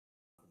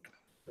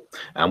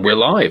And we're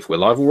live. We're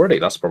live already.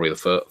 That's probably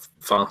the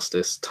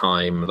fastest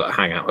time that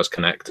Hangout has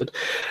connected.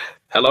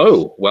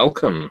 Hello,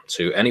 welcome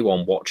to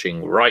anyone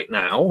watching right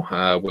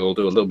now. We'll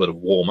do a little bit of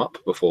warm-up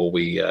before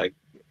we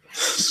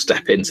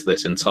step into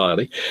this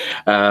entirely.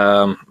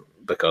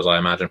 Because I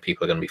imagine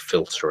people are going to be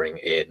filtering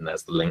in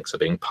as the links are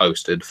being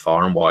posted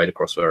far and wide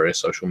across various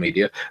social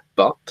media.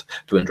 But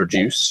to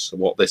introduce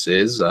what this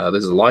is a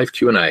live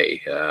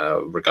Q&A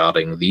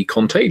regarding the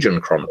Contagion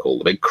Chronicle,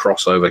 the big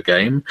crossover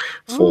game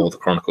for the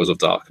Chronicles of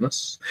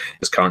Darkness.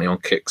 It's currently on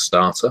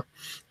Kickstarter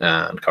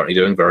and currently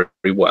doing very,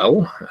 very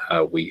well.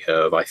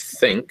 I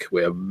think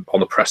we're on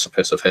the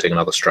precipice of hitting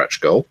another stretch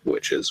goal,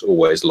 which is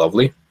always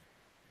lovely.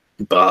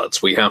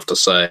 But we have to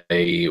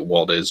say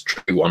what is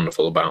truly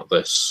wonderful about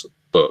this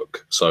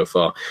book so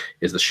far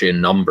is the sheer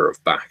number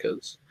of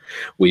backers.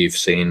 We've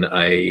seen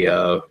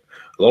a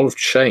lot of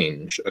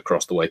change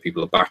across the way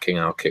people are backing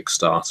our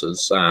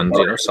Kickstarters,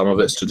 and some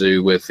of it's to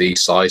do with the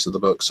size of the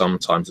book,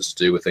 sometimes it's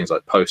to do with things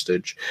like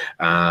postage,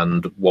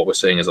 and what we're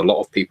seeing is a lot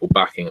of people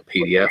backing at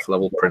PDF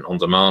level, print on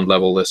demand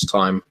level this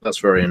time. That's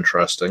very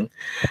interesting.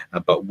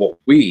 But what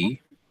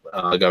we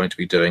are going to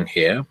be doing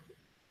here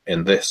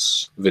in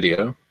this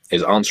video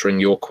is answering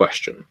your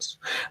questions.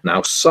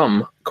 Now,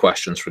 some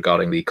questions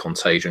regarding the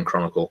Contagion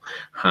Chronicle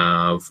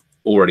have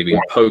already been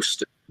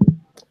posted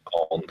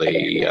on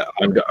the...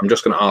 I'm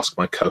just going to ask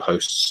my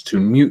co-hosts to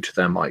mute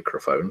their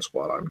microphones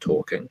while I'm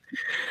talking,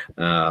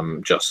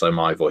 just so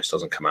my voice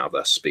doesn't come out of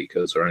their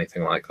speakers or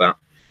anything like that.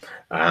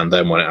 And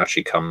then when it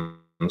actually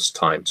comes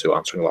time to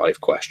answering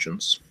live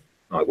questions,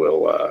 I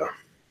will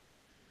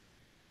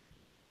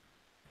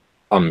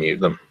unmute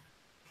them.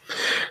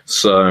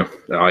 So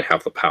I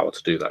have the power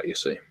to do that, you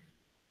see.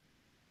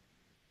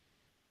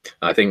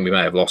 I think we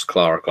may have lost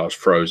Clara. Clara's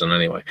frozen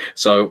anyway.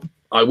 So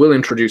I will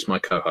introduce my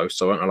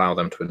co-hosts. I won't allow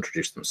them to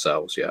introduce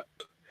themselves yet.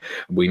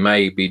 We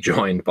may be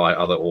joined by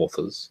other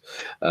authors.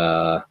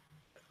 I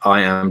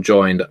am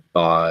joined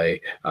by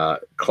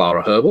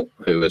Clara Herbal,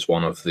 who is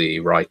one of the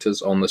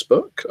writers on this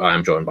book. I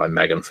am joined by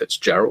Megan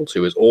Fitzgerald,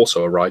 who is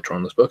also a writer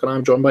on this book. And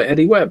I'm joined by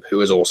Eddie Webb,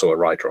 who is also a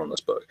writer on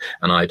this book.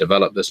 And I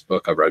developed this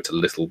book. I wrote a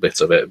little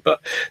bit of it,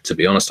 but to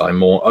be honest, I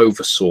more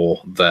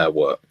oversaw their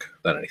work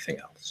than anything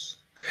else.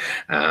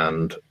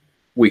 And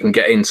we can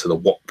get into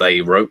what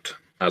they wrote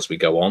as we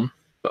go on.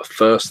 But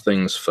first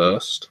things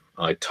first,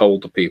 I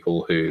told the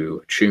people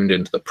who tuned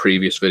into the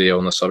previous video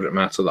on the subject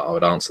matter that I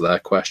would answer their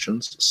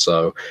questions.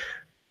 So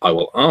I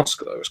will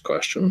ask those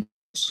questions.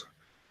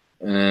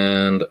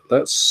 And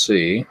let's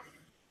see if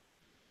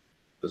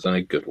there's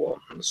any good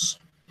ones.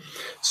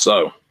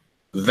 So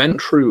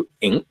Ventru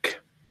Inc.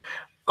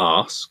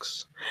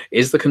 asks,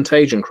 is the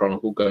Contagion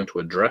Chronicle going to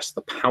address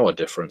the power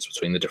difference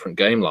between the different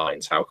game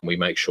lines? How can we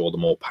make sure the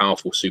more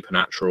powerful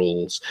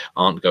supernaturals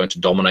aren't going to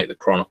dominate the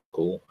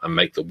Chronicle and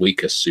make the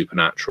weakest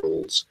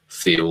supernaturals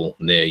feel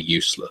near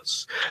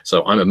useless?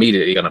 So I'm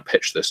immediately going to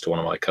pitch this to one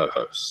of my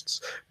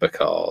co-hosts,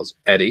 because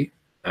Eddie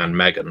and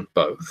Megan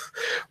both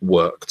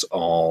worked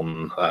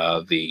on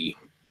the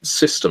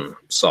system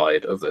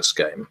side of this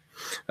game,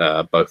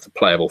 both the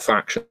playable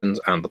factions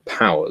and the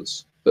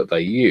powers that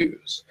they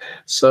use.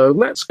 So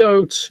let's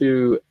go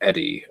to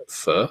Eddie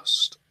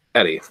first.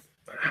 Eddie,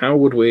 how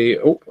would we...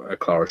 Oh,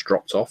 Clara's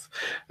dropped off.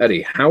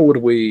 Eddie, how would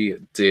we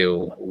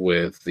deal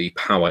with the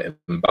power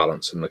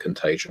imbalance in the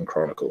Contagion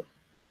Chronicle?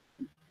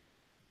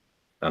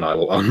 And I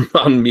will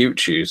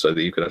unmute you so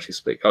that you can actually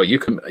speak. Oh, you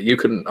can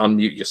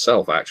unmute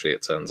yourself, actually,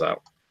 it turns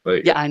out.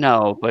 Yeah, I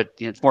know, but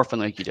it's more fun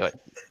when you do it.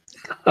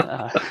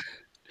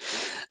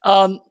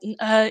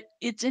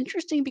 It's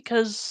interesting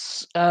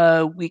because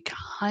we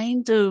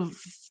kind of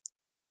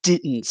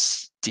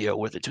didn't deal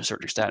with it to a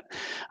certain extent.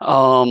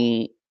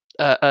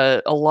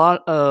 A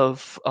lot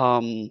of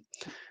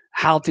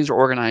how things are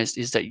organized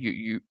is that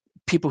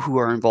people who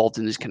are involved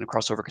in these kind of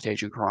crossover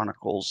Contagion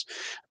Chronicles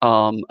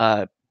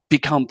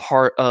become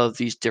part of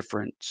these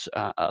different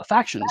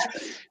factions,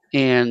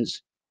 and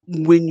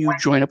when you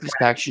join up with these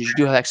factions, you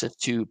do have access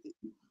to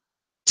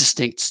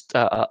distinct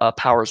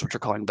powers, which are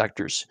calling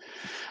vectors.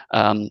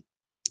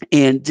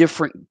 And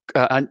different,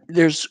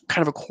 there's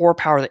kind of a core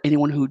power that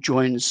anyone who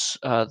joins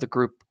the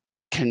group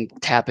can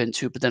tap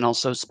into, but then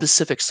also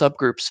specific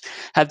subgroups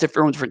have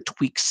different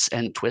tweaks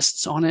and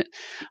twists on it.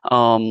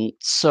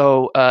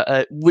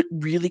 What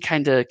really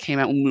kind of came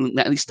out, when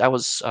at least I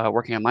was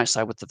working on my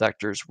side with the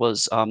vectors,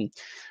 was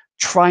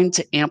trying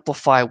to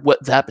amplify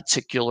what that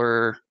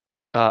particular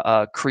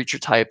creature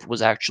type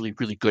was actually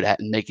really good at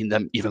and making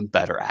them even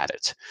better at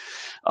it.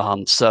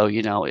 So,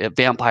 if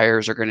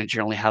vampires are going to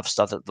generally have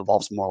stuff that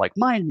involves more like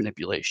mind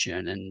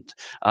manipulation and,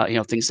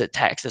 things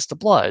that access the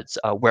blood.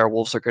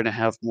 Werewolves are going to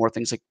have more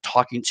things like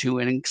talking to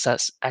and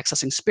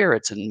accessing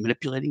spirits and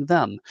manipulating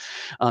them.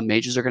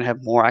 Mages are going to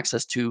have more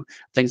access to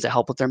things that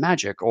help with their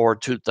magic or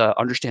to the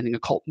understanding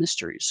occult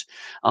mysteries.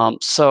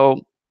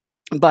 So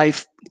by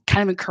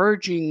kind of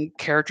encouraging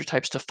character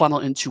types to funnel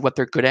into what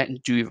they're good at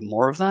and do even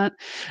more of that,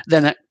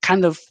 then it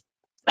kind of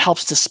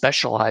helps to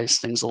specialize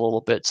things a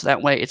little bit. So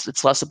that way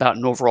it's less about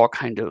an overall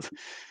kind of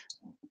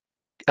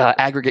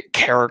aggregate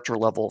character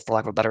level, for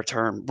lack of a better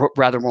term,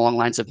 rather more along the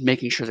lines of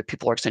making sure that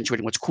people are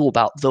accentuating what's cool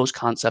about those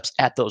concepts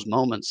at those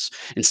moments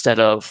instead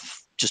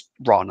of just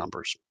raw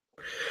numbers.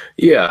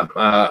 Yeah,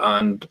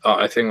 and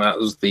I think that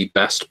was the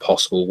best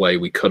possible way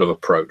we could have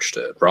approached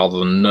it. Rather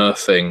than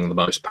nerfing the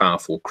most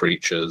powerful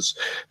creatures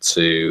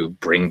to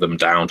bring them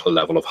down to the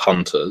level of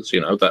hunters,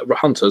 that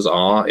hunters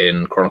are,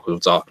 in Chronicles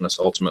of Darkness,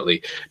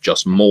 ultimately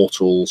just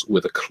mortals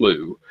with a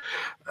clue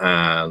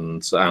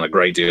and a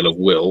great deal of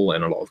will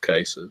in a lot of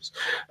cases.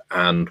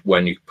 And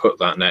when you put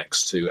that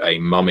next to a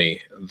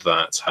mummy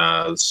that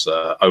has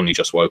only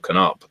just woken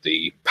up,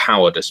 the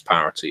power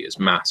disparity is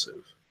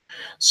massive.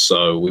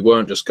 So we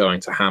weren't just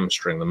going to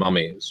hamstring the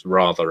mummies,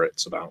 rather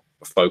it's about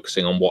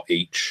focusing on what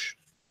each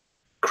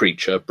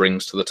creature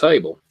brings to the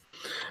table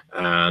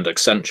and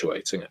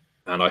accentuating it.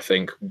 And I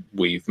think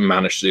we've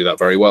managed to do that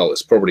very well.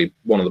 It's probably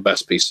one of the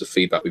best pieces of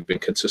feedback we've been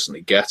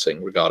consistently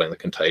getting regarding the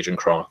Contagion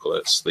Chronicle.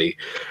 It's the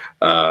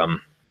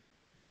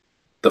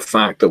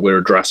fact that we're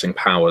addressing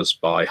powers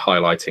by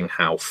highlighting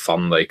how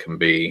fun they can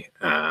be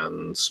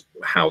and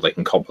how they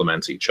can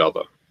complement each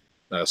other.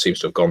 Seems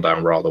to have gone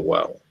down rather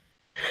well.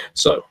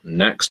 So,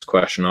 next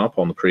question up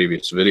on the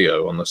previous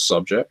video on this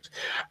subject.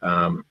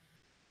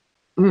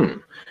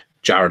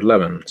 Jared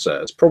Lemon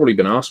says, probably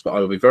been asked, but I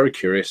will be very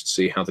curious to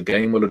see how the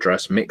game will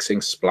address mixing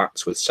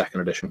splats with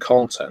second edition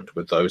content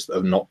with those that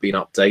have not been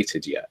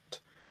updated yet.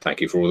 Thank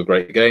you for all the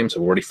great games.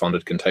 I've already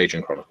funded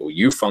Contagion Chronicle.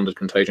 You funded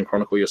Contagion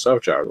Chronicle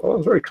yourself, Jared. Well,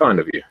 that's very kind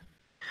of you.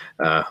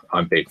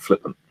 I'm being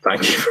flippant.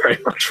 Thank you very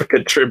much for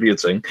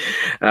contributing.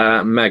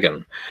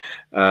 Megan,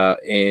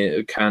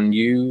 can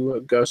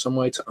you go some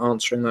way to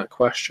answering that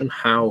question?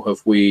 How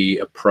have we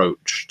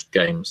approached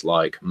games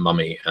like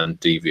Mummy and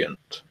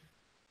Deviant?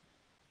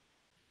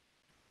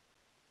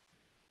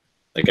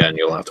 Again,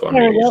 you'll have to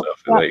unmute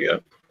yourself. There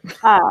you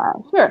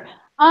go. Sure.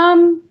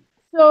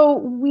 So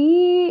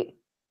we,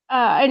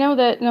 I know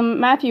that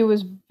Matthew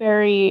was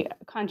very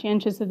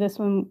conscientious of this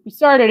when we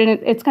started,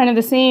 and it's kind of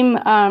the same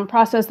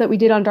process that we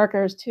did on Dark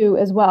Eras 2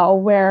 as well,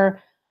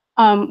 where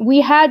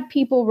we had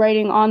people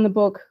writing on the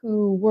book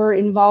who were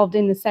involved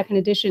in the second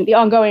edition, the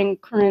ongoing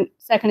current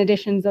second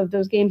editions of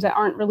those games that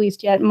aren't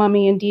released yet,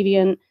 Mummy and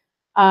Deviant,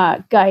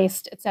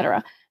 Geist,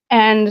 etc.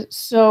 And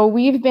so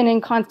we've been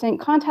in constant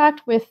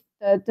contact with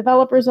the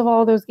developers of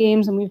all of those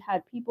games, and we've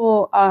had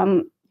people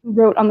who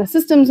wrote on the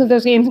systems of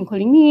those games,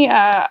 including me.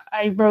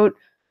 I wrote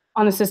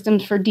on the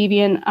systems for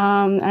Deviant.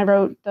 I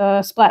wrote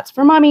the splats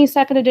for Mummy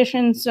second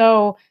edition.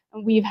 So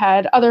we've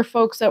had other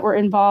folks that were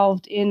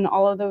involved in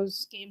all of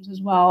those games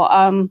as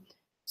well.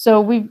 So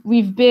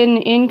we've been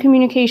in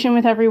communication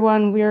with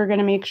everyone. We're going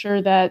to make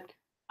sure that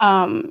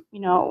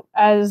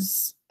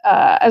as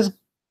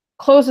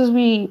close as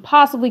we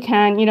possibly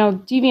can.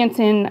 Deviant's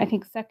in, I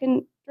think,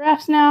 second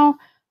drafts now.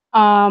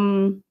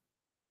 And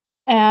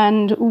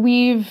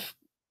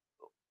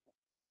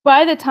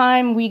by the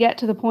time we get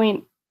to the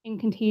point in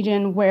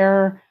Contagion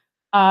where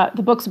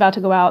the book's about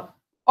to go out,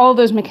 all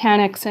those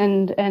mechanics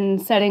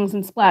and settings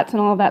and splats and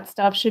all of that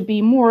stuff should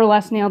be more or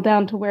less nailed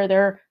down to where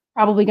they're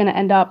probably going to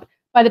end up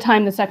by the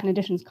time the second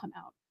editions come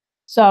out.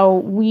 So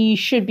we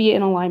should be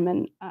in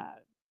alignment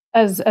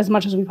as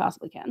much as we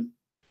possibly can.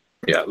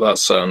 Yeah,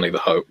 that's certainly the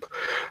hope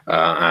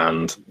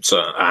and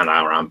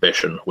our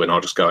ambition. We're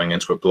not just going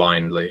into it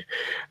blindly.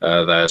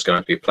 There's going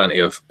to be plenty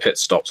of pit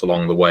stops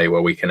along the way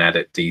where we can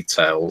edit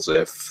details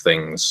if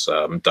things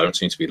don't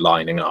seem to be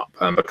lining up.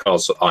 And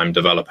because I'm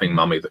developing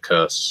Mummy the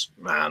Curse,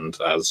 and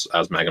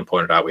as Megan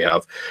pointed out, we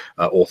have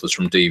authors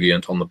from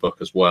Deviant on the book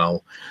as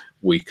well,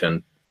 we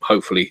can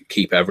hopefully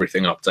keep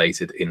everything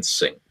updated in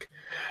sync.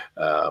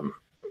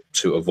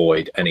 To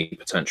avoid any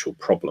potential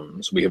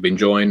problems. We have been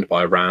joined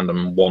by a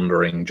random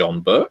wandering John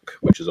Burke,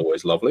 which is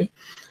always lovely.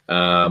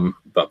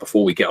 But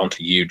before we get on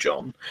to you,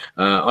 John,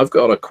 I've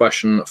got a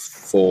question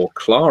for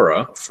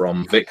Clara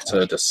from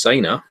Victor de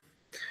Sena.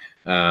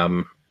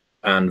 And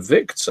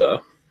Victor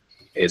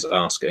is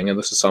asking, and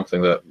this is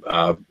something that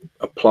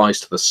applies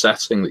to the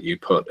setting that you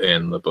put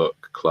in the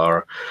book,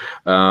 Clara,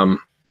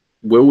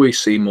 will we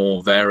see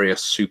more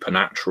various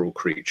supernatural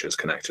creatures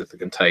connected to the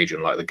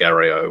Contagion, like the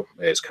Gereo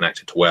is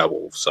connected to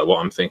werewolves? So what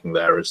I'm thinking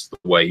there is the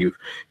way you've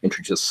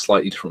introduced a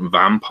slightly different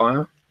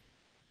vampire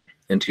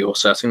into your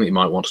setting that you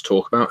might want to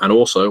talk about, and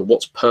also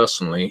what's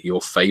personally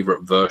your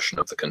favorite version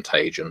of the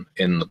Contagion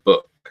in the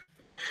book.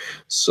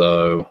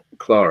 So,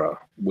 Clara,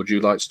 would you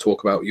like to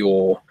talk about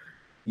your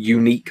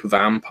unique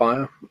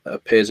vampire that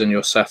appears in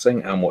your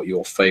setting and what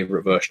your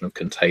favorite version of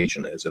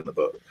Contagion is in the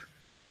book?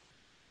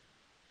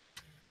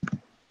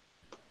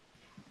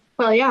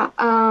 Well, yeah.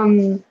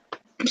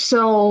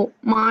 So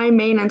my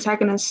main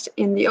antagonist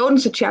in the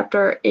Odyssey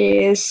chapter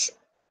is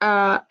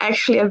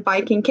actually a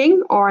Viking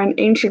king, or an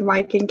ancient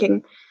Viking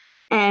king,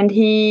 and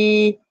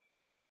he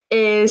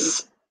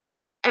is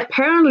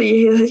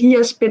apparently he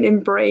has been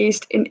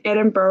embraced in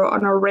Edinburgh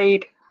on a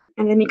raid,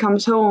 and then he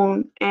comes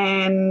home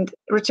and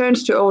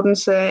returns to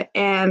Odense,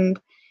 and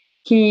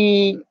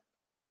he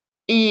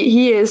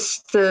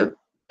is the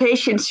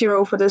patient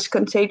zero for this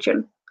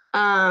contagion.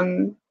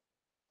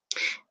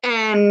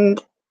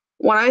 And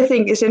what I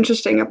think is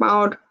interesting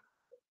about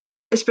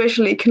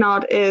especially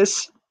Knot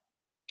is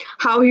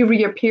how he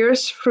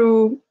reappears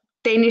through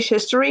Danish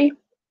history.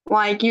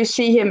 Like, you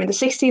see him in the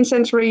 16th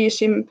century, you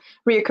see him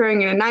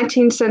reoccurring in the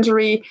 19th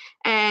century,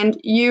 and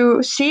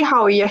you see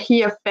how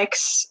he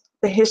affects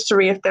the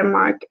history of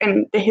Denmark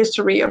and the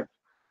history of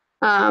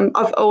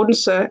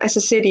Odense as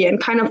a city,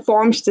 and kind of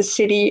forms the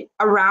city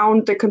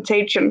around the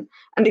Contagion,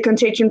 and the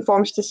Contagion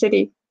forms the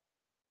city.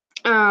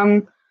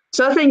 So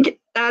I think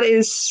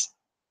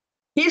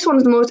he's one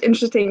of the most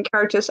interesting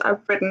characters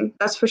I've written,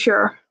 that's for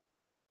sure.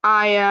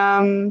 I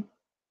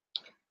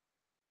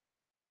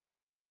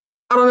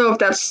don't know if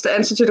that's the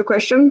answer to the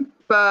question,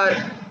 but...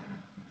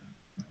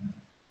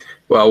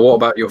 Well, what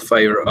about your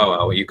favorite? Oh,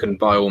 well, you can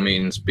by all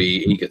means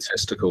be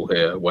egotistical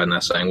here when they're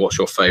saying, what's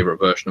your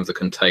favorite version of the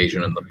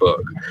Contagion in the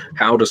book?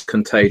 How does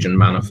Contagion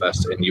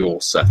manifest in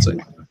your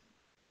setting?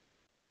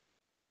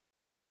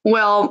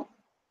 Well,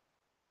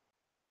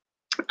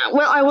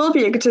 I will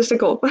be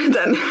egotistical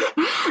then,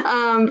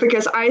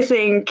 because I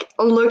think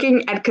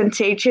looking at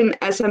Contagion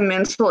as a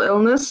mental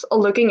illness, or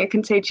looking at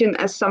Contagion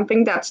as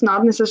something that's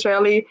not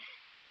necessarily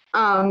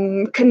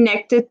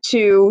connected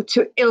to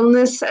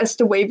illness as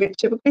the way we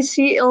typically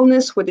see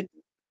illness, with a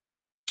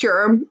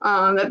germ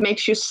that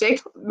makes you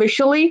sick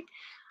visually.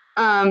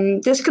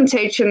 This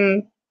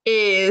Contagion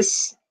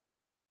is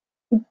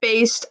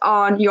based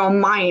on your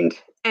mind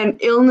and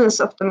illness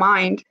of the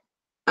mind,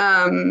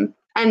 and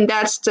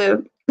that's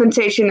the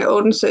Contagion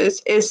Odense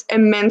is a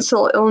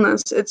mental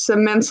illness. It's a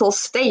mental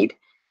state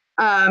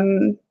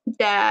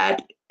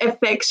that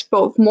affects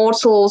both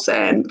mortals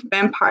and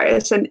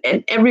vampires and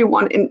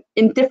everyone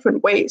in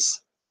different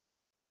ways.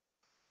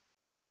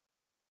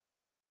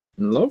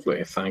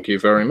 Lovely. Thank you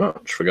very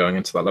much for going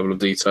into that level of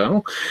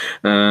detail.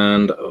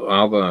 And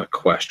other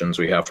questions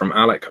we have from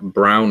Alec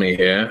Brownie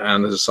here,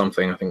 and this is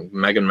something I think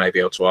Megan may be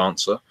able to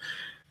answer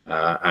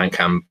and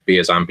can be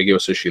as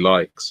ambiguous as she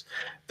likes.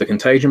 The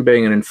Contagion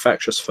being an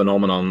infectious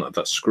phenomenon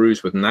that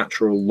screws with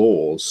natural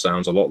laws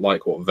sounds a lot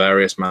like what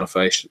various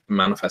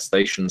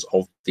manifestations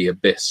of the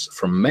Abyss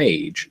from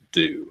Mage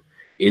do.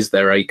 Is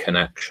there a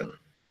connection?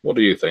 What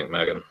do you think,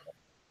 Megan?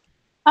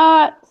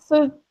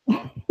 So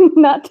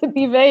not to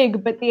be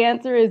vague, but the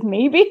answer is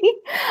maybe.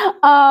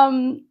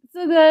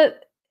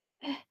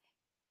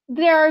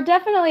 There are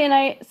definitely, and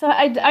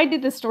I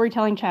did the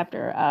storytelling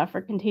chapter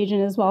for Contagion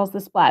as well as the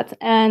splats,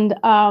 and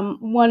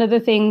one of the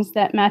things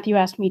that Matthew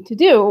asked me to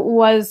do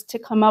was to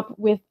come up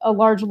with a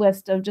large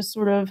list of just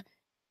sort of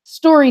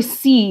story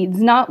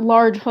seeds, not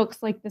large hooks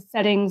like the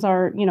settings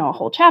are, a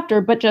whole chapter,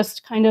 but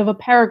just kind of a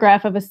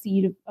paragraph of a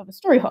seed of a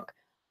story hook.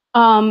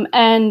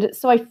 And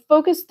so I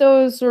focused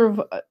those sort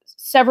of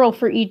several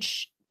for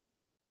each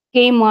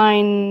game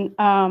line,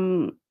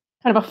 kind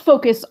of a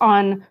focus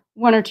on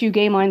one or two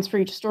game lines for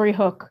each story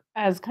hook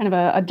as kind of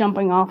a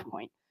jumping off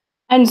point.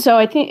 And so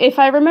I think, if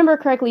I remember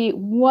correctly,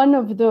 one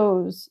of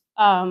those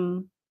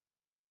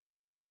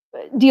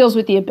deals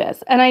with the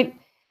Abyss. And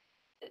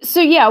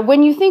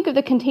when you think of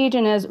the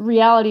Contagion as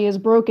reality is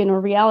broken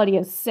or reality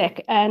is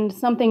sick and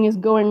something is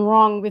going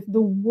wrong with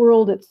the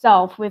world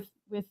itself, with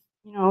the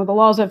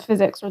laws of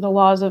physics or the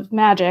laws of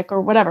magic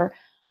or whatever,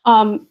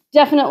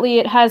 definitely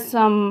it has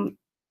some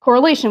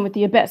correlation with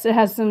the Abyss. It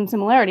has some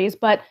similarities,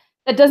 but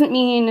that doesn't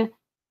mean,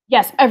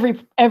 yes,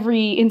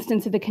 every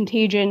instance of the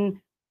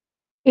Contagion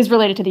is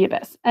related to the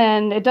Abyss.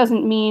 And it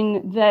doesn't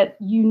mean that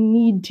you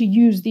need to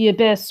use the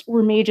Abyss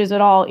or mages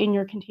at all in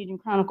your Contagion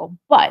Chronicle.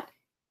 But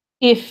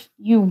if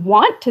you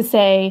want to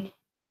say,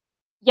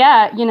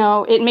 yeah,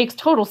 it makes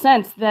total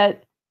sense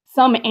that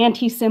some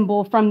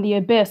anti-symbol from the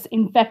Abyss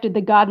infected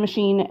the God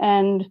Machine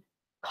and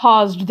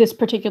caused this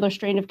particular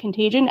strain of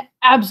Contagion,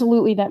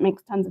 absolutely, that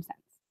makes tons of sense.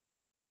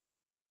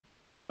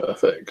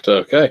 Perfect.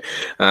 Okay,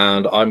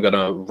 and I'm going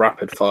to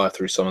rapid fire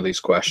through some of these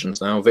questions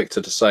now.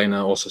 Victor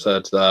Desena also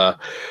said,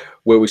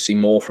 will we see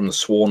more from the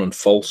Sworn and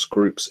False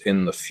groups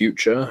in the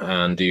future?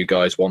 And do you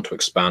guys want to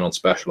expand on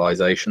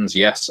specializations?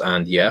 Yes,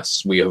 and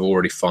yes. We have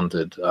already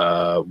funded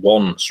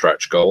one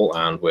stretch goal,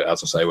 and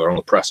as I say, we're on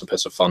the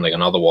precipice of funding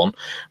another one.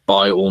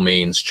 By all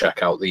means,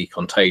 check out the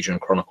Contagion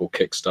Chronicle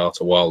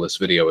Kickstarter while this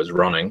video is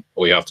running.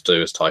 All you have to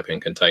do is type in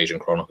Contagion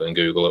Chronicle in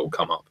Google, it will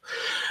come up.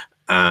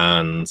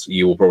 And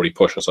you will probably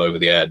push us over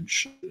the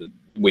edge.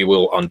 We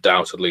will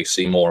undoubtedly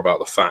see more about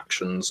the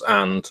factions,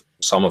 and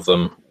some of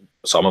the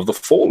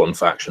fallen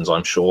factions.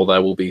 I'm sure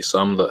there will be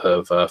some that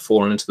have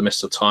fallen into the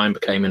mist of time,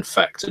 became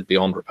infected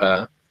beyond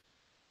repair.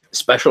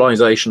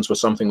 Specializations were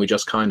something we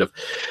just kind of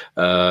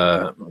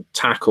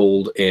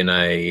tackled in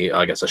a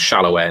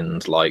shallow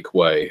end like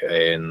way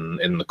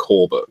in the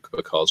core book,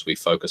 because we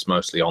focus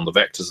mostly on the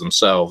vectors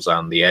themselves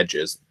and the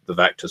edges, the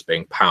vectors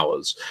being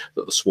powers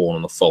that the Sworn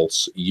and the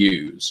False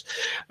use.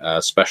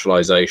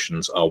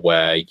 Specializations are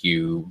where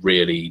you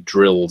really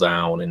drill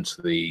down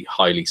into the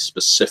highly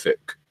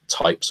specific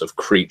types of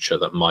creature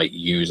that might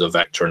use a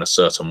vector in a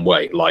certain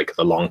way, like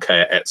the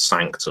Lancea et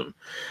Sanctum.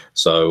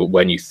 So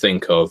when you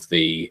think of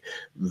the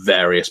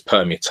various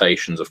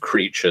permutations of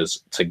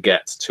creatures to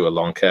get to a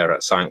Lancea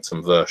et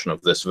Sanctum version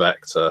of this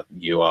vector,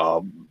 you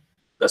are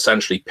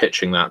essentially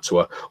pitching that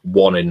to a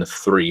 1 in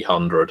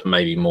 300,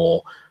 maybe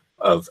more,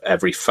 of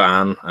every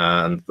fan,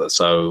 and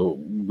so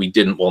we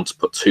didn't want to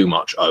put too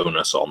much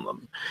onus on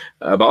them,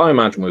 but I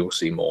imagine we will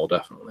see more,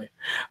 definitely.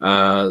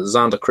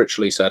 Xander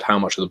Critchley said, how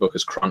much of the book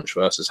is crunch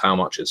versus how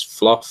much is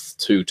fluff?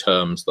 Two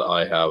terms that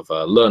I have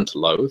learned to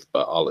loathe,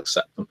 but I'll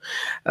accept them.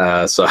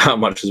 So how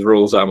much is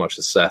rules, how much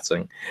is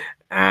setting?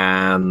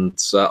 And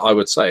I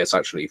would say it's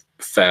actually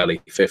fairly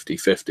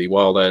 50-50.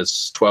 While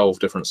there's 12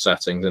 different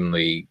settings in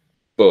the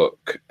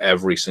book,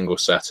 every single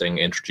setting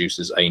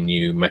introduces a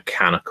new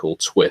mechanical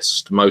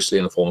twist, mostly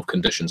in the form of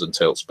conditions and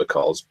tilts,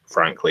 because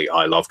frankly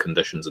I love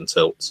conditions and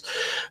tilts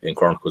in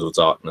Chronicles of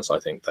Darkness. I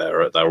think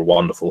they're a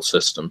wonderful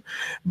system,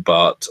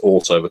 but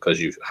also because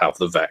you have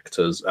the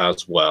vectors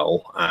as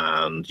well,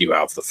 and you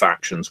have the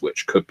factions,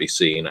 which could be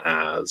seen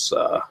as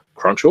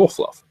crunch or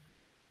fluff.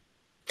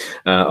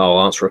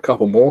 I'll answer a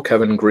couple more.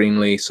 Kevin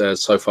Greenlee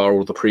says, so far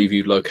all the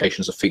previewed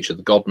locations have featured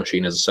the God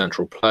Machine as a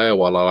central player.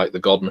 While I like the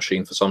God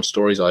Machine for some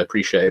stories, I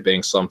appreciate it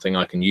being something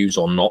I can use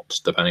or not,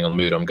 depending on the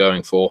mood I'm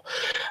going for.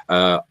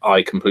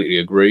 I completely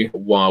agree.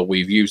 While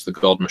we've used the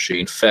God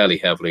Machine fairly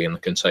heavily in the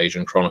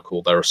Contagion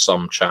Chronicle, there are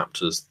some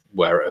chapters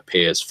where it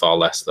appears far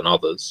less than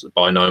others.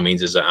 By no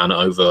means is it an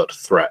overt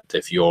threat.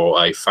 If you're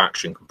a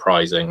faction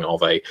comprising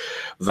of a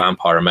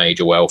vampire, a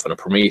mage, a elf, and a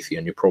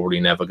Promethean, you're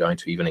probably never going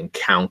to even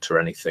encounter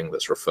anything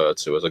that's referred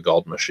to as a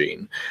God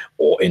Machine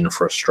or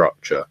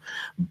infrastructure.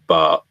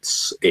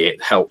 But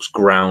it helps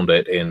ground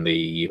it in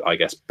the, I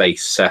guess,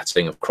 base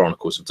setting of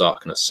Chronicles of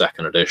Darkness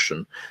 2nd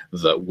edition,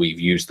 that we've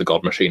used the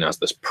God Machine as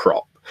this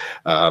prop.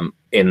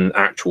 In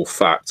actual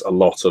fact, a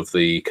lot of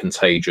the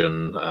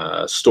Contagion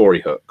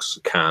story hooks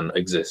can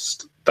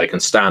exist. They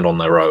can stand on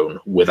their own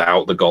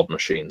without the God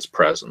Machine's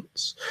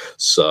presence.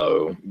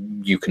 So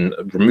you can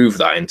remove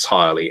that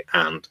entirely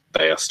and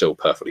they are still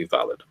perfectly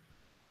valid.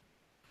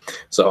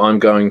 So I'm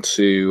going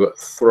to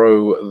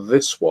throw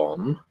this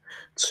one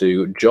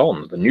to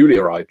John, the newly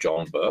arrived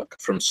John Burke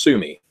from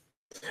Sumi.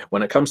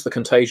 When it comes to the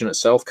Contagion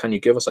itself, can you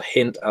give us a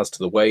hint as to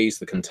the ways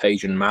the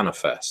Contagion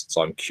manifests?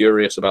 I'm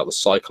curious about the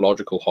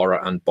psychological horror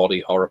and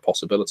body horror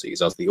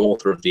possibilities. As the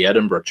author of the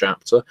Edinburgh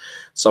chapter,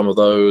 some of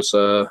those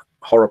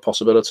horror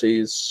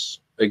possibilities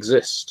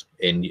exist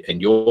in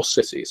your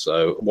city.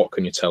 So what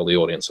can you tell the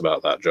audience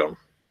about that, John?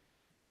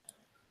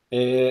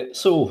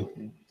 So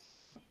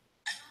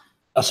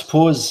I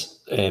suppose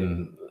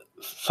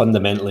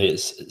fundamentally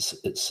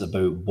it's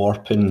about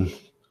warping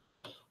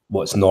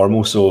what's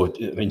normal. So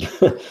I mean,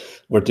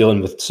 we're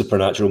dealing with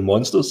supernatural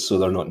monsters, so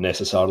they're not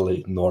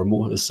necessarily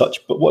normal as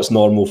such, but what's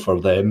normal for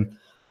them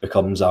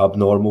becomes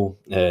abnormal.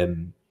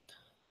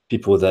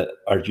 People that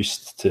are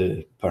used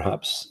to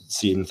perhaps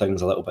seeing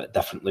things a little bit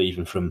differently,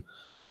 even from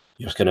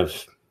your kind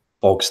of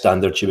bog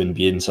standard human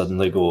being,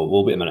 suddenly go,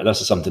 well, wait a minute, this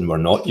is something we're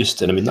not used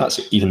to. And I mean, that's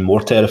even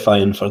more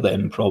terrifying for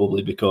them,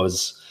 probably,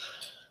 because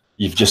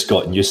you've just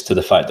gotten used to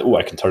the fact that, oh,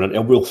 I can turn into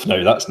a wolf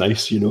now, that's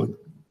nice, you know.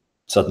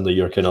 Suddenly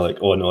you're kind of like,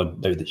 oh no,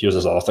 now here's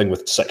this other thing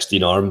with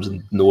 16 arms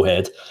and no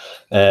head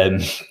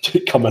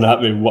coming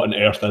at me. What on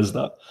earth is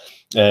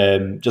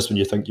that? Just when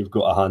you think you've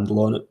got a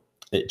handle on it,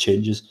 it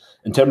changes.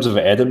 In terms of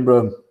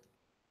Edinburgh,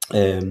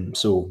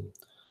 so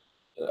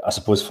I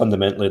suppose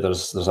fundamentally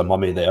there's a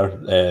mummy there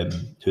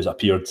who's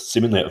appeared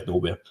seemingly out of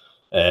nowhere,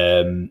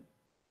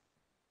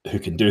 who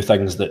can do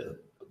things that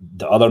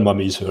the other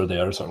mummies who are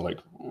there sort of like,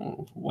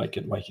 oh, why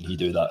can he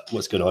do that?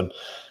 What's going on?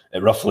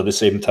 At roughly the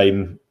same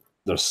time,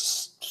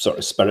 there's sort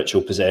of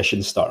spiritual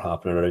possessions start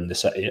happening around the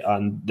city,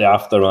 and the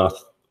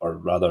aftermath, or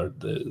rather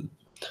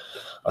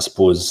I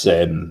suppose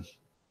the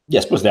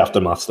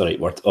aftermath's the right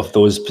word, of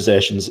those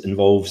possessions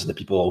involves the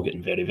people all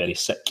getting very, very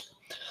sick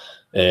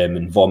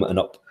and vomiting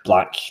up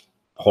black,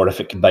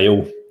 horrific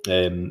bile.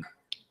 And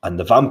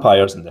the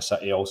vampires in the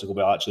city also go,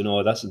 well, actually,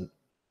 no, this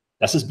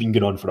has been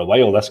going on for a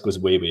while. This goes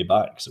way, way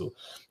back. So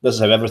this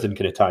is how everything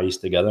kind of ties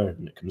together,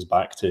 and it comes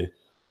back to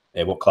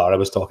what Clara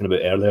was talking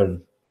about earlier,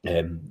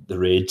 the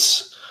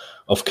raids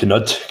of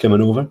Knud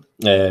coming over,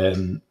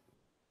 and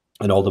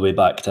all the way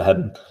back to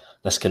him.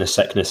 This kind of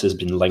sickness has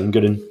been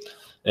lingering.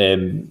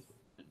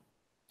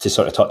 To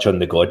sort of touch on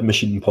the God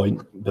Machine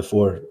point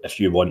before, if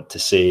you want to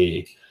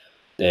say,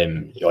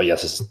 oh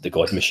yes, this is the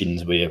God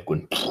Machine's way of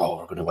going, oh,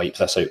 we're going to wipe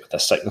this out with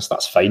this sickness,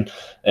 that's fine.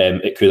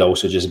 It could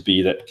also just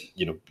be that,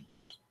 you know,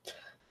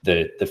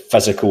 the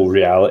physical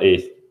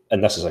reality,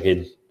 and this is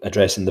again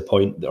addressing the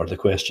point or the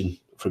question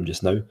from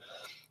just now,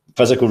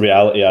 physical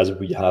reality as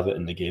we have it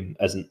in the game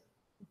isn't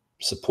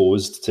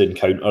supposed to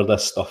encounter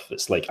this stuff.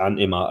 It's like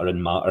antimatter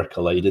and matter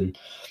colliding,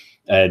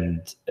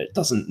 and it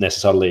doesn't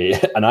necessarily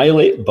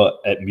annihilate, but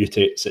it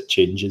mutates, it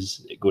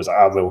changes, it goes,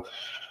 well,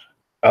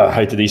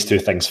 how do these two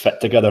things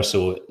fit together?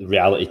 So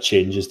reality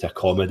changes to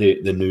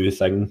accommodate the new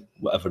thing,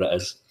 whatever it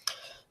is.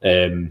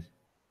 And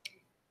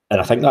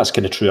I think that's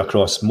kind of true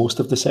across most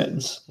of the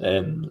settings,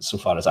 so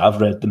far as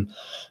I've read them.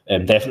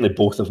 Definitely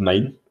both of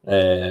mine.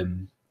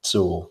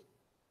 So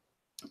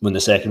when the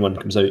second one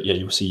comes out, yeah,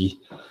 you'll see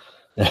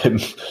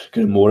kind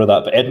of more of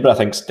that. But Edinburgh, I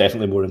think, is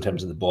definitely more in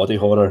terms of the body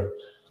horror.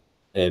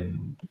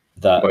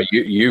 that. Well,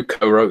 you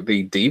co-wrote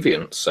the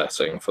Deviant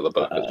setting for the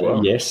book as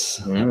well. Yes,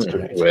 that's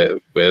correct.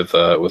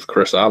 With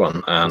Chris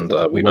Allen, and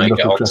we may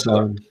get on Chris to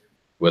Allen.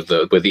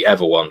 that with the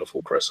ever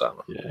wonderful Chris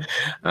Allen.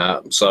 Yeah.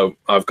 So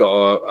I've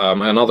got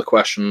another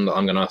question that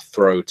I'm going to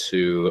throw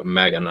to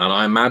Megan, and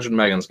I imagine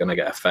Megan's going to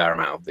get a fair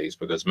amount of these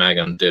because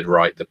Megan did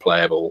write the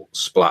playable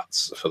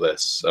splats for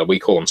this. We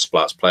call them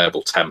splats,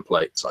 playable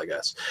templates, I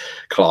guess,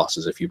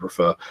 classes if you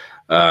prefer,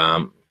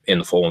 in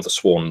the form of the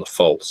Sworn and the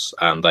False,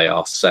 and they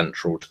are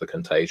central to the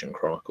Contagion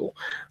Chronicle.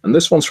 And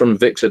this one's from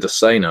Victor de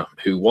Sena,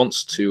 who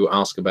wants to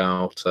ask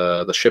about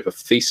the ship of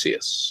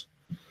Theseus.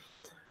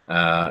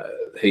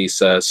 He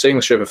says, seeing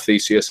the ship of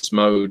Theseus'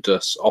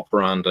 modus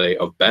operandi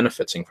of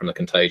benefiting from the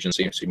contagion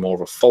seems to be more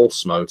of a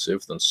false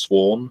motive than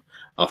sworn.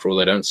 After all,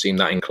 they don't seem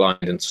that inclined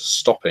into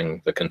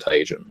stopping the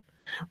contagion.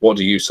 What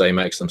do you say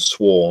makes them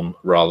sworn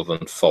rather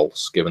than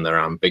false, given their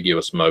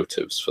ambiguous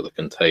motives for the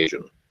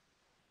contagion?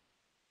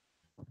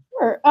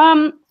 Sure.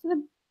 So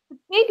the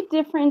big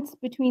difference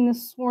between the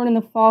sworn and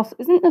the false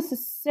isn't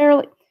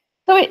necessarily...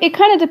 So it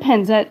kind of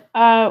depends.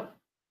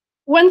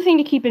 One thing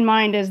to keep in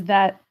mind is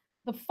that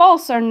the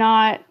false are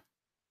not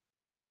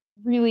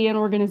really an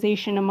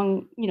organization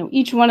among,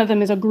 each one of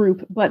them is a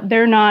group, but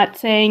they're not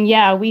saying,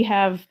 yeah,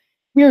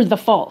 we're the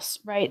false,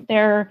 right?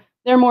 They're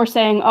more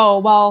saying, oh,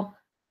 well,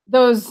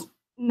 those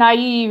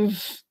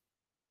naive,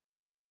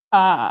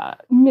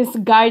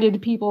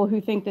 misguided people who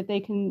think that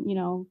they can,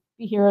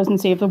 be heroes and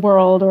save the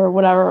world or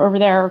whatever over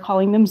there are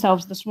calling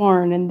themselves the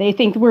sworn and they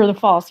think we're the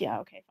false. Yeah,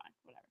 okay,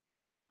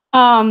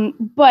 fine,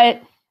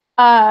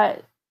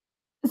 whatever.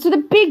 So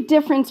the big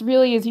difference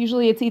really is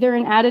usually it's either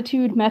in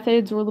attitude,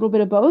 methods, or a little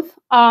bit of both.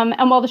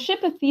 And while the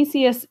ship of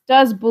Theseus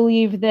does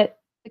believe that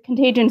the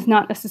contagion is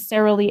not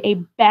necessarily a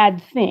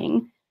bad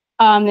thing,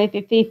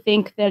 if they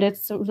think that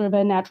it's sort of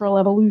a natural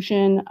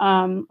evolution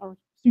or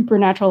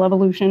supernatural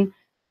evolution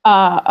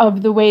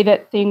of the way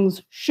that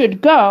things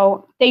should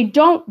go, they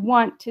don't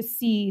want to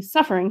see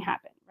suffering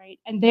happen, right?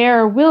 And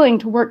they're willing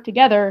to work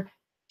together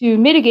to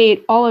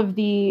mitigate all of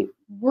the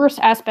worst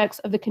aspects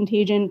of the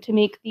contagion to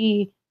make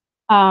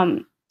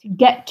to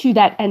get to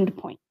that end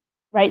point,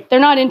 right? They're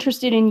not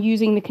interested in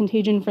using the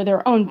contagion for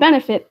their own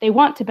benefit. They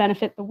want to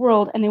benefit the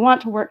world, and they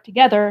want to work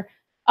together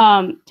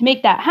to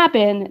make that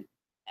happen.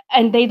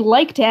 And they'd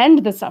like to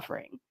end the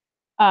suffering.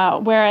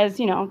 Whereas,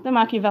 the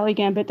Machiavelli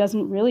Gambit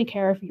doesn't really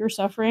care if you're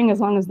suffering as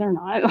long as they're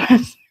not.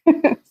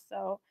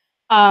 So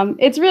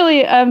it's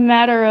really a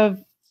matter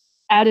of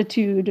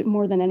attitude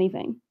more than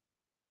anything.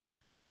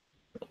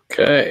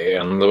 Okay,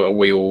 and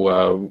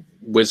we'll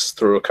whiz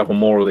through a couple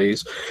more of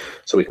these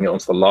so we can get on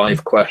to the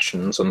live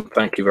questions. And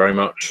thank you very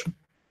much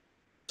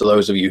to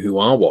those of you who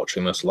are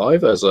watching this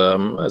live. There's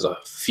a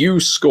few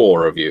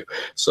score of you,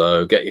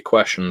 so get your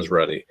questions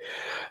ready.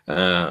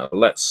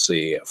 Let's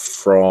see,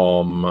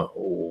 from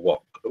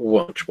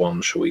which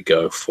one should we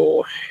go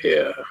for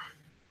here?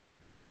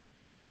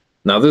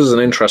 Now, this is an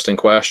interesting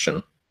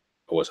question.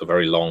 Oh, it's a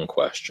very long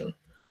question.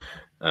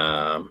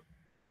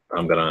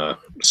 I'm going to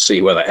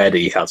see whether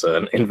Eddie has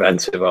an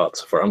inventive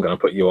answer for it. I'm going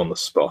to put you on the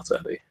spot,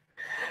 Eddie.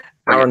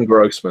 Aaron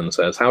Grossman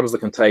says, how does the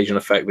contagion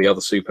affect the other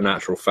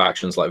supernatural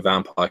factions like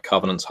vampire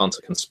covenants, hunter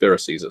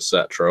conspiracies,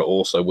 etc.?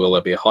 Also, will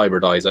there be a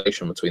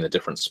hybridization between the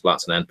different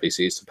splats and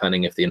NPCs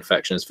depending if the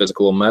infection is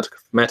physical or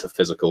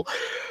metaphysical?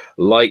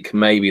 Like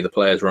maybe the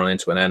players run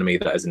into an enemy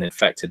that is an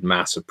infected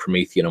mass of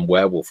Promethean and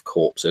werewolf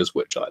corpses,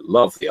 which I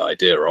love the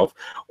idea of,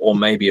 or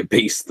maybe a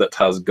beast that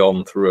has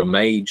gone through a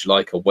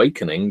mage-like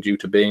awakening due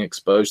to being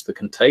exposed to the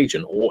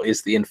contagion, or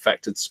is the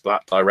infected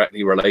splat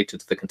directly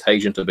related to the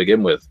contagion to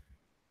begin with?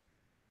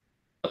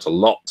 That's a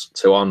lot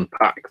to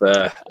unpack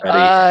there,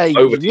 Eddie.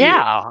 Over to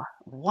you.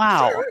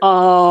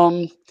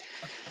 Wow.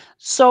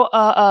 So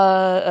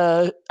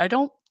I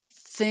don't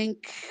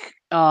think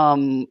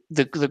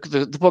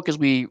the book as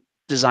we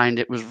designed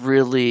it was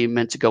really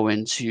meant to go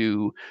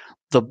into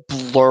the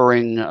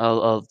blurring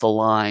of the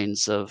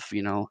lines of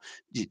the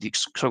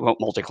so-called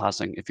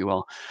multi-classing, if you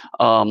will.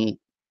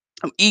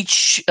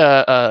 Each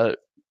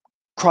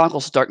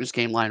Chronicles of Darkness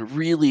game line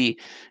really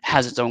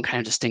has its own kind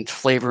of distinct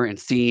flavor and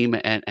theme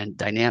and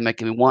dynamic,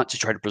 and we want to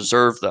try to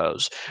preserve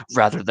those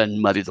rather than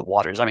muddy the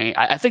waters. I mean,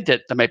 I think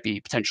that might be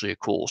potentially a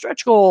cool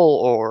stretch goal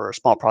or a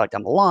small product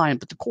down the line,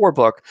 but the core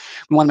book,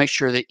 we want to make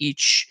sure that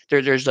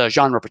there's a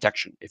genre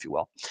protection, if you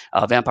will.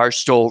 Vampires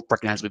still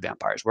recognized as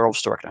vampires, werewolves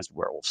still recognized as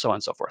werewolves, so on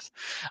and so forth.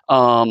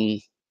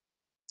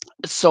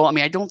 So, I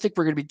mean, I don't think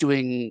we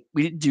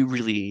didn't do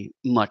really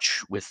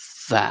much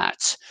with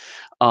that.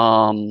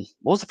 What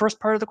was the first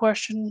part of the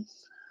question?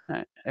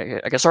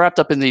 I guess I wrapped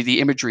up in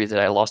the imagery that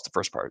I lost the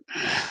first part.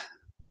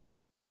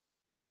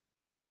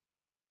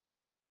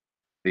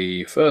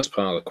 The first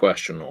part of the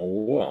question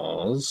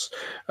was,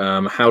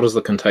 how does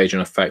the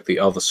contagion affect the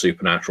other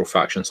supernatural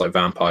factions like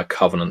vampire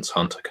covenants,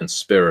 hunter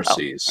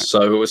conspiracies?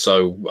 Oh,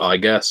 so I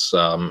guess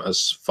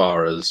as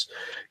far as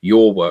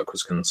your work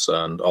was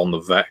concerned on the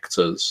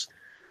vectors,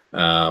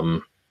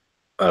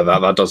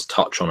 that does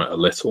touch on it a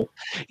little.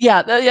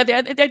 Yeah,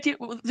 the idea,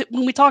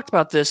 when we talked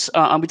about this,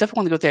 we definitely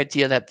want to go with the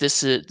idea that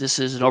this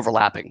is an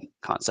overlapping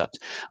concept.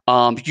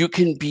 You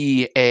can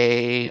be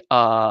a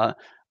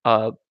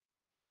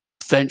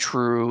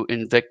Ventru,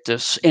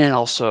 Invictus, and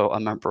also a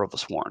member of the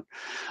Sworn.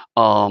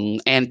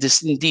 And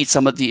this indeed,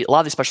 a lot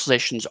of these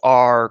specializations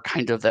are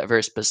kind of that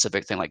very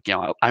specific thing. Like,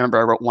 I remember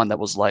I wrote one that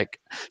was like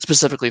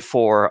specifically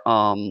for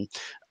one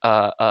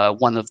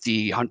of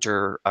the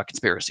Hunter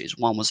conspiracies.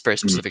 One was very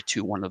specific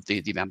to one of the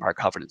Vampire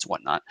Covenants and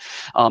whatnot.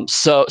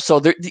 So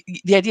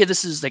the idea,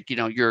 this is like, this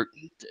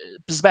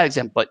is a bad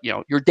example, but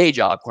your day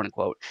job, quote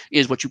unquote,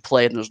 is what you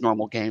play in those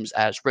normal games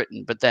as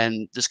written. But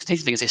then this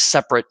Contagion thing is a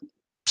separate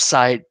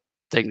side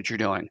thing that you're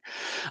doing.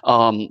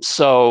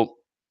 So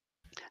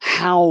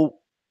how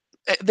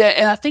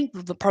and I think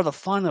the part of the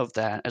fun of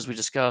that, as we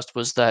discussed,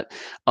 was that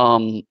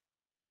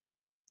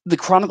the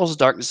Chronicles of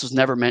Darkness was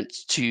never meant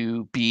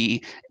to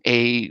be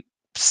a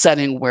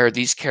setting where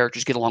these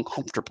characters get along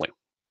comfortably.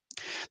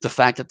 The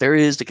fact that there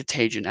is the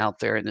Contagion out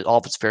there in all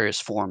of its various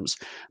forms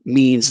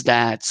means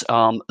that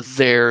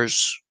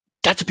there's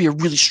got to be a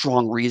really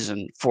strong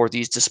reason for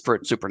these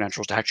disparate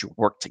supernaturals to actually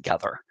work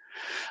together.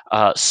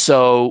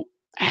 So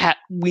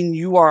when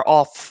you are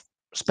off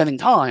spending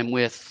time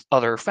with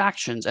other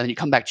factions and you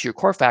come back to your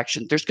core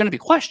faction, there's going to be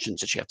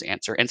questions that you have to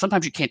answer. And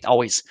sometimes you can't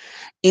always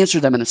answer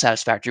them in a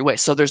satisfactory way.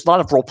 So there's a lot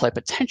of role play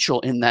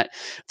potential in that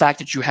fact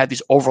that you have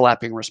these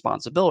overlapping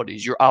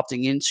responsibilities. You're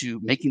opting into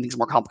making things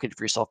more complicated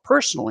for yourself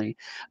personally.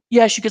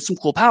 Yes, you get some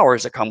cool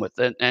powers that come with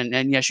it.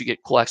 And yes, you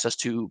get cool access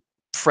to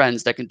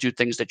friends that can do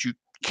things that you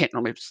can't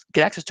normally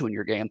get access to in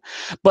your game.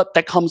 But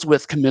that comes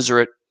with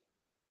commiserate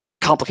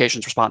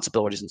complications,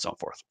 responsibilities, and so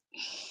forth.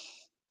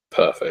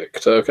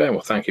 Perfect. Okay,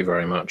 well, thank you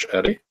very much,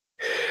 Eddie.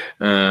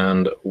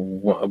 And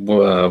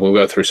we'll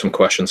go through some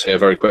questions here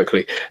very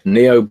quickly.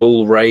 Neo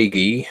Bull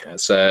Ragi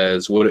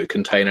says, would it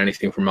contain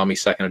anything from Mummy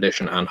 2nd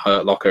Edition and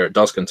Hurt Locker? It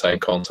does contain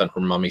content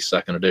from Mummy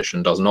 2nd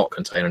Edition, does not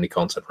contain any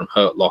content from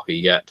Hurt Locker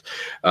yet.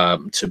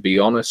 To be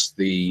honest,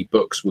 the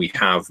books we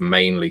have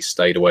mainly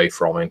stayed away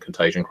from in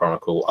Contagion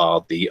Chronicle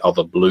are the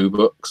other blue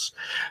books.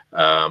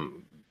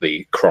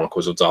 The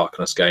Chronicles of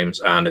Darkness games,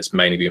 and it's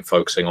mainly been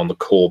focusing on the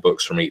core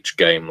books from each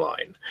game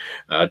line.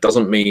 It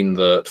doesn't mean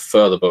that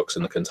further books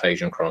in the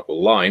Contagion Chronicle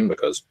line,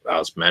 because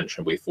as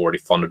mentioned, we've already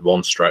funded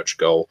one stretch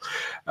goal,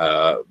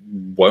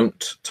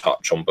 won't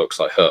touch on books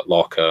like Hurt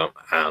Locker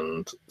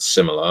and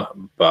similar,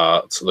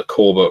 but the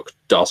core book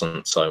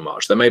doesn't so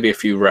much. There may be a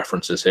few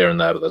references here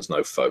and there, but there's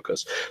no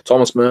focus.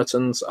 Thomas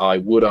Mertens, I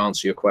would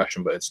answer your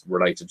question, but it's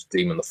related to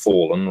Demon the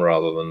Fallen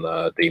rather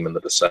than Demon the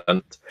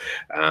Descent,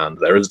 and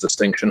there is a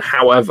distinction.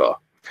 However,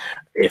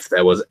 if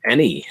there was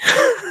any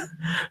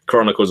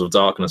Chronicles of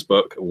Darkness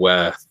book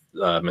where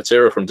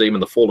material from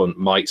Demon the Fallen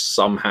might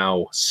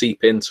somehow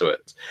seep into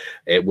it,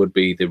 it would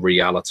be the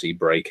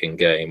reality-breaking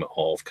game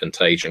of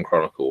Contagion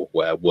Chronicle,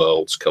 where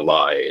worlds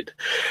collide.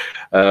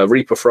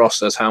 Reaper Frost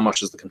says, how much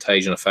does the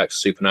Contagion affect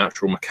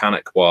supernatural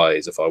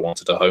mechanic-wise? If I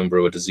wanted to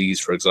homebrew a disease,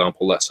 for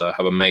example, let's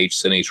have a mage,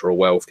 sin eater, or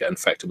werewolf get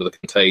infected with a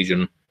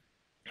contagion,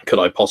 could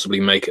I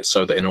possibly make it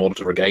so that in order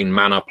to regain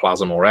mana,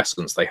 plasm, or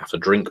essence, they have to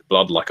drink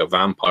blood like a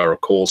vampire or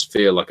cause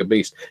fear like a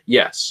beast?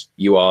 Yes,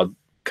 you are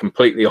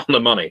completely on the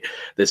money.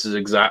 This is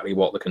exactly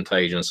what the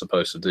Contagion is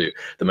supposed to do.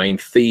 The main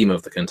theme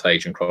of the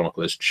Contagion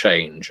Chronicle is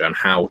change, and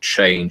how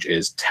change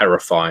is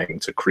terrifying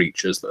to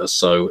creatures that are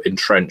so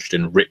entrenched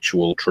in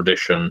ritual,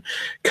 tradition,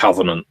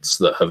 covenants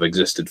that have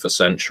existed for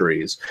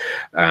centuries.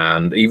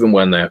 And even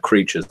when they are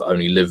creatures that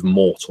only live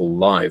mortal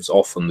lives,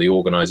 often the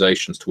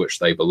organizations to which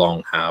they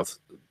belong have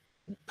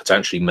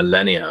potentially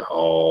millennia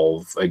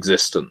of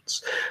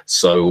existence.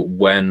 So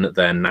when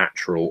their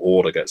natural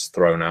order gets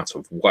thrown out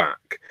of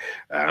whack,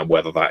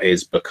 whether that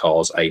is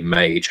because a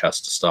mage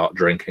has to start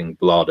drinking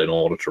blood in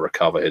order to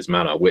recover his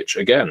mana, which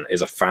again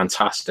is a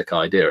fantastic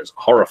idea. It's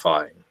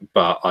horrifying,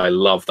 but I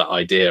love that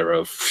idea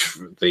of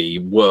the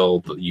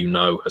world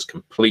that has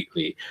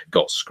completely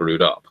got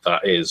screwed up.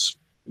 That is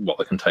what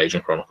the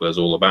Contagion Chronicle is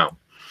all about.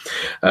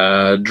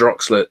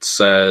 Droxlet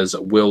says,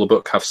 will the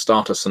book have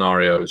starter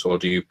scenarios, or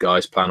do you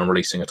guys plan on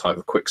releasing a type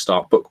of quick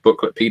start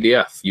booklet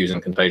PDF using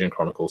Contagion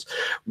Chronicles?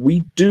 We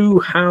do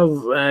have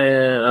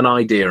an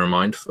idea in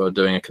mind for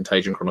doing a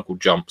Contagion Chronicle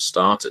jump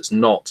start. It's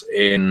not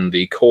in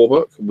the core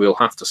book, we'll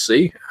have to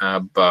see,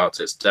 but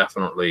it's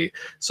definitely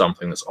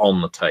something that's on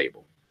the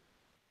table.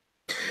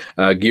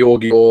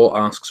 Georgior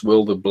asks,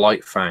 will the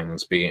Blight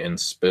Fangs be in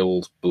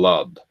Spilled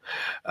Blood?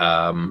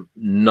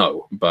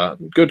 No,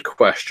 but good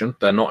question.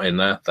 They're not in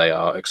there. They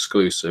are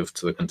exclusive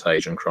to the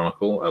Contagion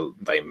Chronicle.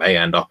 They may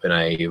end up in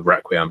a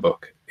Requiem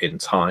book in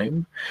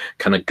time.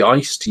 Can a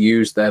Geist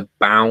use their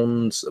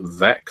bounds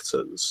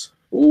vectors?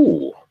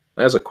 Ooh,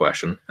 there's a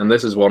question. And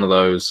this is one of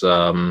those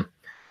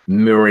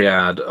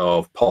myriad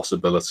of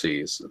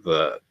possibilities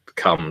that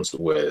comes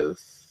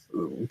with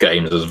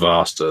games as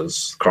vast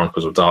as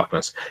Chronicles of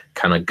Darkness.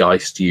 Can a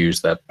Geist use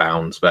their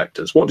bounds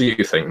vectors? What do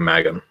you think,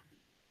 Megan?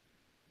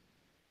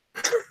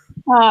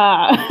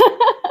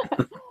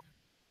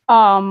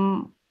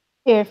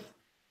 If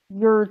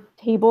your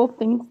table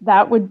thinks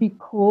that would be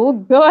cool,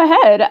 go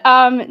ahead.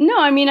 No,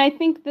 I mean, I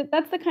think that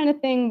that's the kind of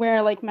thing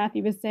where, like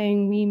Matthew was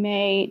saying, we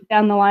may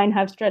down the line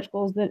have stretch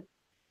goals that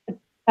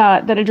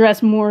that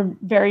address more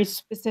very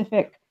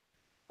specific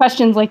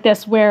questions like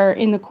this, where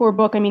in the core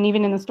book, I mean,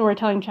 even in the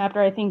storytelling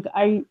chapter, I think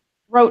I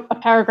wrote a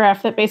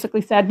paragraph that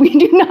basically said we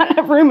do not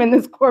have room in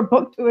this core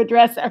book to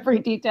address every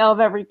detail of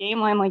every game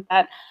line like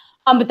that.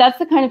 But that's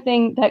the kind of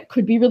thing that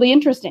could be really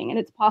interesting, and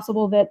it's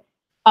possible that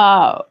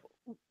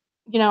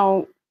you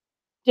know,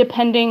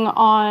 depending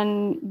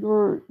on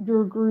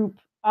your group,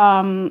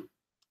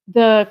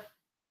 the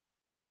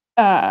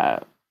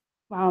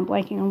wow, I'm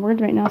blanking on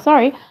words right now.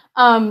 Sorry.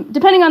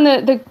 Depending on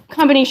the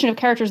combination of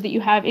characters that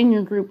you have in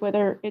your group,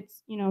 whether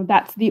it's, you know,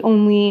 that's the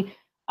only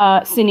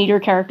Sin Eater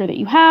character that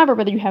you have, or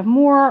whether you have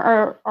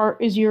more, or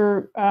is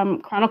your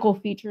Chronicle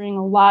featuring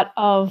a lot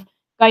of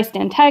Geist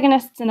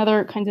antagonists and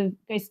other kinds of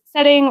Geist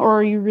setting, or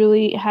are you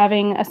really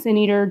having a Sin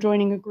Eater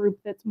joining a group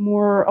that's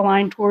more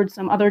aligned towards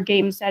some other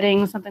game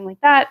setting, something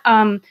like that?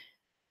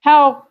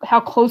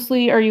 How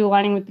closely are you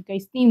aligning with the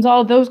Geist themes?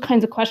 All of those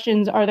kinds of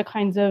questions are the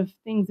kinds of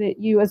things that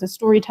you as a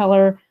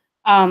storyteller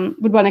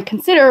would want to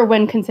consider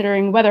when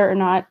considering whether or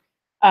not,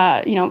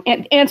 you know,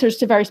 answers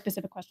to very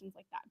specific questions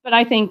like that. But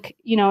I think,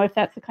 you know, if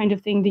that's the kind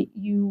of thing that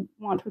you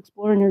want to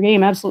explore in your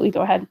game, absolutely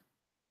go ahead.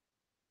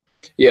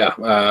 Yeah,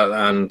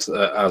 and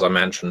as I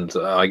mentioned,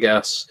 I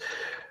guess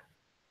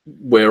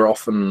we're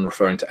often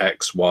referring to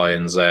X, Y,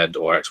 and Z,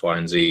 or X, Y,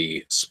 and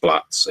Z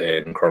splats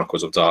in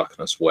Chronicles of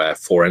Darkness, where,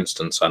 for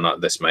instance, and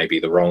this may be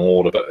the wrong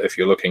order, but if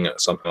you're looking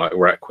at something like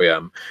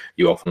Requiem,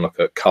 you often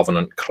look at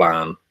Covenant,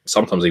 Clan,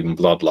 sometimes even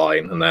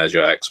Bloodline, and there's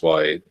your X,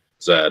 Y,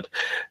 Z.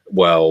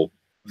 Well,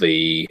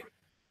 the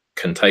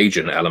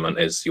Contagion element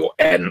is your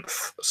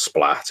nth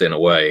splat in a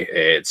way.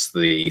 It's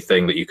the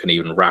thing that you can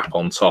even wrap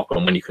on top,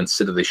 and when you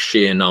consider the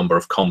sheer number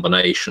of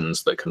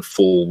combinations that can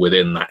fall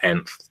within that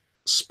nth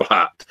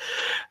splat,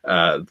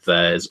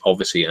 there's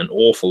obviously an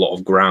awful lot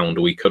of ground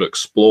we could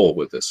explore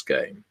with this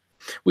game.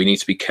 We need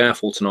to be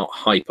careful to not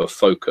hyper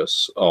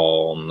focus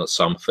on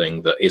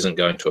something that isn't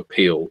going to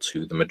appeal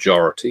to the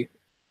majority,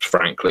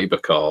 frankly,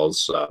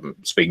 because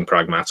speaking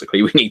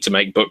pragmatically, we need to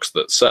make books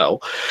that sell,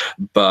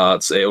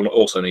 but it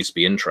also needs to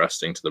be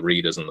interesting to the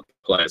readers and the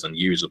players and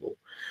usable.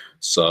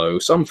 So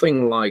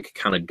something like,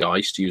 can a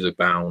Geist use a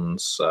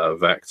bounds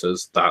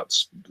vectors?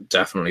 That's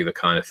definitely the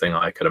kind of thing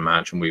I could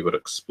imagine we would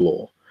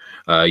explore.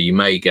 You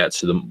may get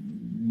to the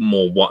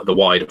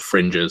wider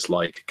fringes,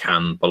 like,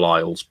 can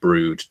Belial's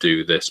Brood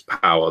do this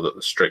power that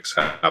the Strix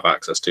have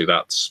access to?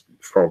 That's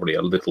probably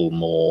a little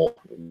more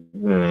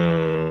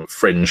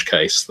fringe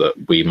case that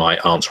we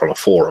might answer on a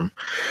forum.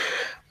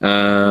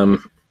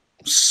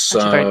 So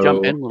if I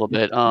jump in a little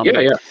bit,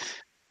 yeah.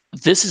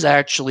 This is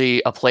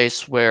actually a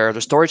place where the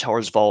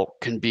Storyteller's Vault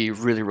can be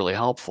really, really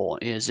helpful.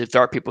 Is if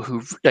there are people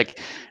who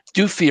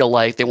do feel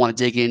like they want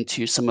to dig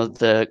into some of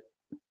the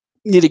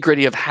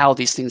nitty-gritty of how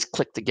these things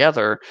click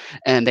together,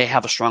 and they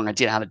have a strong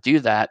idea how to do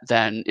that,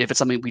 then if it's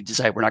something we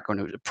decide we're not going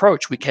to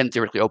approach, we can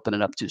theoretically open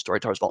it up to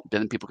Storyteller's Vault, and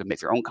then people can make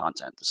their own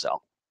content to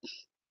sell.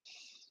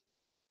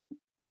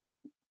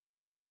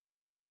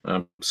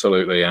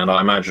 Absolutely, and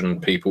I imagine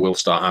people will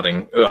start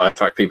adding, in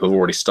fact, people have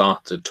already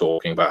started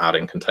talking about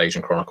adding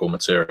Contagion Chronicle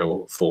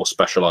material for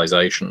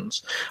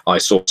specializations. I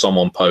saw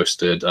someone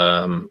posted,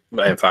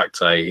 in fact,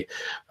 a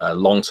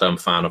long-term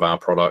fan of our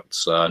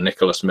products,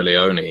 Nicholas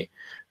Milioni,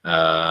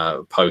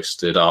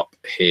 posted up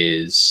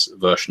his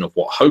version of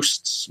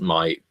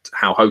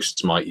how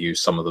hosts might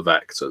use some of the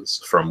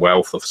vectors from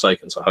Wealth of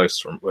Forsaken, so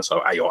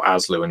your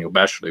Aslu and your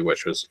Beshlu,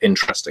 which was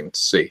interesting to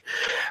see,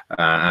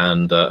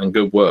 and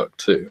good work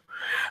too.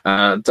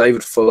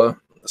 David Fuller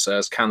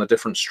says, can the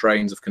different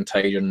strains of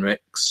Contagion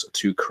mix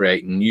to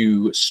create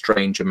new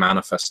stranger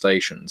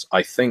manifestations?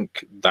 I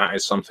think that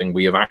is something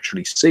we have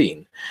actually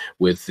seen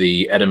with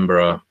the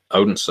Edinburgh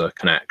Odense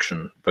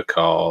connection,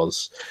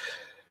 because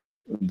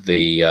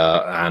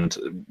and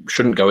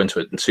shouldn't go into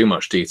it in too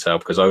much detail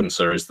because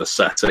Odense is the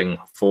setting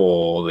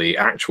for the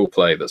actual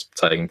play that's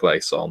taking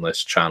place on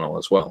this channel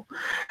as well.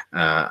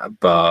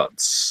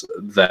 But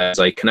there's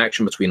a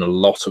connection between a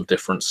lot of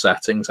different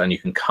settings, and you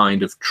can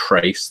kind of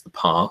trace the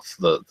path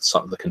that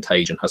the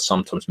Contagion has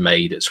sometimes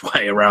made its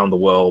way around the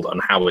world and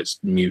how it's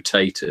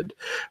mutated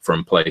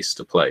from place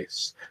to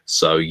place.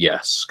 So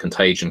yes,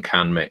 Contagion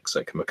can mix.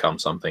 It can become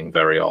something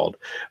very odd.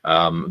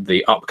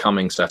 The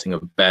upcoming setting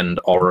of Bend,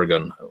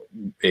 Oregon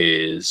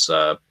is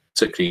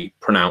particularly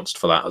pronounced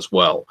for that as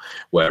well,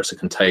 where it's a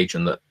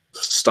Contagion that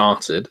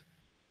started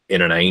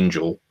in an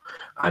angel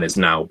and is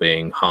now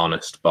being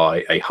harnessed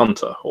by a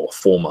hunter or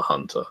former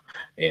hunter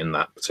in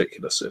that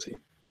particular city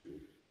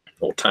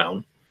or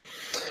town.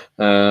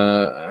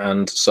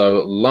 And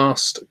so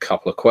last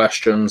couple of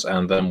questions,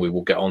 and then we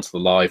will get on to the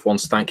live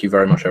ones. Thank you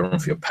very much, everyone,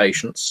 for your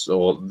patience.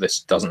 Or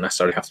this doesn't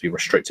necessarily have to be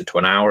restricted to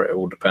an hour. It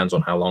all depends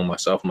on how long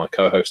myself and my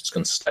co-hosts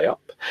can stay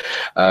up.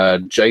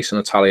 Jason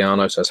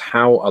Italiano says,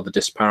 how are the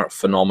disparate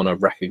phenomena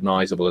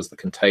recognizable as the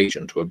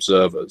contagion to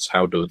observers?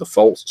 How do the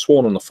false,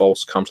 sworn and the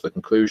false come to the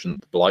conclusion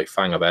that the Blight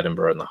Fang of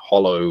Edinburgh and the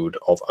Hollowed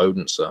of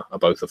Odense are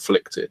both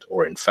afflicted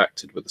or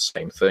infected with the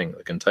same thing,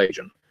 the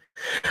contagion?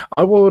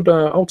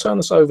 I'll turn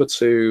this over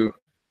to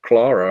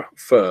Clara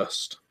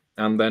first,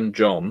 and then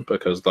John,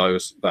 because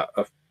that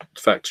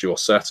affects your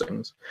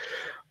settings.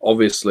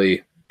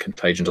 Obviously,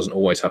 contagion doesn't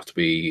always have to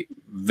be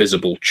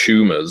visible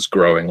tumors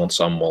growing on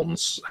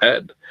someone's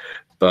head,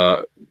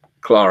 but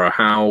Clara,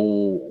 how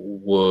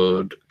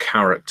would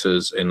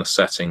characters in the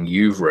setting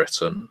you've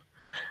written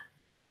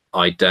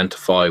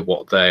identify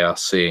what they are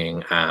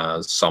seeing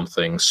as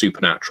something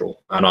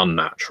supernatural and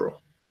unnatural?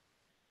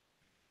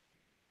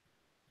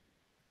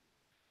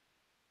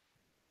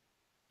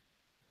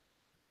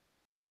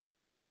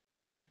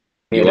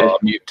 You are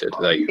muted.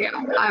 There you go.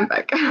 Yeah, I'm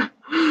back.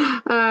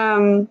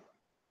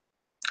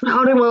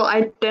 How they will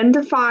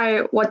identify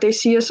what they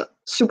see as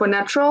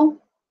supernatural?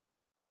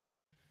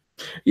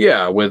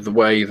 Yeah, with the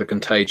way the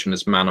contagion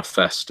is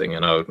manifesting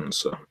in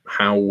Odense,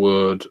 how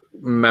would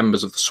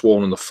members of the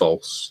Sworn and the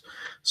False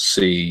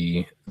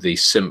see the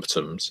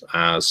symptoms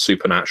as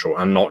supernatural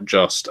and not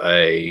just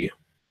a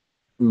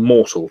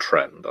mortal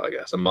trend, I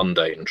guess, a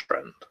mundane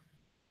trend?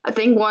 I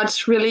think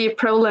what's really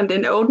prevalent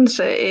in Odense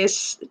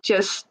is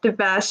just the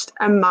vast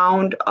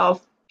amount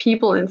of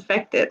people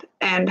infected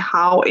and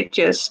how it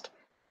just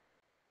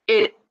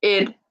it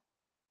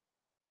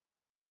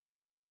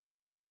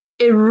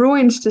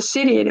ruins the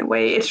city in a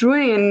way. It's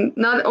ruining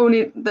not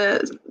only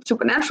the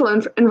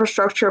supernatural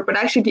infrastructure, but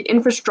actually the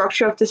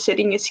infrastructure of the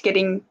city is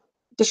getting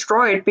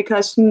destroyed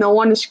because no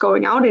one is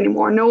going out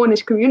anymore. No one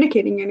is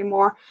communicating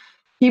anymore.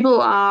 People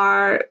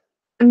are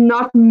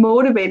not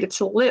motivated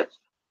to live.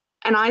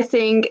 And I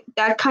think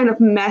that kind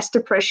of mass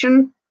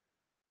depression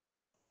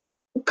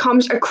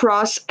comes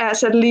across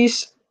as at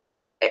least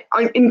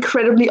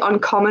incredibly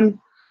uncommon.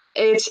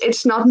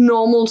 It's not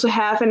normal to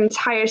have an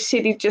entire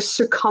city just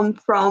succumb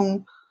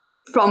from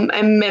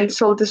a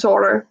mental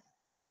disorder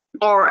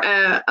or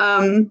a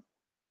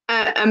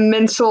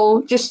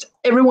mental, just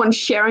everyone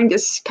sharing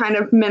this kind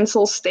of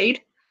mental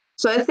state.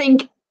 So I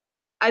think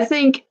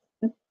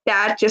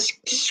that just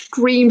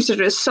screams that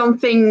there's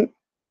something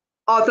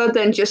other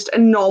than just a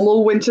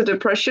normal winter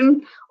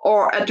depression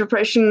or a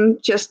depression,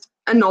 just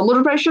a normal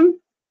depression.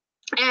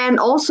 And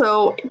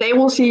also they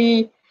will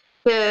see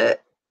the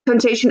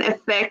contagion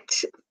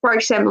affect, for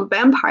example,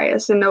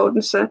 vampires in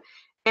Odense,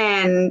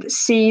 and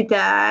see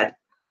that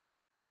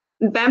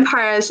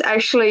vampires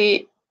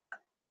they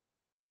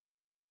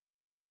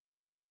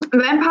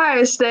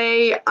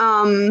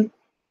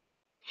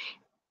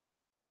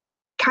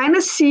kind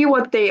of see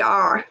what they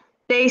are.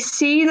 They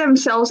see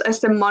themselves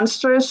as the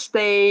monsters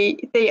they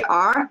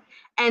are,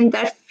 and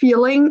that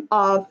feeling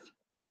of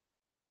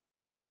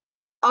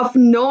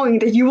knowing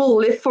that you will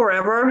live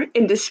forever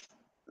in this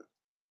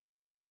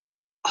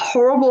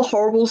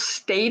horrible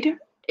state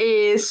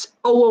is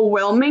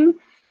overwhelming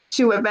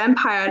to a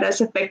vampire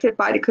that's affected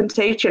by the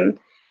contagion,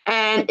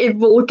 and it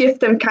will give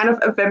them kind of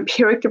a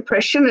vampiric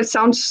depression. It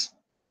sounds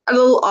a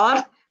little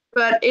odd,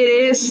 but it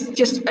is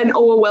just an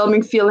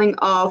overwhelming feeling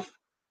of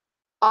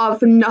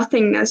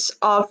nothingness,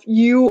 of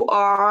you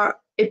are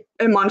a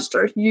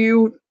monster.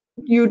 You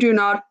do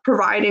not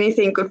provide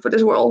anything good for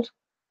this world.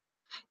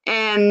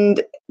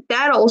 And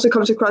that also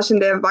comes across in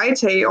their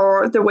vitae,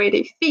 or the way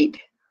they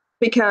feed,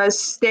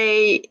 because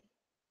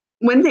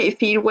when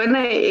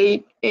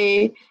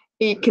a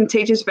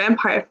contagious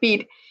vampire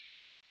feed,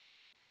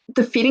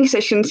 the feeding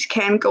sessions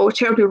can go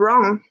terribly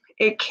wrong.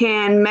 It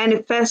can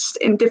manifest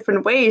in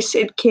different ways.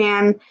 It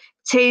can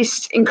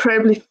taste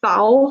incredibly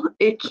foul.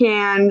 It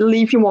can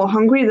leave you more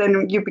hungry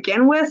than you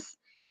began with.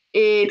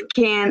 It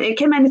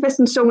can manifest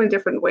in so many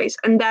different ways.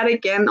 And that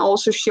again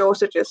also shows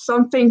that there's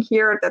something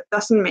here that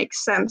doesn't make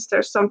sense.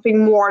 There's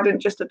something more than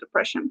just a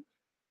depression.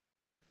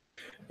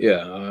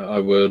 Yeah, I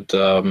would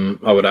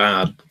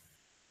add.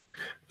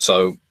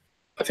 So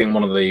I think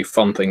one of the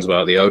fun things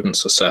about the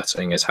Odense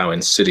setting is how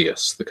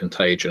insidious the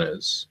contagion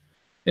is.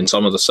 In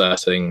some of the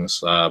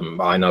settings,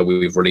 I know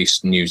we've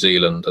released New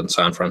Zealand and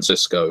San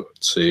Francisco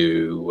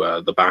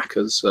to the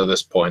backers at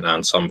this point,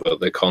 and some of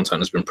the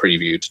content has been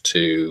previewed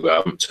to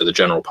the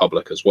general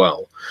public as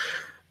well.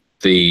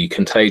 The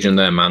contagion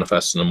there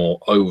manifests in a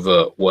more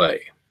overt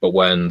way, but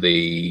when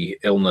the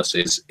illness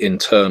is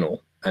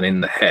internal and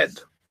in the head,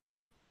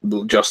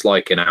 just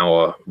like in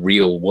our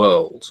real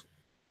world,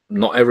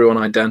 not everyone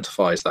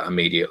identifies that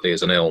immediately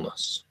as an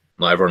illness.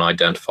 Not everyone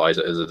identifies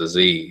it as a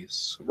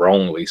disease,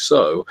 wrongly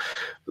so.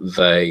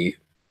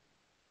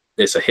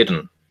 It's a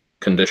hidden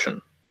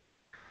condition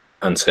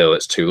until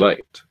it's too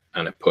late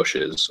and it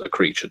pushes a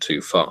creature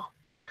too far.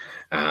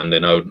 And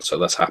in Odense, so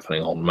that's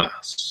happening en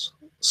masse.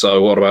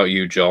 So what about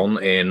you,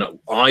 John, in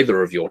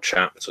either of your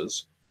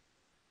chapters?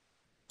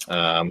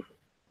 I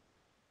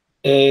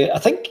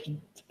think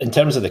in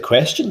terms of the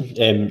question,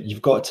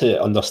 you've got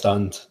to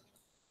understand,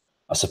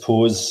 I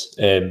suppose,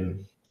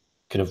 kind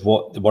of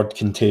what the word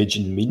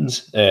contagion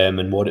means,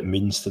 and what it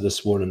means to the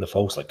sworn and the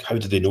false. Like, how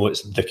do they know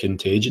it's the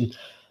contagion?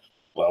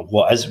 Well,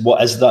 what is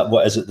that?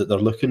 What is it that they're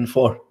looking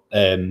for?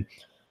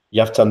 You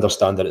have to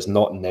understand that it's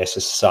not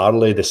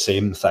necessarily the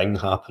same thing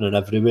happening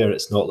everywhere.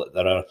 It's not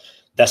that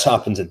this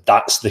happens and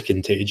that's the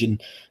contagion.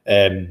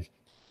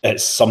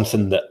 It's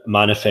something that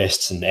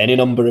manifests in any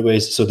number of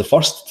ways. So the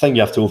first thing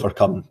you have to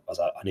overcome as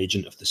an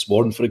agent of the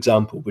sworn, for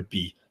example, would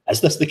be,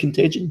 is this the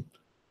contagion?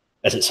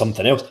 Is it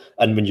something else?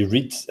 And when you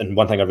read, and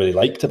one thing I really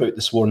liked about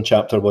the sworn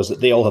chapter was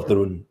that they all have their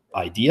own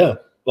idea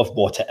of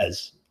what it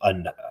is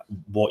and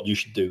what you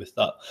should do with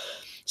that.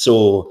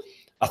 So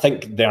I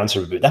think the answer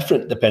would be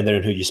different depending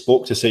on who you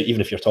spoke to. Say, even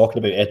if you're talking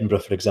about Edinburgh,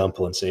 for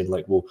example, and saying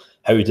like, well,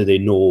 how do they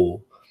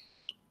know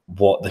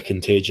what the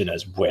contagion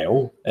is?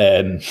 Well,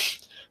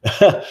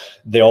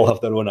 they all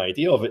have their own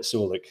idea of it.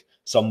 So like,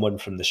 someone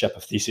from the ship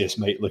of Theseus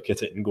might look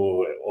at it and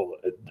go, oh,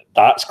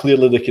 that's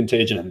clearly the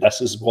contagion, and this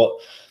is what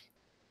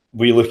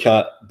we look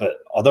at. But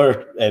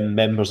other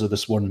members of the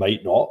sworn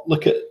might not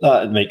look at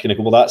that and might kind of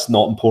go, well, that's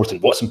not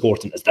important. What's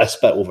important is this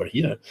bit over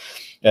here.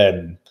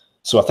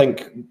 So I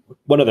think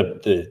one of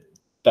the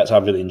bits I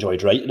really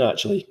enjoyed writing,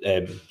 actually,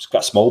 it's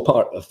got a small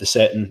part of the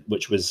setting,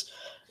 which was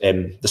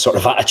the sort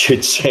of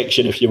attitude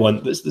section, if you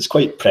want. That's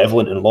quite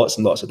prevalent in lots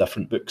and lots of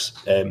different books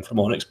from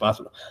Onyx Path.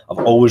 I've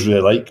always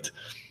really liked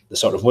the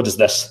sort of, what does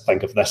this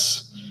think of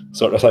this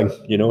sort of thing,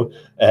 you know?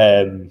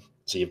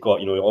 So you've got,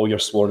 you know, all your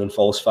sworn and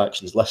false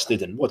factions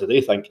listed, and what do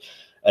they think?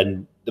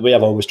 And the way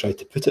I've always tried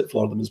to put it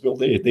for them is, well,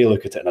 they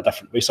look at it in a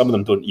different way. Some of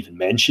them don't even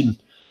mention,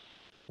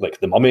 like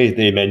the mummy,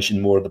 they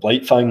mention more the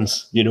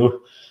Blightfangs, you know?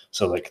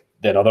 So like,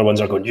 then other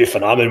ones are going,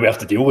 Euphanamin, we have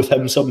to deal with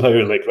him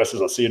somehow. Like, this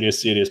is a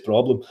serious, serious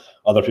problem.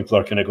 Other people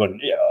are kind of going,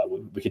 yeah,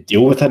 we could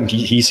deal with him.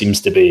 He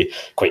seems to be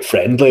quite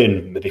friendly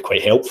and maybe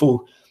quite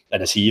helpful.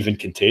 And is he even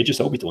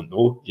contagious? Oh, we don't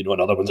know. You know,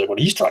 and other ones are going,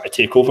 he's trying to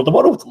take over the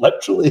world,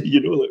 literally.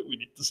 You know, like, we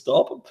need to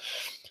stop him.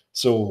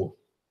 So,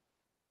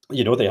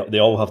 you know, they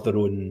all have their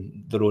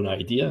own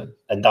idea.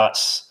 And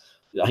that's,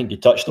 I think you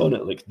touched on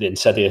it, like the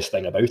insidious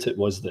thing about it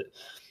was that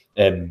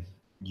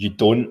you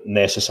don't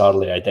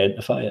necessarily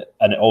identify it,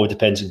 and it all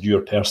depends on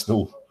your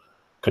personal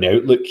kind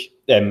of outlook.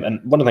 And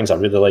one of the things I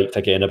really liked,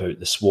 again, about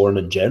the sworn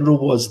in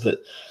general was that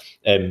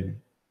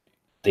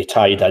they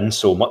tied in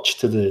so much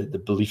to the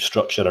belief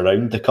structure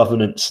around the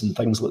covenants and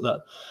things like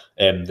that,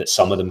 that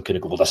some of them kind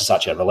of go, well, this is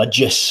actually a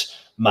religious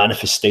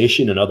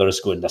manifestation, and others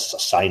going, this is a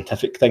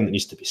scientific thing that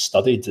needs to be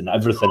studied, and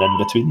everything in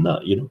between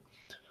that, you know.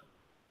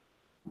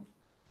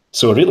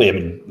 So really, I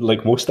mean,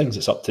 like most things,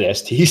 it's up to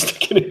STs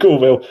to kind of go,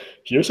 well,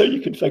 here's how you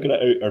can figure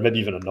it out, or maybe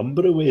even a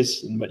number of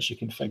ways in which you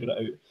can figure it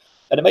out.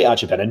 And it might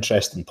actually be an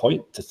interesting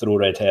point to throw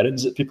red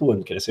herrings at people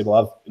and kind of say,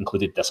 well, I've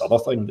included this other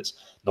thing that's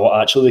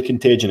not actually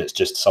contagion, it's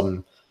just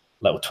some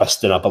little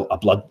twist in a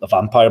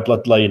vampire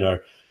bloodline,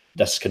 or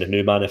this kind of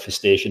new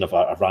manifestation of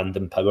a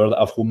random power that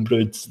I've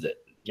homebrewed that,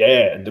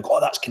 yeah, and they go, oh,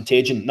 that's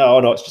contagion. No,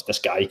 it's just this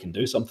guy can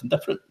do something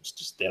different. It's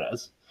just, there it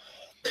is.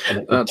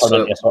 That's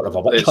it's one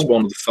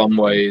of the fun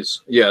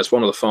ways. Yeah, it's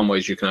one of the fun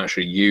ways you can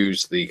actually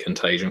use the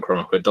Contagion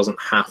Chronicle. It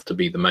doesn't have to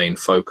be the main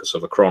focus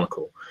of a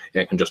chronicle.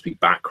 It can just be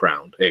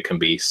background. It can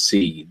be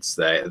seeds.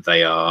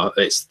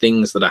 It's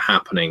things that are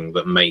happening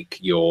that make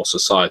your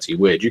society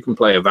weird. You can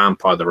play a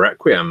Vampire the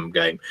Requiem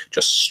game,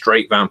 just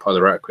straight Vampire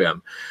the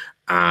Requiem,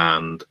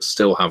 and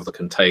still have the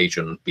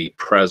Contagion be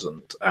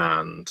present,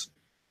 and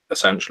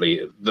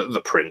essentially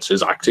the prince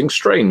is acting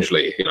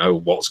strangely. You know,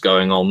 what's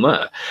going on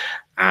there?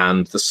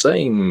 And the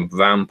same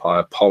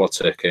vampire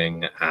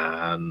politicking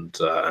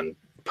and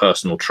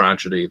personal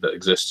tragedy that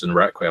exists in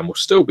Requiem will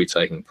still be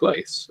taking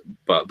place.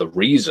 But the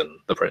reason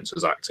the prince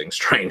is acting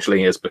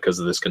strangely is because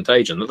of this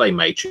contagion that they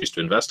may choose to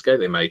investigate.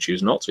 They may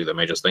choose not to. They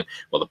may just think,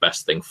 well, the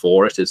best thing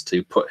for it is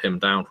to put him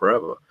down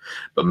forever.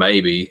 But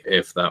maybe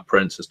if that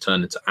prince is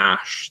turned into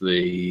ash,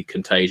 the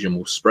contagion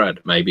will spread.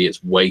 Maybe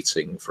it's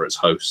waiting for its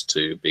host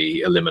to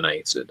be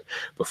eliminated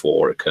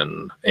before it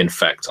can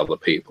infect other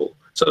people.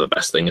 So the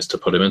best thing is to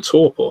put him in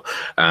torpor.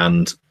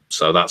 And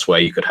so that's where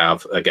you could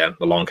have, again,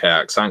 the Long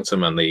Chaotic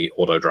Sanctum and the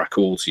Ordo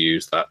Dracul, to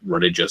use that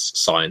religious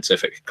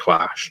scientific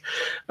clash,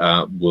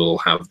 will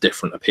have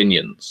different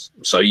opinions.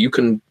 So you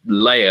can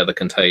layer the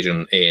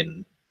contagion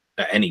in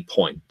at any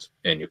point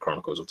in your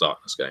Chronicles of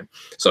Darkness game.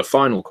 So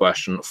final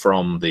question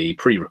from the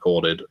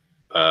pre-recorded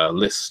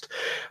list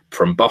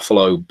from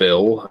Buffalo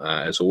Bill.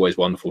 It's always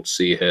wonderful to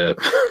see you here,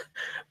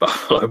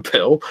 Buffalo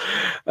Bill.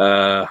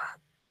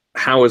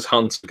 How is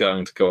Hunter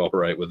going to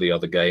cooperate with the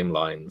other game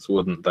lines?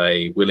 Wouldn't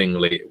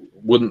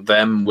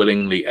them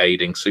willingly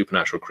aiding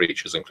supernatural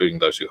creatures, including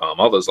those who harm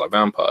others like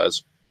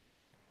vampires,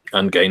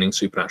 and gaining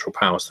supernatural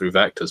powers through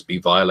vectors, be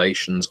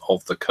violations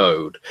of the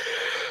code?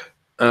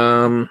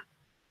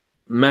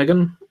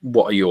 Megan,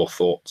 what are your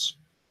thoughts?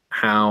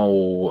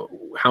 How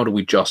do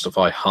we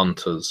justify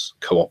hunters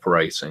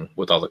cooperating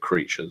with other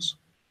creatures?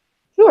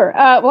 Sure.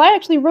 Well, I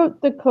actually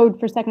wrote the code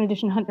for 2nd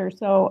edition Hunter,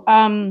 so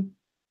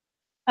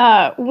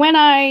when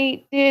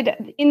I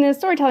did in the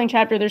storytelling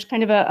chapter, there's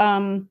kind of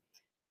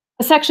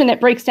a section that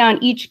breaks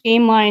down each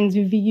game line's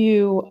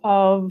view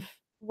of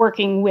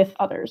working with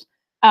others.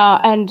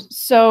 And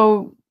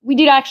so we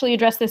did actually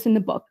address this in the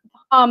book.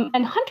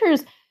 And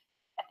hunters,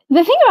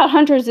 the thing about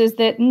hunters is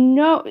that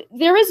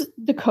there is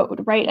the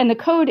code, right? And the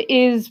code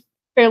is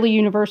fairly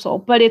universal,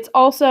 but it's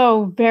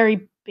also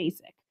very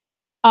basic.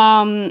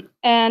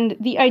 And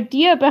the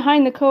idea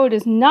behind the code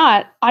is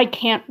not, I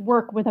can't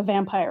work with a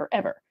vampire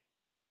ever.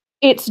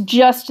 It's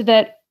just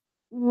that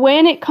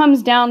when it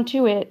comes down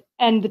to it,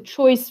 and the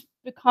choice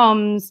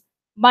becomes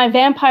my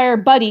vampire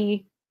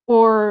buddy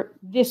or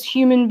this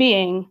human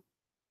being,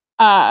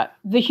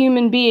 the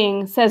human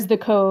being says the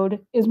code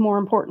is more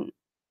important.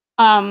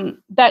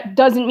 That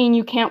doesn't mean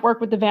you can't work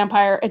with the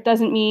vampire. It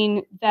doesn't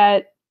mean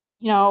that,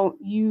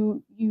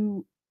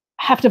 you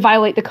have to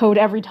violate the code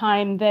every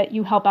time that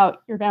you help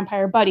out your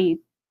vampire buddy.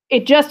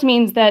 It just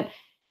means that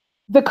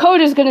the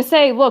code is going to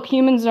say, look,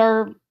 humans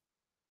are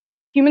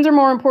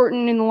more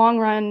important in the long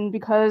run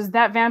because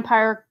that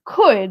vampire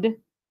could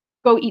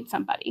go eat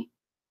somebody.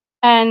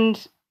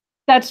 And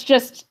that's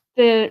just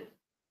it's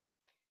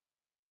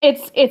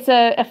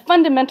a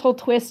fundamental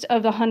twist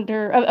of the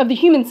hunter, of the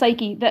human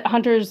psyche, that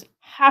hunters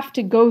have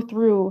to go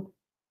through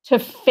to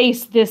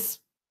face this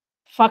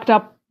fucked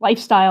up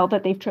lifestyle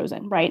that they've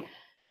chosen, right?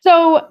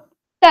 So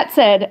that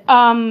said,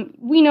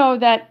 we know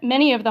that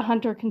many of the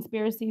hunter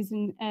conspiracies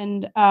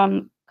and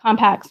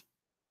compacts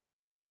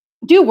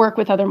do work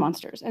with other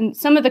monsters. And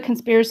some of the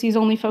conspiracies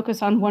only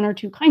focus on one or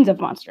two kinds of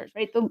monsters,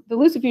 right? The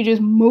Lucifuge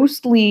is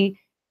mostly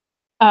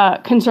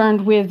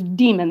concerned with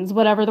demons,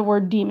 whatever the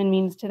word demon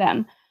means to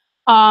them.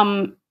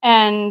 And,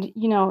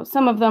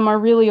 some of them are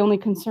really only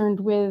concerned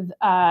with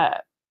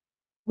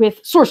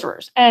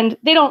sorcerers. And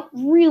they don't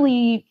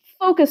really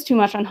focus too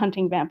much on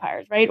hunting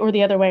vampires, right? Or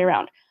the other way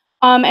around.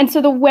 And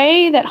so the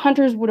way that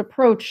hunters would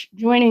approach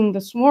joining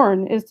the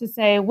Sworn is to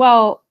say,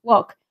 well,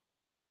 look,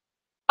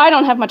 I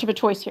don't have much of a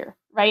choice here,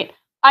 right?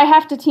 I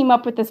have to team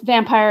up with this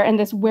vampire and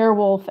this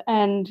werewolf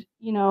and,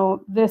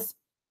 this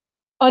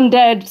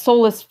undead,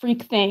 soulless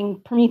freak thing,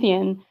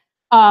 Promethean,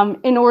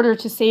 in order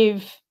to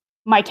save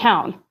my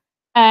town.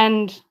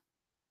 And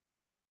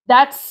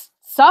that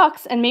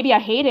sucks, and maybe I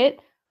hate it.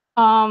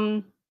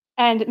 And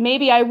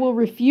maybe I will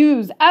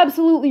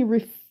absolutely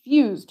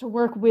refuse to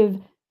work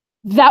with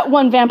that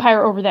one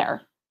vampire over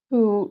there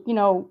who,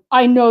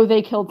 I know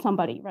they killed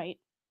somebody, right?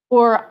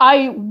 Or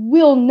I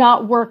will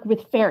not work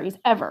with fairies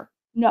ever.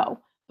 No.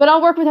 But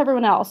I'll work with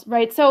everyone else,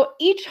 right? So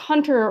each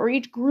hunter or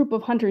each group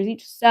of hunters,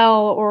 each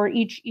cell or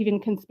each even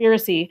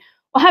conspiracy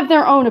will have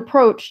their own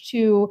approach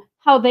to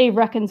how they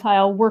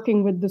reconcile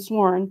working with the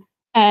Sworn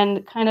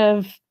and kind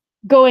of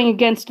going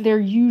against their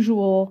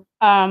usual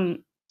to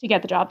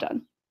get the job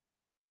done.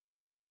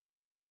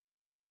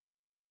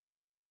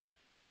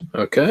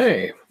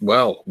 Okay,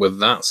 well, with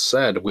that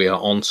said, we are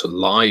on to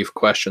live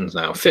questions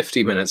now.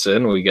 50 minutes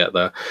in, we get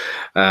there.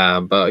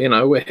 But,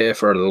 we're here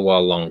for a little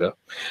while longer.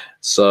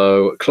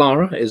 So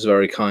Clara is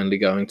very kindly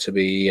going to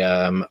be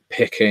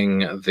picking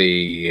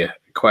the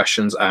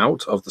questions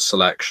out of the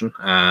selection.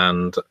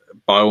 And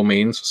by all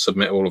means,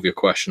 submit all of your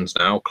questions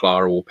now.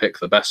 Clara will pick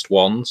the best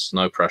ones.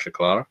 No pressure,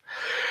 Clara.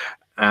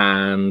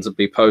 And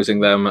be posing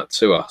them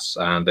to us.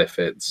 And if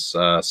it's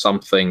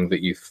something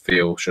that you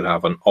feel should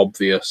have an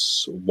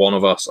obvious one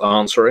of us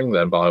answering,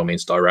 then by all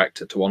means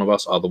direct it to one of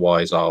us.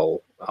 Otherwise,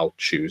 I'll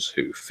choose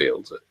who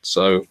fields it.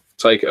 So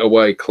take it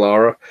away,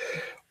 Clara.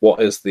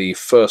 What is the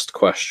first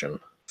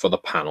question for the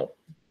panel?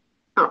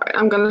 All right,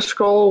 I'm going to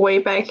scroll way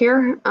back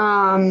here.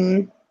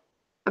 I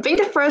think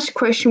the first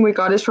question we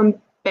got is from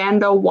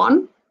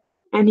Bando1,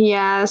 and he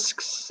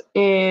asks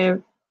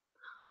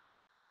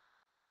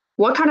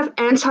what kind of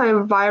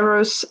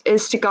antivirus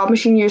is the God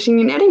Machine using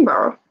in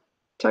Edinburgh?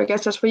 So I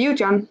guess that's for you,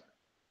 John.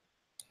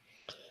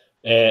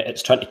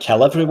 It's trying to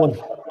kill everyone,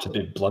 to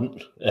be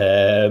blunt.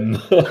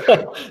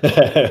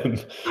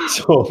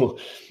 So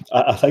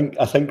I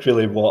think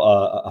really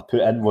what I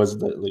put in was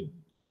that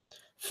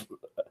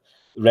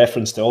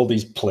reference to all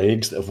these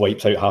plagues that have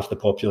wiped out half the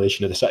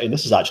population of the city. And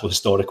this is actual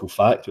historical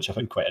fact, which I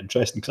find quite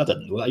interesting because I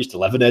didn't know that. I used to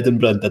live in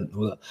Edinburgh and didn't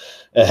know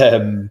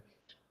that.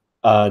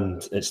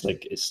 And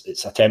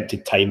it's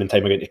attempted time and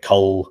time again to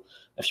cull,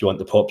 if you want,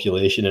 the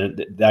population, and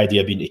the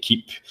idea being to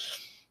keep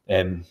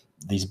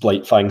these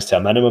blight fangs to a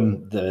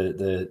minimum.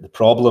 The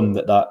problem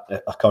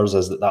that occurs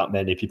is that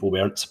many people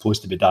weren't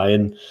supposed to be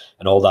dying,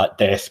 and all that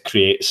death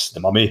creates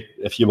the mummy,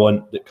 if you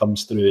want, that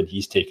comes through, and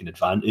he's taking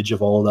advantage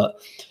of all that.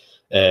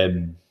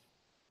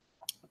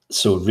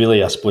 So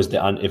really, I suppose the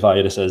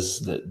antivirus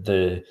is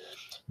the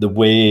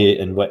way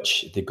in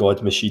which the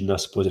God Machine, I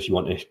suppose, if you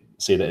want to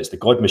say that it's the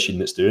God Machine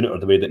that's doing it, or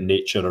the way that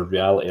nature or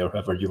reality, or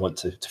however you want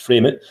to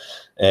frame it,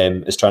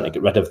 is trying to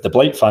get rid of the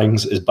blight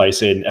fangs, is by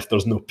saying if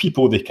there's no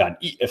people, they can't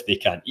eat. If they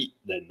can't eat,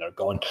 then they're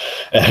gone.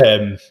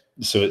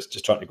 So it's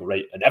just trying to go,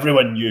 right, and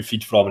everyone you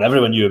feed from and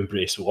everyone you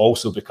embrace will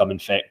also become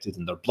infected,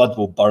 and their blood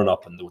will burn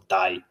up and they'll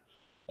die.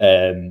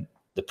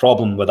 The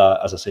problem with that,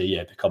 as I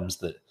say, becomes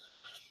that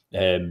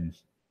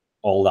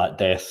all that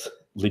death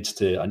leads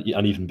to an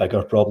even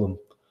bigger problem.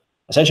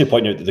 Essentially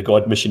pointing out that the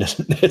God Machine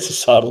isn't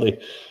necessarily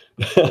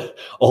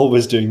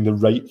always doing the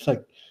right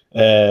thing.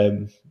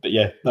 But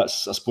yeah,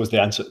 that's, I suppose,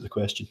 the answer to the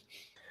question.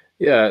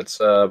 Yeah, it's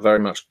very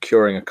much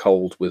curing a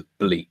cold with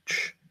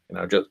bleach. You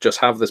know, just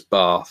have this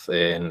bath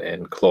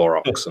in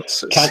Clorox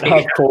and Can't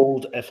have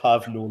cold if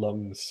have no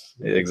lungs.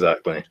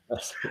 Exactly.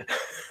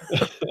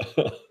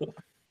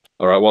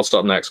 All right, what's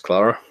up next,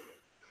 Clara?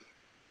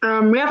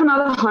 We have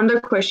another Hunter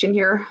question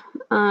here,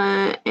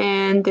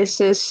 and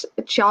this is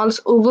Charles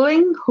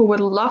Uveling, who would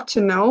love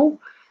to know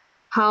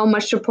how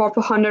much support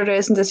for Hunter there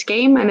is in this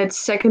game, and it's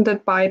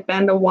seconded by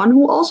Banda1,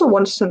 who also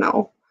wants to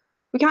know.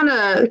 We kind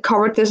of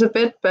covered this a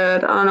bit,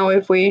 but I don't know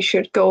if we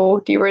should go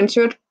deeper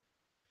into it.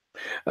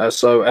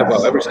 Well,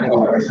 every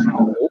single...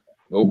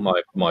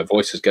 Oh, my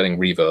voice is getting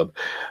reverb.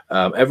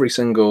 Every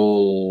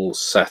single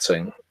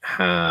setting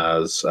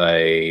has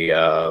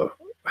a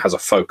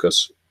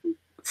focused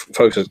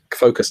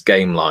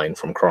game line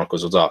from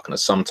Chronicles of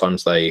Darkness.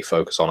 Sometimes they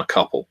focus on a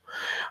couple.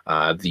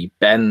 The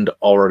Bend,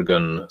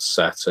 Oregon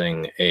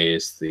setting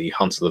is the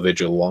Hunt of the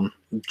Vigil one.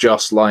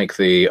 Just like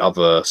the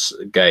other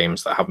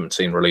games that haven't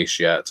seen release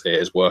yet, it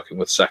is working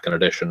with 2nd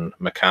edition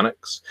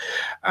mechanics.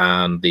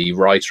 And the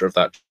writer of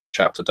that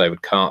chapter,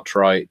 David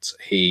Cartwright,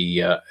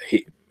 he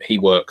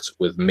worked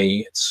with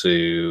me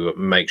to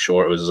make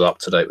sure it was as up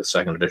to date with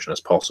 2nd edition as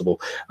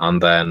possible.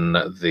 And then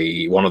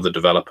one of the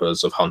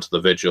developers of Hunt of the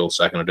Vigil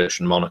 2nd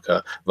edition,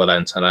 Monica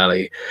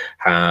Valentinelli,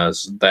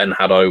 has then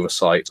had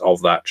oversight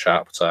of that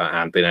chapter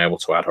and been able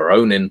to add her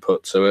own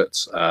input to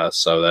it.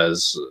 So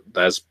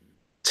there's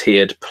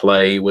tiered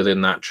play within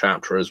that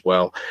chapter as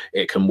well.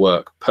 It can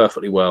work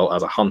perfectly well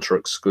as a Hunter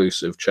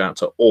exclusive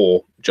chapter,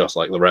 or just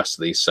like the rest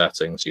of these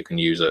settings, you can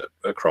use it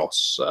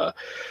across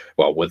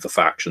with the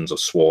factions of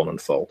Sworn and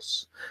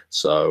False.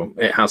 So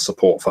it has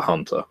support for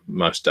Hunter,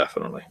 most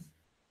definitely.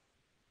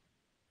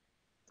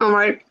 All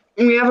right,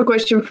 we have a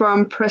question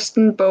from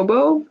Preston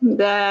Bobo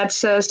that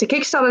says, the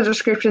Kickstarter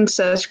description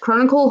says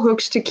Chronicle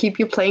hooks to keep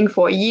you playing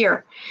for a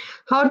year.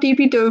 How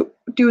deeply do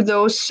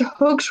those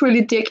hooks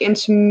really dig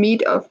into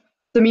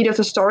the meat of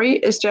the story?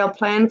 Is there a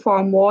plan for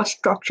a more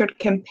structured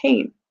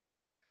campaign?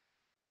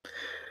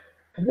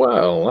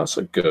 Well, that's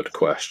a good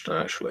question,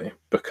 actually,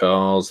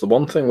 because the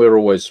one thing we're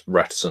always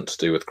reticent to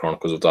do with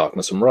Chronicles of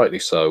Darkness, and rightly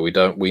so, we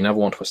never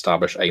want to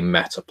establish a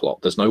meta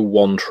plot. There's no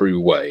one true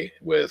way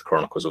with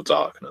Chronicles of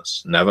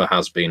Darkness. Never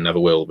has been, never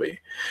will be.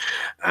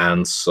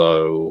 And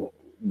so,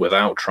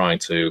 without trying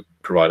to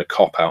provide a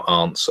cop-out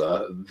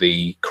answer,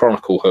 the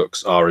Chronicle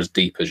hooks are as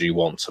deep as you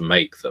want to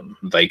make them.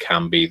 They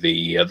can be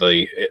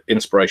the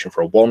inspiration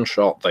for a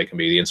one-shot. They can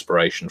be the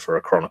inspiration for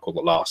a Chronicle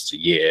that lasts a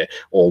year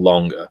or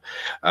longer.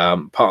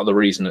 Part of the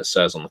reason it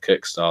says on the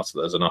Kickstarter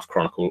there's enough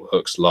Chronicle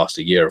hooks to last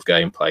a year of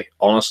gameplay,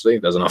 honestly,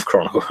 there's enough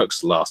Chronicle hooks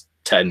to last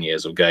 10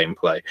 years of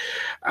gameplay,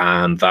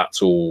 and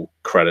that's all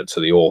credit to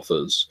the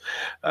authors.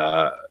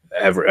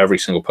 Every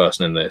single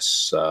person in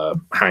this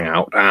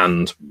hangout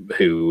and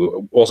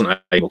who wasn't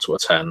able to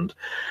attend,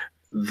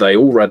 they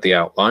all read the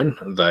outline.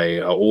 They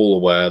are all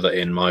aware that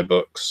in my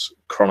books,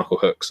 Chronicle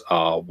hooks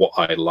are what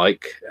I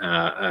like.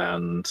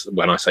 And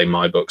when I say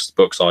my books, the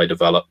books I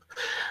develop,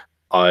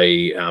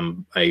 I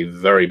am a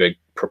very big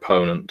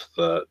proponent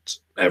that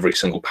every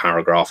single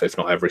paragraph, if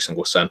not every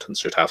single sentence,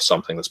 should have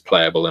something that's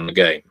playable in the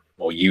game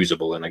or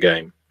usable in a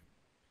game.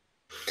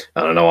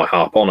 And I know I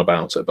harp on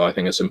about it, but I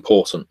think it's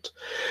important.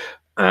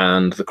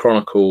 And the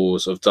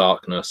Chronicles of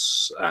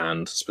Darkness,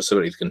 and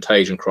specifically the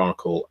Contagion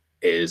Chronicle,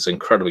 is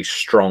incredibly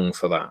strong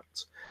for that.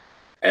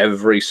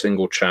 Every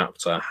single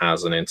chapter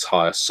has an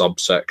entire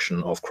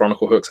subsection of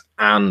Chronicle hooks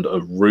and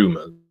of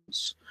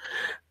rumors.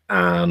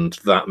 And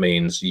that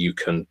means you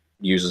can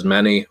use as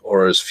many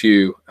or as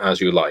few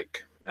as you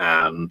like.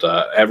 And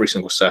every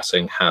single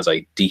setting has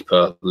a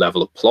deeper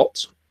level of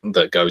plot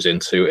that goes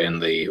into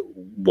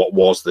what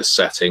was this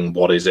setting,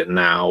 what is it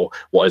now,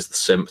 what is the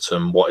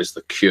symptom, what is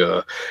the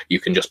cure.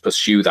 You can just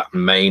pursue that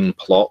main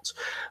plot,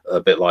 a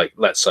bit like,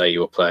 let's say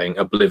you were playing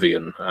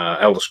Oblivion,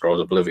 Elder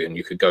Scrolls Oblivion.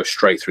 You could go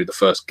straight through the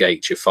first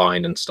gate you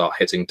find and start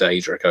hitting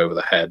Daedric over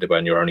the head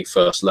when you're only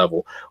first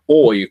level,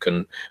 or you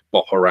can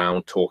bop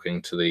around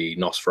talking to the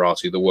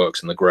Nosferatu that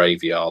works in the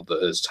graveyard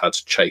that has had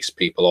to chase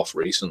people off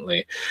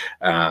recently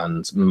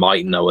and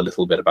might know a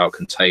little bit about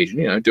Contagion.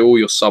 You know, do all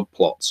your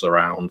subplots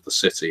around the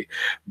city,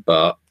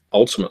 but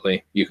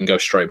ultimately you can go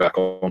straight back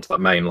onto that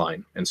main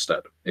line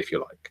instead, if you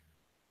like.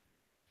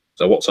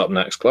 So what's up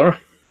next, Clara?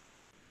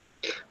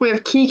 We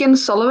have Keegan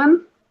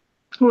Sullivan,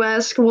 who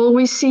asks, will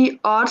we see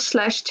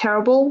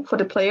odd/terrible for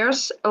the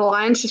players,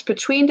 alliances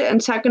between the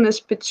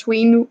antagonists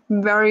between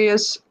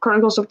various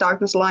Chronicles of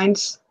Darkness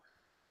lines?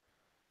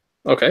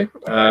 Okay.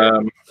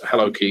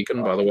 Hello,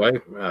 Keegan, by the way.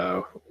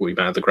 We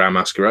at the Grand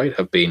Masquerade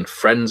have been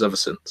friends ever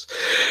since.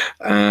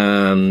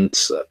 And,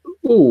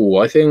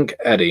 I think,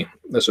 Eddie,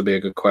 this would be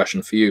a good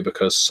question for you,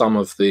 because some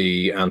of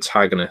the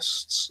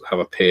antagonists have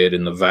appeared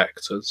in the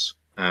Vectors.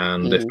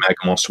 And if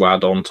Megan wants to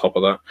add on top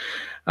of that,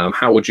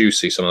 how would you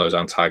see some of those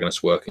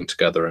antagonists working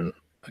together in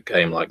a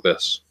game like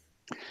this?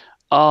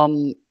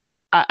 I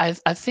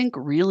think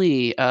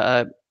really,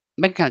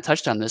 Megan kind of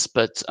touched on this,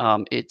 but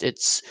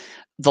it's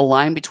the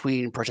line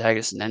between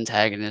protagonists and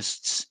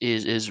antagonists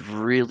is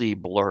really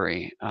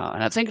blurry,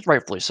 and I think it's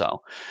rightfully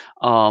so.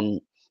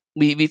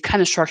 We've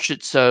kind of structured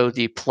it so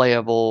the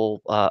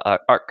playable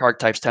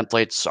archetypes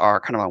templates are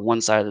kind of on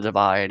one side of the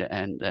divide,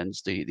 and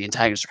the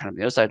antagonists are kind of on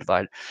the other side of the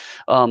divide.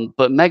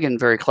 But Megan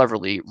very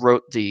cleverly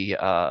wrote the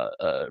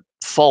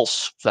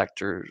false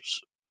vectors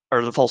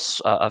or the false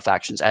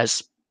factions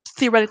as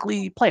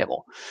theoretically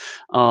playable,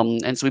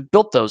 and so we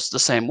built those the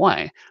same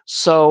way.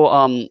 So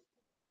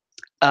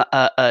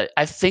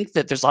I think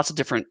that there's lots of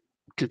different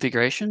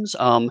configurations.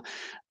 One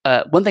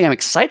thing I'm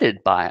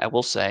excited by, I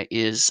will say,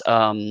 is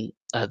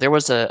there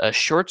was a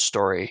short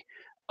story.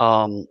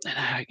 And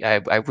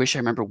I wish I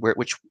remember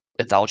which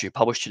anthology you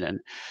published it in,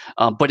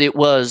 but it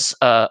was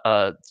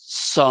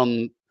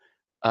some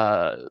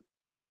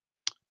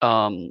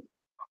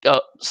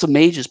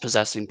mages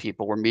possessing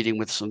people were meeting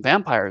with some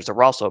vampires that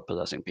were also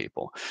possessing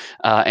people,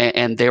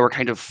 and they were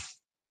kind of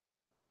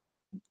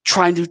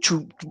trying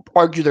to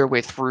argue their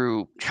way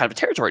through kind of a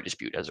territory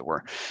dispute, as it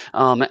were.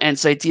 And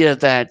it's the idea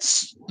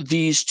that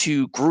these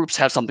two groups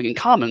have something in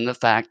common, the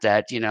fact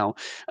that,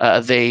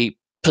 they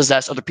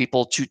possess other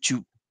people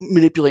to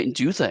manipulate and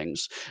do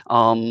things,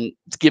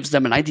 gives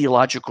them an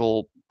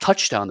ideological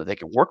touchdown that they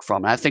can work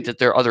from. And I think that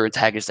there are other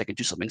antagonists that can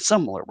do something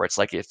similar, where it's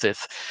like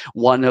if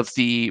one of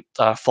the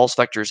false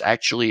vectors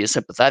actually is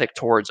sympathetic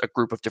towards a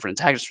group of different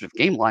antagonists with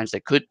game lines, they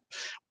could,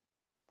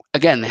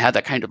 again, they have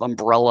that kind of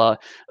umbrella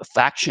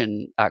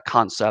faction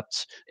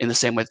concept in the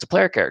same way that the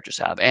player characters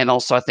have. And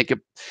also, I think it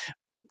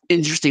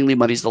interestingly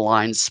muddies the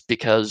lines,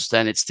 because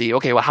then it's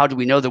okay, well, how do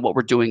we know that what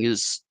we're doing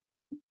is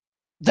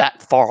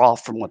that far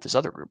off from what this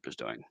other group is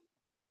doing?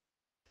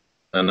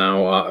 And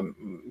now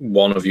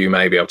one of you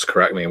may be able to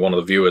correct me, one of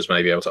the viewers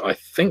may be able to. I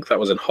think that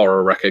was in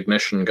Horror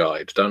Recognition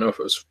Guide. Don't know if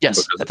it was.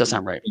 Yes, that does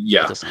sound right.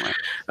 Yeah. That does sound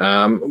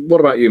right. What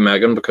about you,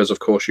 Megan? Because, of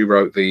course, you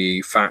wrote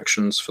the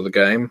factions for the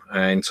game.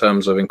 In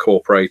terms of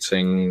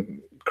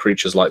incorporating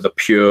creatures like the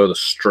Pure, the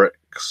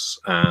Strix,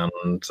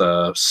 and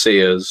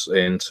Seers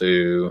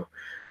into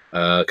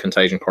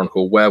Contagion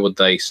Chronicle, where would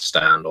they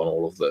stand on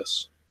all of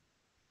this?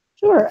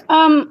 Sure.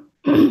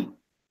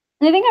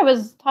 And I think I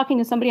was talking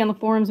to somebody on the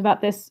forums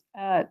about this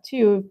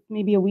too,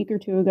 maybe a week or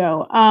two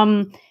ago.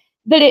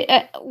 That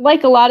it,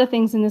 like a lot of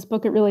things in this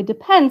book, it really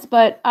depends.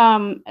 But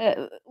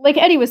like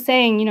Eddie was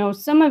saying,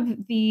 some of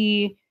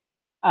the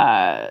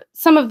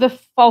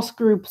false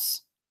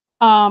groups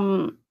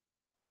lend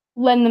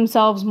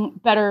themselves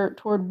better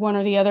toward one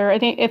or the other. I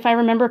think, if I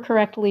remember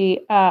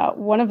correctly,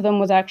 one of them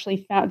was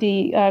actually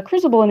the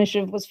Crucible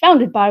Initiative was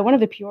founded by one of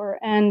the Pure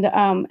and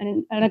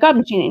a God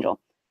Machine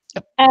Angel.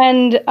 Yep.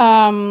 And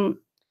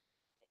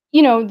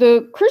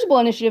the Crucible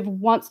Initiative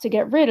wants to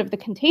get rid of the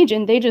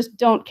Contagion. They just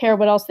don't care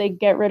what else they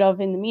get rid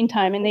of in the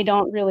meantime, and they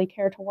don't really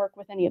care to work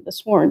with any of the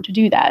Sworn to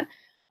do that.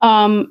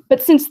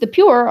 But since the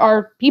Pure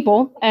are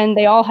people, and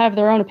they all have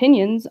their own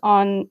opinions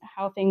on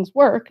how things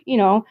work,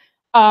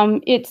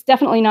 it's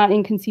definitely not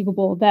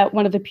inconceivable that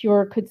one of the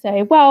Pure could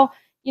say, well,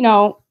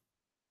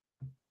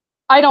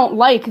 I don't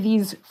like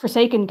these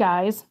Forsaken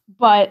guys,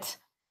 but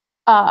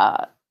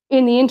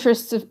in the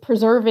interests of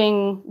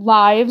preserving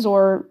lives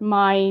or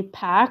my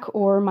pack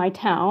or my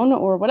town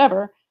or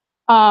whatever,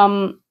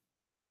 I'm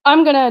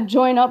going to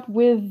join up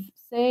with,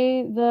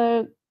 say,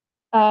 the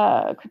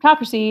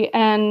Cryptocracy,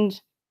 and,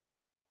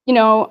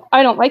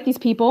 I don't like these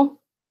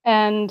people.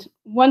 And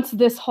once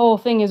this whole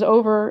thing is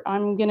over,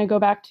 I'm going to go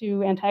back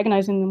to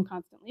antagonizing them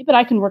constantly, but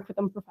I can work with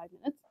them for 5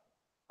 minutes.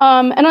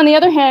 And on the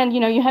other hand,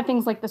 you have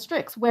things like the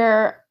Strix,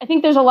 where I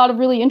think there's a lot of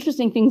really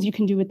interesting things you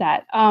can do with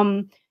that.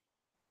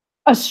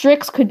 A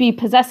Strix could be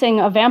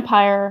possessing a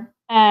vampire,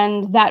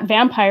 and that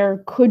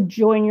vampire could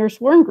join your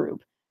Sworn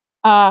group.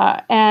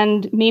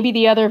 And maybe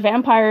the other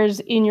vampires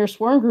in your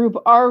Sworn group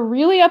are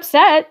really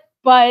upset,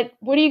 but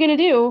what are you going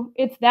to do?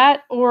 It's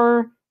that,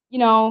 or,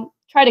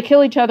 try to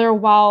kill each other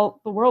while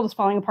the world is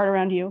falling apart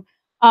around you.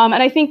 And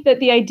I think that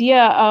the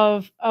idea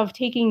of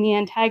taking the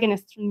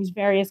antagonists from these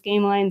various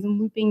game lines and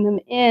looping them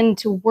in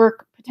to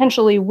work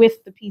potentially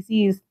with the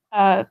PCs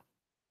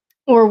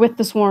or with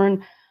the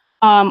Sworn,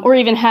 or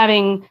even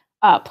having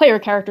player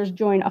characters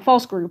join a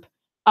false group,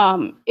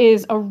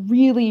 is a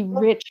really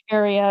rich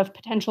area of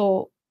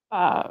potential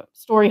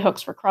story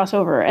hooks for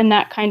crossover. And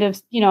that kind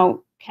of,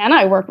 can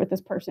I work with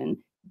this person?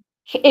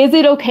 Is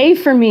it okay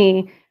for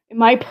me,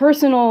 my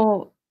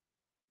personal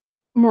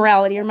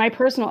morality or my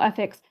personal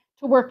ethics,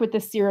 to work with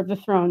this Seer of the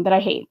Throne that I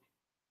hate?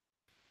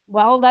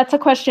 Well, that's a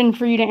question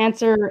for you to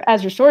answer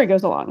as your story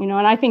goes along, and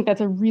I think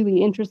that's a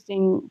really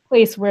interesting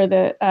place where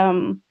the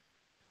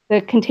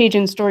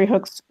Contagion story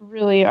hooks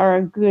really are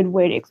a good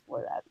way to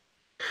explore that.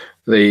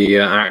 The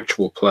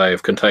actual play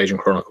of Contagion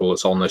Chronicle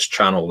that's on this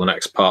channel, the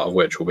next part of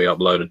which will be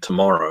uploaded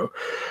tomorrow,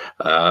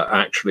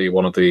 actually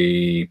one of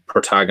the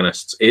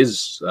protagonists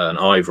is an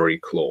Ivory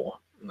Claw,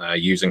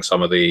 using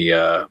some of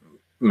the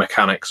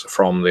mechanics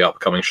from the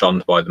upcoming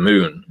Shunned by the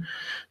Moon.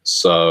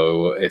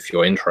 So if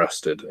you're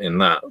interested in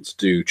that,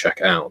 do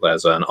check it out.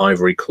 There's an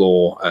Ivory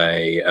Claw,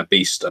 a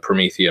Beast, a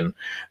Promethean,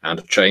 and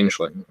a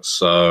Changeling.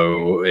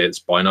 So it's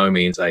by no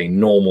means a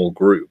normal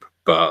group,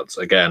 but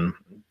again,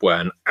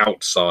 when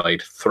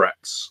outside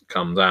threats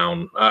come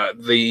down.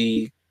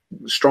 The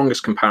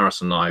strongest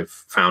comparison I've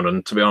found,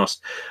 and to be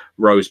honest,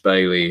 Rose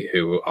Bailey,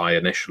 who I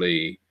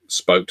initially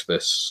spoke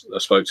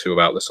to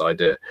about this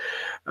idea,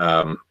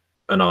 and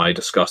I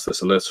discussed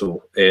this a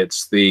little.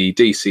 It's the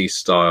DC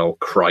style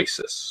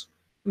Crisis,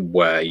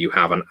 where you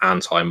have an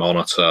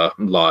anti-monitor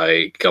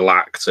like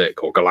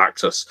Galactic or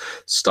Galactus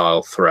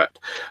style threat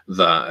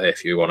that,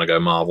 if you want to go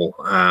Marvel,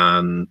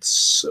 and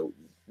so,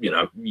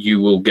 you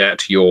will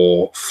get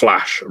your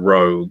Flash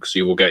rogues,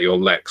 you will get your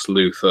Lex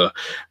Luthor,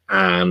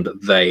 and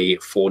they,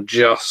 for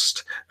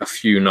just a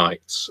few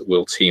nights,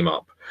 will team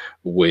up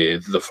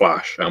with the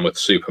Flash and with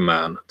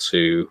Superman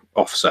to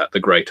offset the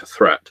greater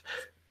threat.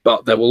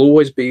 But there will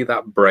always be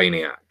that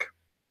Brainiac.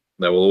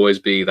 There will always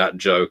be that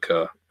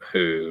Joker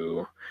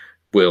who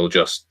will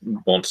just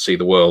want to see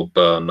the world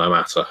burn no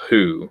matter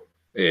who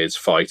is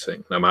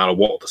fighting, no matter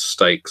what the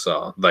stakes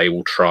are. They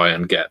will try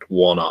and get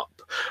one up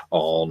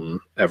on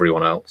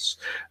everyone else.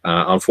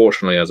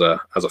 Unfortunately, as a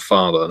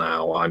father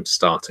now, I'm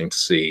starting to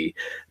see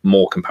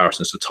more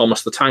comparisons to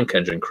Thomas the Tank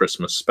Engine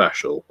Christmas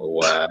special,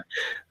 where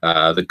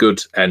the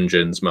good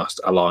engines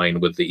must align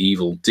with the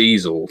evil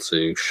diesel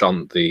to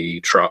shunt the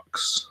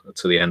trucks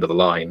to the end of the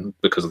line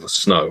because of the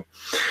snow.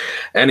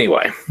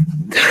 Anyway,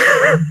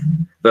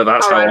 but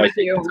that's how I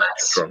think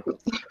it's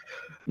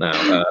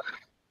now.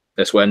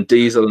 It's when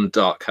Diesel and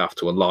Duck have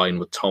to align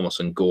with Thomas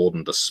and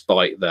Gordon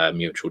despite their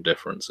mutual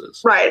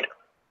differences. Right.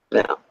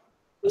 Yeah.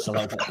 It's a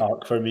little bit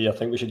dark for me. I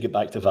think we should get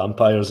back to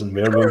vampires and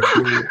werewolves.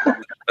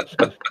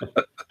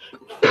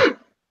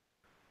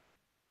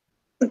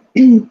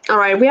 All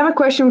right, we have a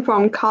question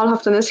from Karl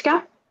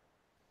Hoftaniska.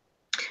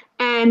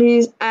 And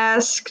he's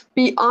asked,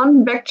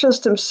 beyond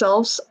vectors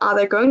themselves, are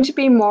there going to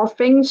be more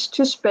things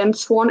to spend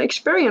sworn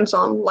experience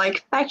on,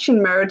 like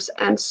faction merits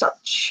and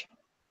such?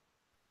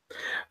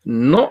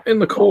 Not in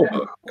the core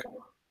book,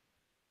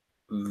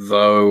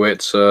 though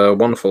it's a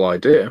wonderful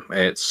idea.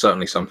 It's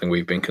certainly something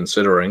we've been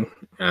considering.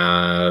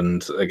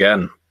 And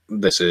again,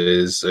 this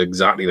is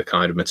exactly the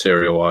kind of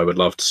material I would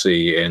love to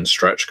see in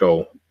stretch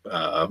goal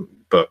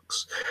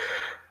books.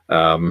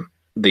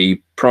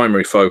 The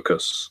primary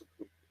focus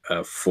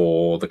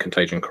for the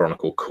Contagion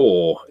Chronicle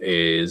core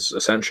is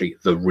essentially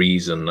the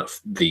reason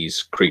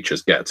these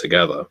creatures get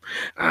together.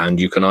 And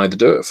you can either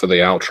do it for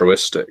the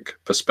altruistic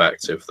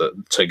perspective that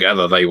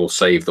together they will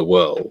save the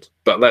world.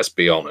 But let's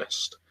be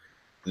honest,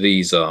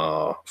 these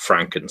are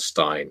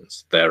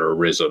Frankensteins, they're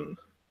arisen,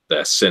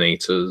 they're sin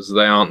eaters,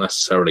 they aren't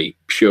necessarily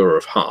pure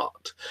of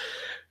heart.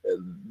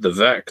 The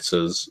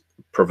vectors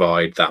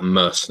provide that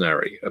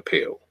mercenary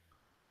appeal.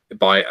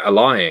 By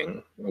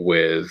allying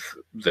with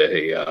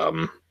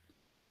the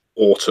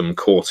autumn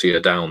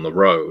courtier down the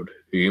road,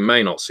 who you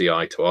may not see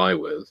eye to eye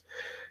with,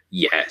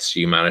 yes,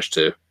 you manage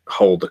to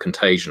hold the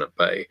contagion at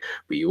bay,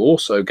 but you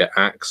also get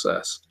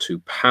access to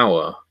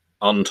power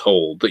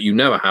untold that you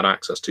never had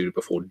access to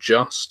before,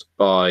 just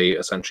by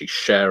essentially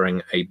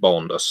sharing a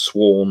bond, a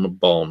sworn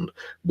bond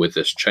with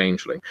this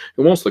changeling,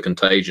 who, once the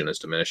contagion is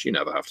diminished, you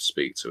never have to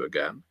speak to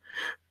again.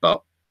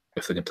 But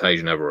if the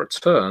contagion ever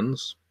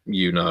returns,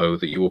 you know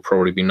that you will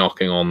probably be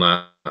knocking on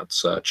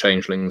that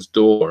changeling's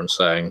door and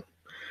saying,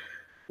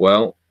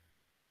 well,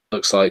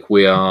 looks like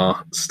we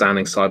are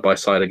standing side by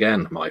side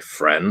again, my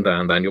friend,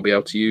 and then you'll be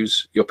able to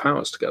use your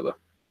powers together.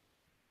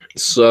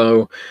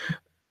 So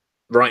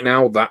right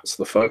now, that's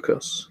the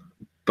focus,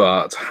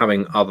 but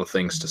having other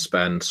things to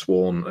spend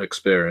sworn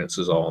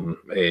experiences on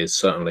is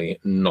certainly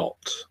not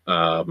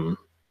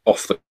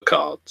off the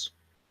cards.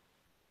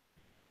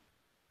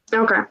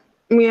 Okay.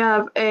 We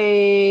have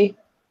a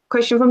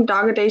question from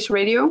Darker Days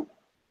Radio,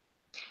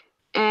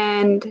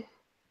 and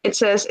it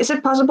says, is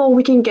it possible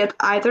we can get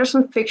either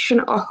some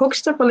fiction or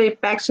hooks that relate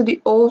back to the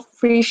old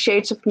 3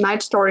 Shades of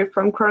Night story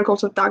from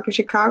Chronicles of Darkness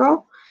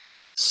Chicago?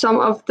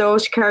 Some of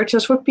those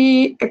characters would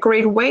be a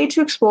great way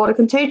to explore the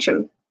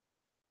contagion.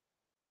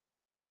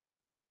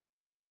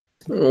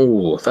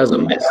 Oh, that's a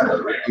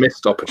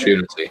missed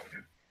opportunity.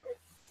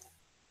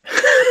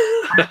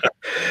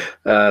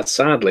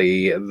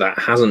 Sadly, that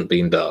hasn't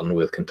been done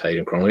with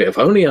Contagion Chronicle. If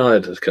only I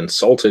had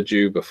consulted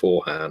you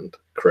beforehand,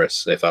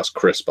 Chris, if that's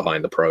Chris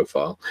behind the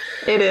profile.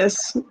 It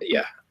is.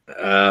 Yeah.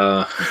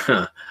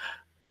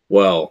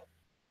 Well,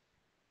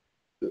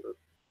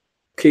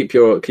 keep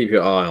your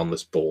eye on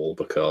this ball,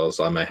 because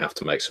I may have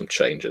to make some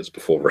changes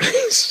before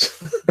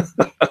release.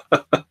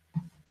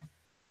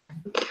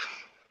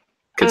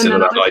 Consider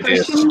that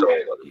idea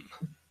stolen.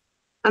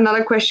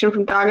 Another question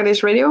from Darker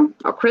Days Radio,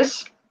 or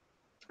Chris.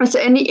 Is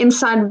there any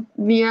insight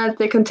via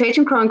the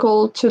Contagion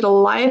Chronicle to the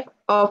life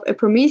of a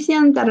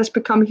Promethean that has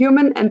become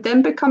human and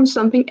then become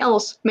something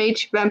else?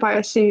 Mage,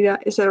 vampire, Caesar,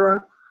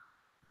 etc.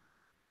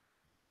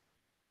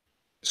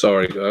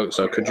 Sorry,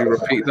 so could you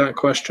repeat that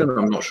question?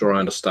 I'm not sure I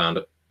understand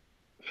it.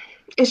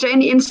 Is there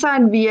any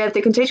insight via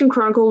the Contagion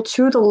Chronicle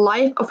to the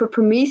life of a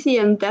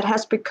Promethean that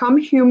has become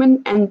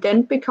human and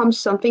then become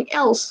something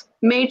else?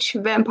 Mage,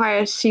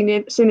 vampire,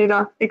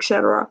 Senator,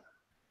 etc.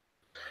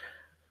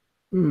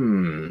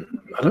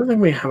 I don't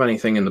think we have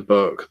anything in the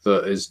book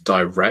that is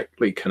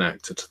directly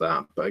connected to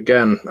that. But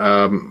again,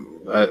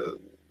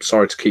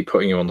 sorry to keep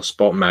putting you on the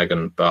spot,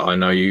 Megan, but I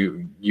know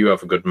you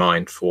have a good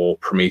mind for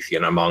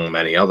Promethean among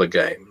many other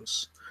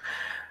games.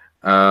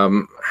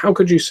 How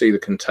could you see the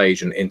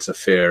Contagion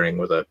interfering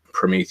with a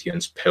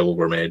Promethean's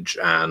pilgrimage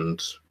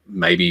and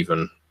maybe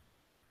even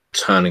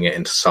turning it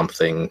into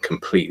something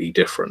completely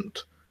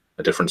different,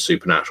 a different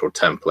supernatural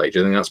template? Do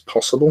you think that's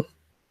possible?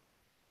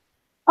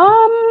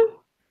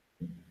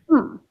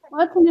 Well,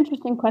 that's an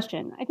interesting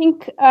question. I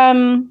think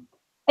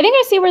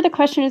I see where the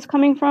question is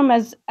coming from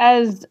as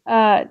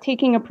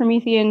taking a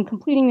Promethean,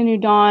 completing the New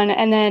Dawn,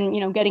 and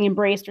then getting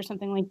embraced or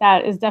something like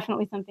that is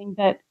definitely something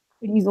that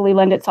could easily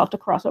lend itself to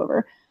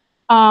crossover.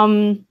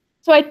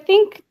 So I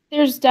think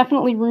there's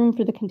definitely room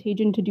for the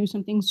Contagion to do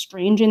something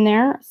strange in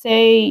there.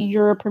 Say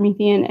you're a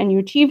Promethean and you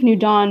achieve New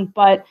Dawn,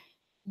 but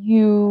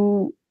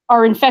you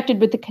are infected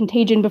with the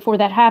Contagion before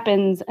that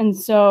happens, and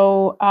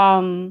so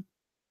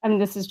I mean,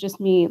 this is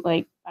just me,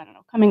 like, I don't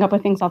know, coming up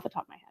with things off the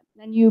top of my head.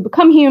 Then you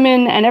become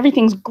human and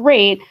everything's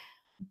great,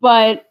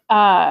 but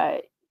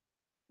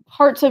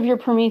parts of your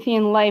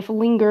Promethean life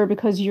linger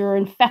because you're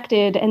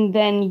infected, and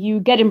then you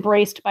get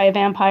embraced by a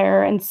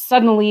vampire, and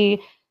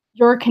suddenly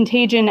your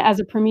Contagion as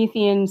a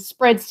Promethean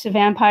spreads to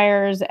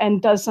vampires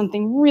and does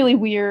something really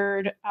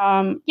weird.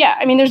 Yeah,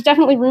 I mean, there's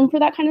definitely room for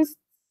that kind of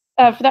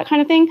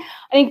thing.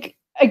 I think,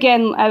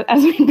 again,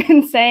 as we've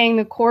been saying,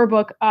 the core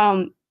book,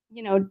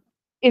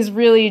 is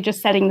really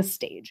just setting the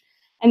stage.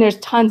 And there's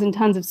tons and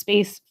tons of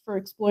space for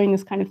exploring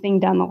this kind of thing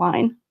down the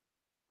line.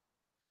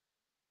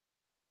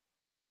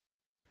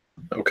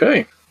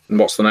 Okay. And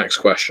what's the next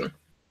question?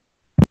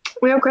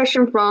 We have a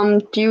question from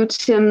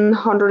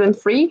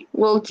Dudesim103.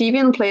 Will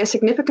Deviant play a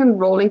significant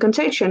role in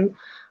Contagion?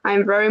 I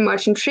am very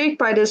much intrigued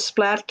by this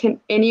splat. Can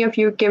any of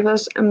you give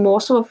us a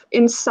morsel of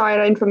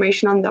insider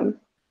information on them?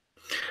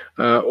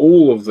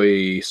 All of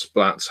the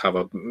splats have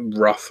a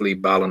roughly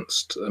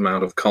balanced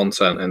amount of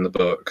content in the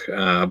book,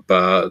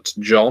 but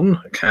John,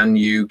 can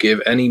you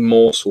give any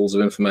morsels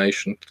of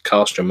information?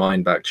 Cast your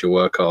mind back to your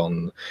work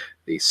on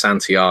the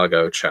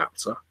Santiago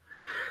chapter.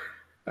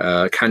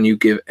 Can you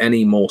give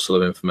any morsel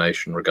of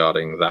information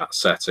regarding that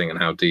setting and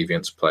how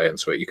deviants play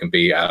into it? You can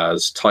be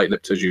as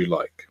tight-lipped as you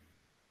like.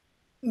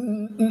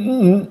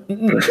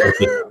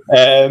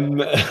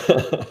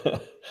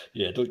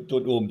 Yeah, don't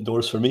open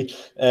doors for me.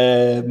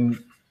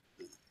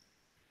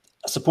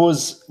 I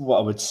suppose what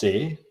I would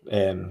say,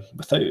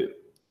 without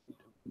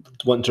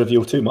wanting to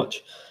reveal too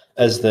much,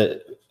 is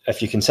that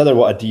if you consider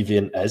what a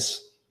deviant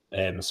is,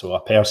 so a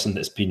person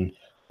that's been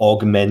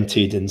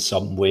augmented in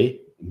some way,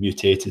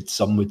 mutated,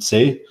 some would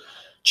say,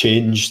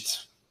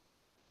 changed,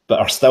 but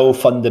are still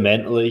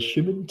fundamentally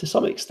human to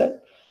some extent.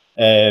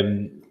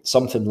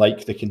 Something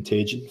like the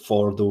Contagion,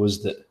 for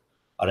those that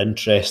are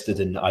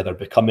interested in either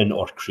becoming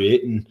or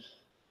creating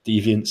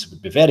deviants,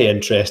 would be very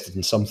interested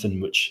in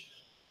something which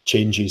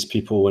changes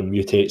people and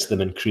mutates them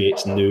and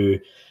creates new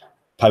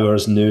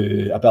powers,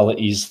 new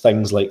abilities,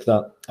 things like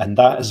that. And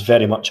that is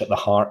very much at the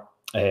heart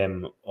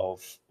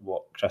of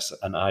what Chris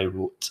and I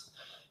wrote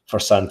for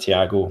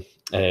Santiago,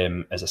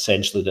 is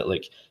essentially that,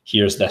 like,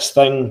 here's this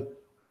thing,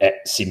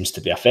 it seems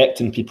to be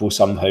affecting people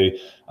somehow,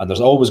 and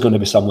there's always going to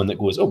be someone that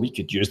goes, oh, we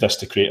could use this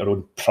to create our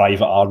own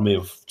private army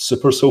of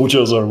super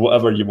soldiers or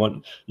whatever you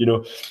want,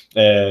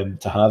 to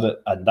have it.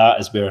 And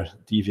that is where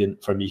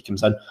deviant for me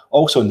comes in.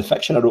 Also, in the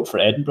fiction I wrote for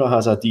Edinburgh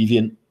has a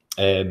deviant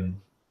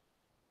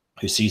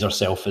who sees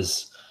herself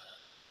as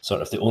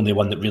sort of the only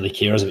one that really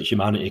cares about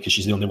humanity because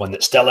she's the only one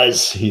that still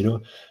is,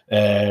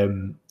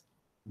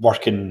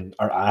 working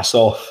her ass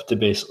off to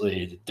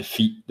basically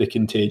defeat the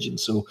Contagion.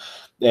 So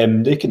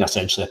they can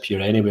essentially appear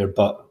anywhere.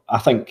 But I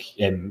think,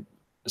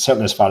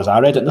 certainly as far as I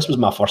read it, and this was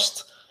my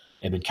first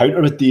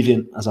encounter with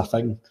deviant as a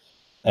thing,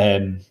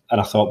 and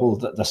I thought, well,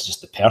 this is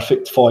just the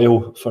perfect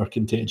foil for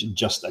Contagion,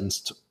 just in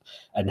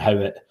how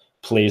it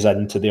plays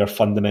into their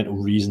fundamental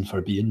reason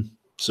for being.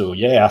 So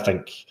yeah, I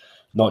think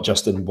not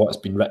just in what's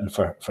been written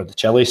for the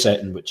Chile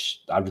setting, which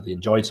I really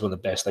enjoyed, it's one of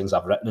the best things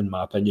I've written in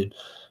my opinion,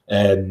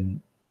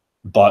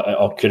 but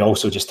it could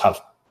also just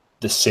have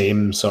the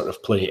same sort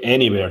of play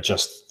anywhere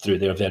just through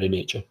their very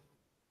nature.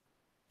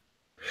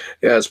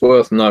 Yeah, it's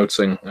worth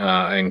noting,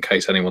 in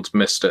case anyone's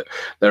missed it,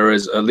 there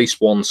is at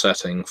least one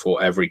setting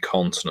for every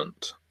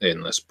continent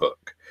in this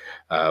book.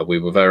 We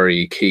were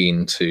very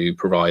keen to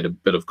provide a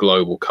bit of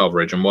global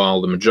coverage, and while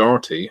the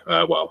majority,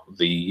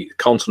 the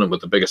continent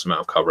with the biggest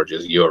amount of coverage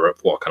is Europe,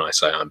 what can I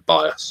say? I'm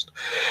biased.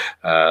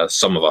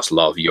 Some of us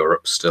love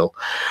Europe still.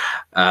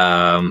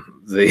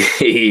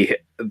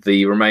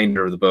 The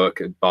remainder of the book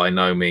by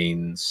no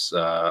means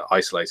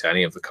isolate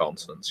any of the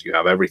continents. You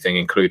have everything,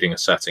 including a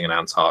setting in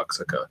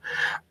Antarctica.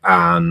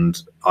 And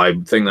I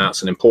think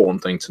that's an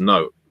important thing to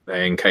note.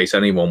 In case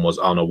anyone was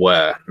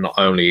unaware, not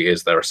only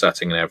is there a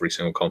setting in every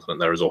single continent,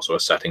 there is also a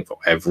setting for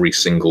every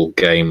single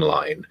game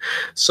line.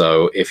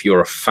 So if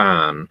you're a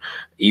fan,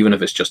 even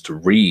if it's just to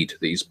read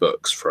these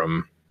books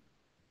from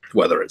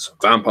whether it's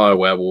vampire,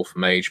 werewolf,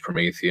 mage,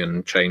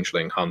 Promethean,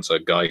 changeling, hunter,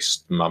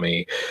 geist,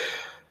 mummy,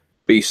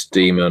 beast,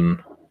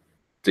 demon,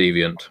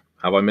 deviant,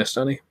 Have I missed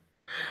any?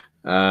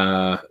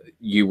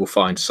 You will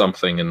find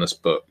something in this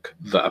book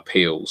that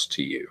appeals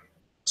to you.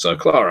 So,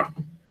 Clara,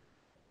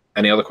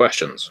 any other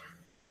questions?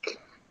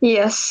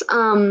 Yes.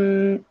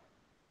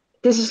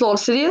 This is Lord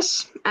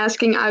Sidious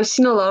asking, I've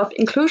seen a lot of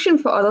inclusion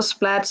for other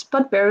splats,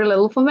 but very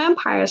little for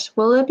vampires.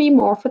 Will there be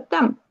more for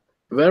them?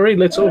 Very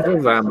little for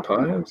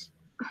vampires.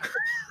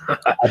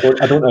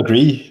 I don't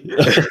agree.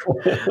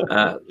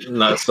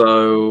 No,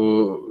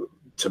 so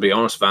to be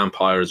honest,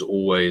 vampire is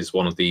always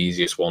one of the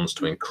easiest ones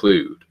to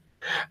include,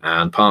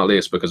 and partly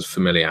it's because of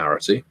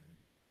familiarity.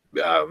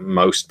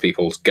 Most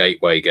people's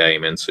gateway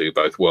game into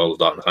both World of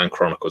Darkness and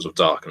Chronicles of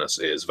Darkness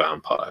is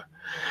vampire,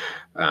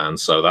 and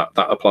so that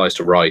applies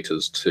to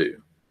writers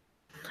too.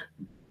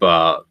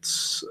 But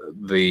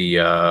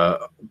the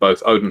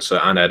both Odense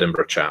and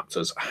Edinburgh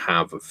chapters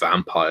have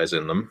vampires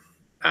in them,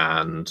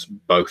 and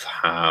both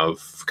have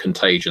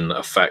contagion that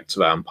affects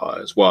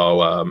vampires,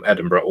 while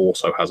Edinburgh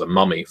also has a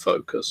mummy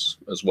focus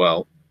as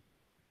well,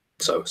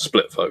 so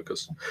split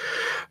focus.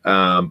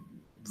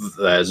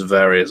 There's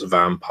various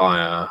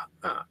vampire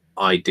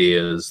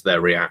ideas,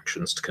 their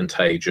reactions to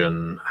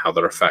contagion, how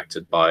they're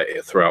affected by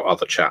it throughout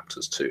other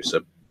chapters too.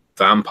 So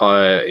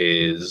vampire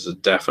is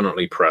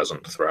definitely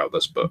present throughout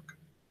this book.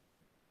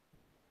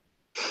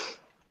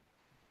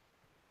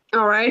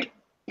 All right.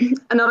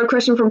 Another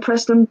question from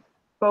Preston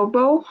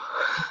Bobo.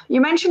 You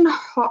mentioned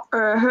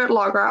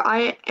Hurtlocker.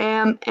 I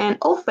am an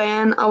old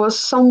fan. I was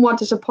somewhat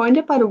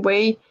disappointed by the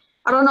way,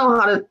 I don't know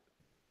how to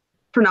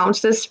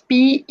pronounce this,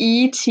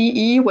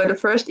 B-E-T-E, where the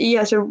first E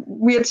has a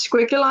weird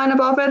squiggly line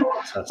above it,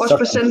 was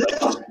presented.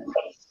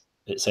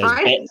 It says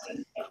right?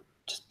 bet.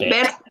 Just bet.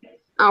 Bet.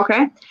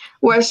 Okay.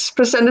 Was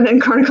presented in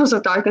Chronicles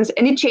of Darkness.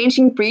 Any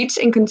changing breeds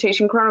in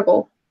Contagion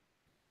Chronicle?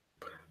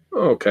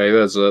 Okay,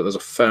 there's a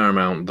fair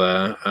amount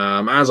there.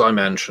 As I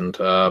mentioned,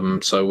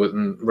 so with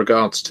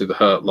regards to the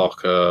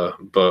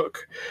Hurtlocker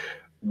book,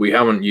 we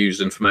haven't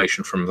used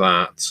information from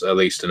that, at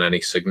least in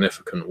any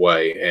significant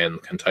way, in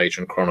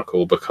Contagion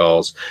Chronicle,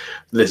 because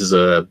this is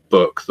a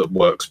book that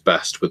works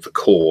best with the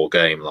core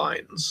game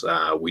lines.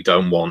 We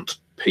don't want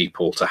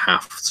people to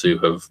have to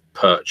have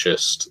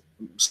purchased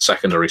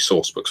secondary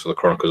source books for the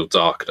Chronicles of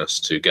Darkness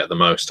to get the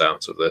most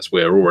out of this.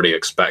 We're already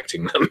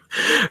expecting them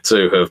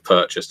to have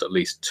purchased at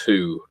least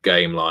 2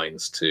 game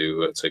lines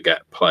to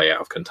get play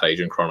out of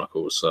Contagion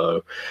Chronicles.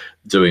 So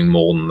doing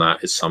more than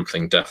that is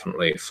something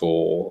definitely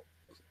for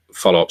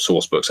follow-up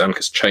source books, and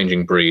because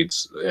Changing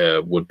Breeds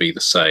would be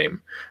the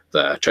same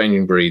there.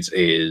 Changing Breeds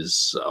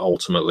is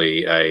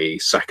ultimately a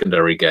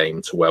secondary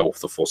game to Werewolf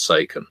the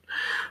Forsaken.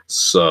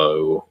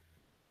 So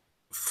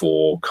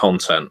for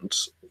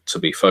content to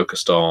be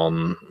focused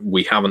on,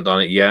 we haven't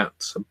done it yet.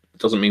 It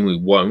doesn't mean we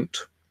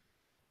won't,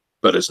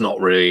 but it's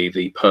not really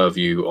the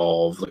purview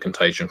of the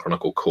Contagion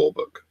Chronicle core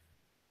book.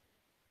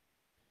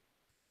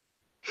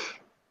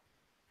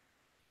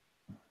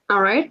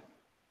 All right.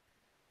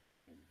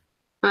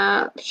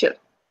 Shit.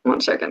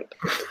 1 second.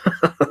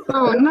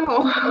 Oh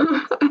no.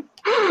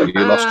 Have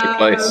you lost your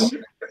place?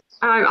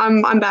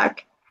 I'm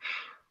back.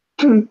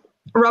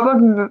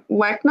 Robert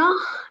Wagner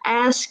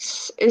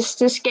asks, is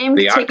this game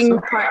The taking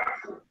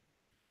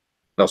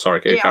No,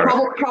 sorry,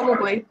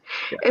 probably.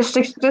 Yeah. Is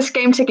this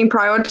game taking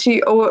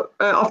priority over,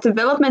 of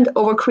development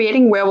over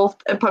creating Werewolf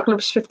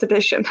Apocalypse 5th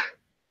edition?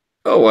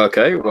 Oh,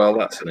 okay. Well,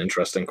 that's an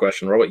interesting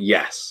question, Robert.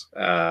 Yes,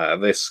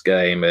 this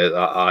game is.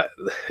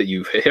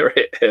 You hear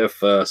it here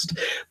first.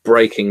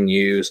 Breaking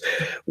news: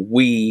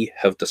 we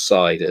have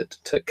decided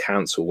to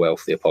cancel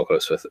Werewolf the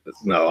Apocalypse 5th.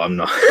 No, I'm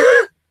not.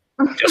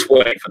 Just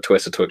waiting for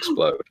Twitter to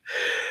explode.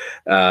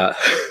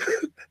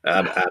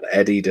 And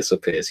Eddie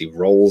disappears. He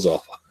rolls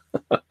off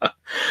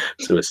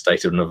to a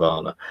state of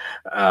nirvana.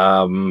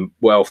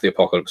 Werewolf the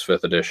Apocalypse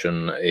 5th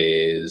edition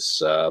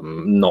is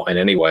not in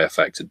any way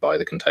affected by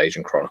the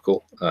Contagion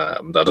Chronicle.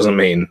 That doesn't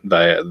mean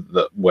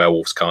that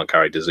werewolves can't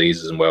carry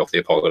diseases in Werewolf the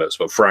Apocalypse,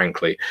 but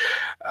frankly,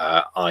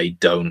 I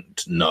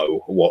don't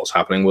know what's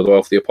happening with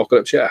Werewolf the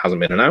Apocalypse yet. It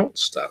hasn't been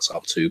announced. That's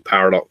up to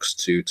Paradox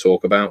to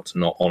talk about,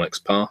 not Onyx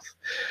Path.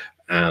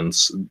 And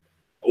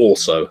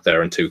also,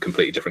 they're in 2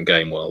 completely different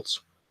game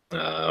worlds.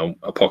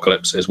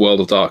 Apocalypse is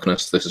World of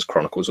Darkness, this is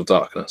Chronicles of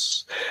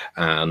Darkness,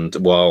 and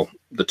while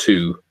the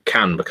 2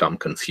 can become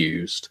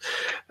confused,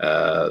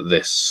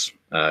 this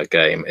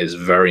game is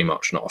very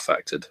much not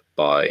affected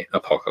by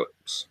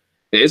Apocalypse.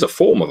 It is a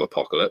form of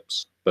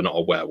Apocalypse, but not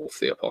a Werewolf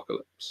the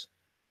Apocalypse.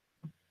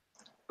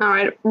 All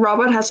right,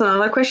 Robert has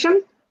another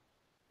question,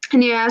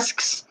 and he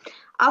asks,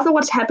 after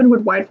what's happened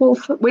with White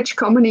Wolf, which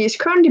company is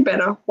currently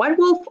better, White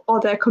Wolf or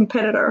their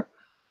competitor?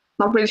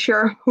 Not really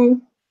sure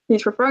who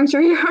he's referring to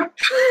here.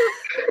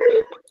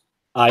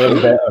 I am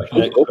better.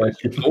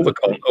 All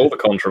the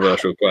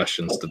controversial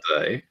questions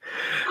today.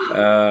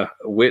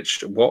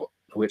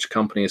 Which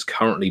company is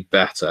currently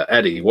better?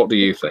 Eddie, what do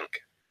you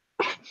think?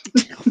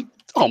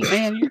 Oh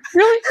man,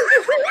 really?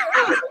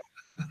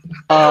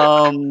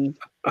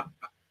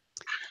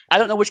 I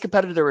don't know which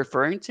competitor they're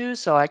referring to,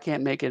 so I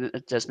can't make an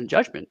assessment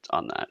judgment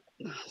on that.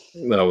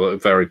 No,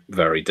 very,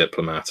 very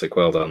diplomatic.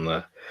 Well done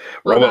there.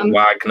 Robert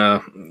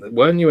Wagner,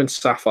 weren't you in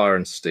Sapphire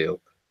and Steel?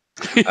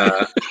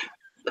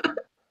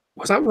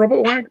 Was that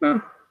Robert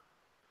Wagner?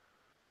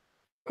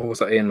 Or was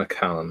that Ian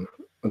McCallum?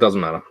 It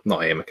doesn't matter.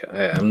 Not Ian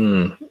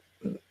McCallum.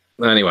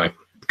 Anyway,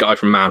 guy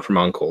from Man from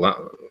U.N.C.L.E.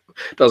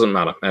 That doesn't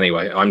matter.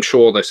 Anyway, I'm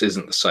sure this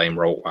isn't the same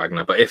Robert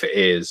Wagner, but if it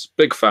is,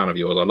 big fan of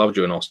yours. I loved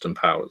you in Austin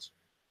Powers.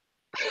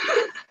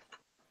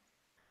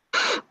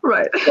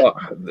 Right. But,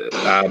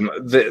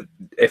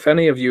 if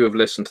any of you have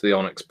listened to the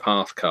Onyx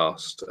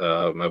Pathcast,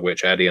 of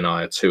which Eddie and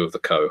I are two of the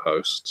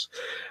co-hosts,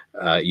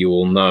 you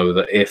will know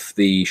that if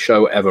the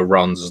show ever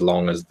runs as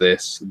long as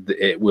this,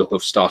 it will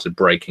have started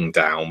breaking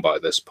down by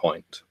this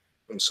point.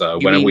 So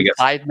whenever we get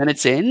 5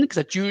 minutes in, because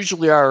that's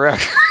usually our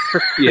record.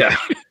 yeah.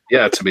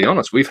 To be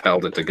honest, we've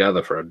held it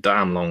together for a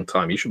damn long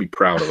time. You should be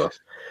proud of us.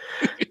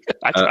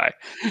 I try.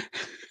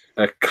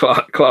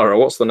 Clara,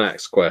 what's the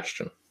next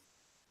question?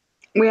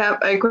 We have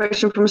a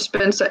question from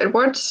Spencer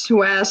Edwards,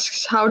 who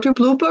asks, how do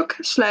Blue Book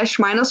 /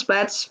 Minor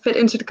Splats fit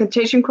into the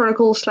Contagion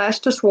Chronicle /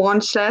 the Sworn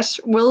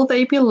 / will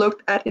they be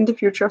looked at in the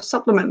future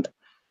supplement?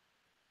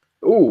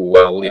 Oh,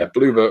 well, yeah,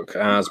 Blue Book,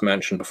 as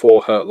mentioned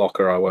before, Hurt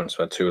Locker, I won't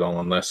spend too long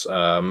on this.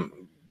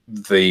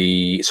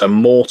 So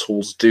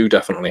mortals do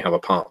definitely have a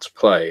part to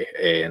play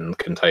in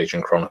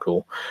Contagion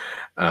Chronicle,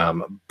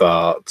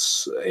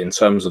 but in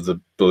terms of the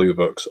blue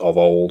books of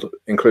old,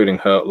 including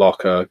Hurt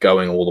Locker,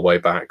 going all the way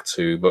back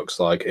to books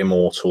like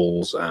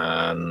Immortals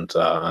and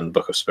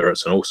Book of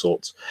Spirits and all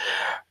sorts,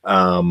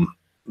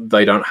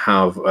 they don't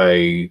have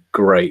a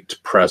great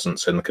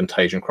presence in the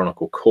Contagion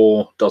Chronicle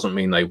core. Doesn't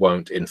mean they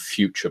won't in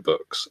future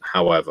books.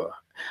 However,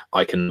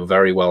 I can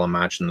very well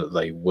imagine that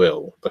they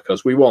will,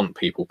 because we want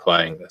people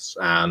playing this.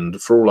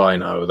 And for all I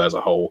know, there's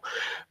a whole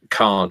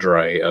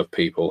cadre of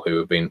people who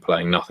have been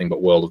playing nothing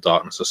but World of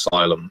Darkness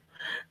Asylum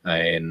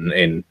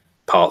in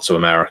parts of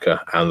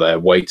America, and they're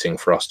waiting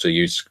for us to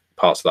use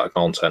parts of that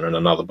content in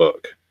another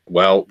book.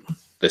 Well,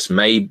 this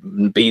may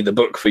be the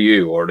book for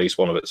you, or at least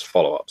one of its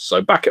follow-ups.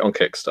 So back it on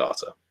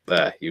Kickstarter.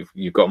 There,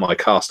 you've got my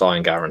cast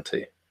iron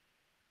guarantee.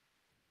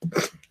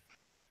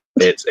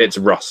 It's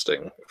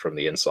rusting from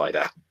the inside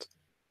out.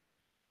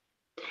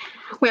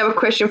 We have a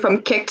question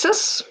from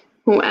Cactus,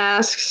 who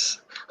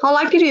asks, how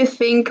likely do you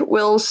think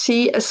we'll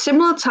see a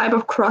similar type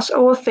of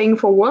crossover thing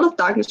for World of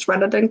Darkness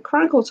rather than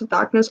Chronicles of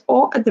Darkness,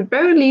 or at the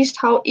very least,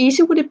 how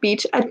easy would it be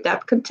to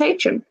adapt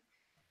Contagion?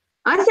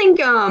 I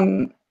think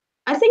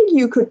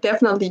you could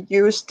definitely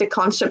use the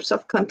concepts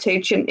of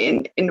Contagion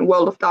in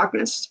World of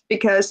Darkness,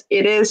 because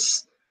it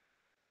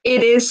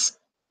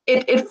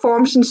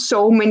forms in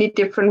so many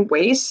different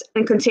ways,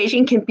 and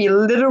Contagion can be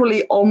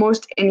literally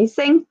almost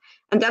anything.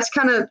 And that's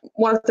kind of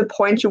one of the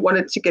points you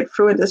wanted to get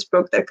through in this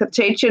book, that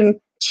Contagion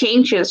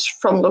changes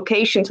from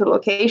location to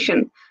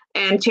location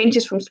and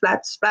changes from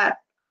splat to splat.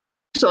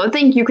 So I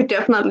think you could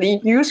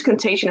definitely use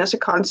Contagion as a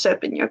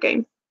concept in your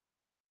game.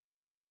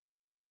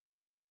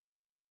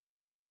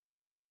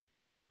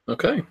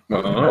 Okay,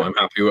 well, I'm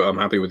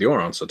happy with your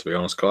answer, to be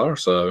honest, Clara.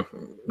 So,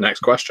 next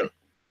question.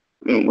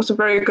 It was a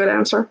very good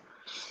answer.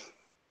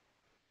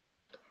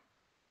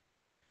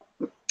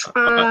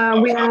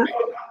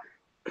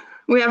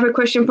 We have a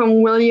question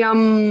from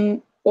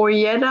William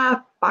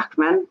Oyeda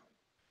Bachman.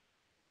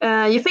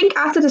 You think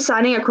after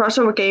designing a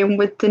crossover game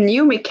with the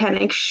new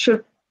mechanics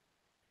should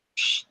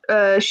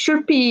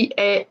be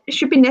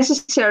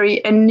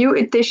necessary and new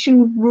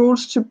edition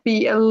rules to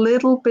be a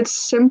little bit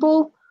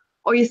simple,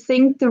 or you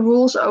think the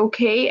rules are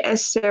okay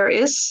as there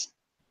is?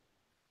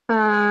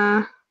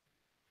 Well,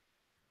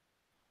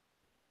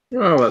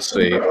 let's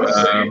see.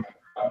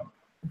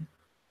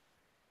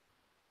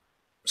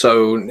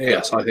 So,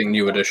 yes, I think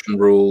new edition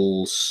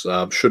rules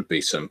should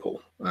be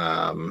simple.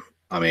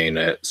 I mean,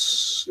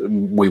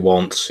 we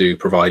want to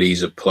provide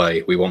ease of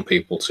play. We want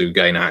people to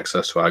gain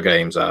access to our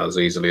games as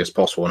easily as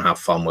possible and have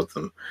fun with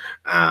them.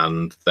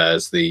 And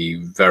there's the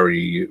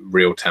very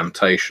real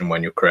temptation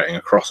when you're creating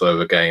a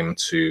crossover game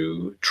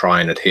to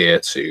try and adhere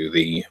to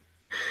the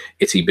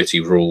itty-bitty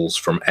rules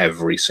from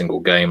every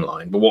single game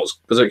line. But what's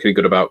particularly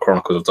good about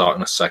Chronicles of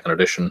Darkness 2nd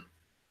Edition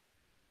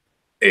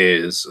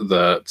is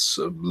that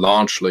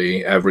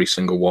largely every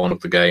single one of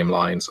the game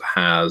lines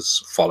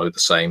has followed the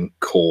same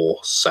core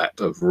set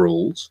of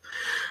rules,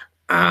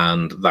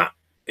 and that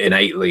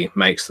innately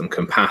makes them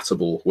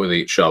compatible with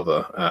each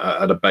other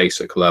at a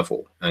basic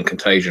level. And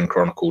Contagion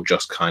Chronicle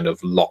just kind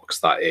of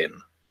locks that in,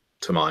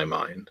 to my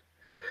mind.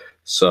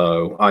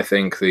 So I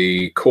think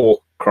the core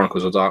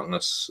Chronicles of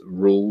Darkness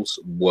rules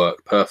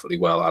work perfectly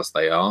well as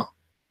they are.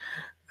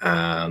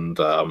 And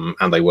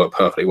they work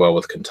perfectly well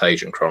with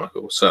Contagion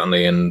Chronicle.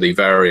 Certainly in the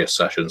various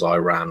sessions I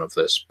ran of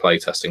this,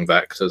 playtesting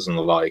vectors and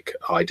the like,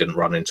 I didn't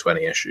run into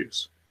any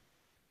issues.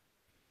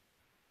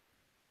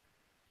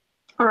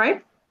 All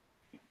right.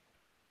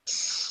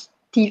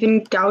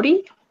 Stephen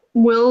Gowdy,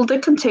 will the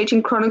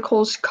Contagion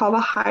Chronicles cover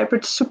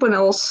hybrid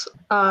supernals,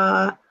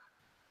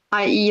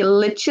 i.e.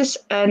 liches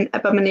and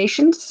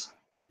abominations?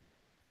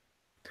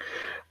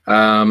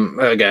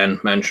 Again,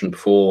 mentioned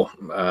before,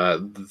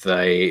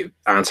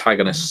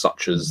 antagonists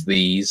such as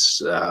these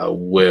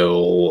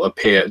do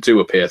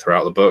appear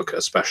throughout the book,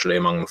 especially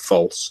among the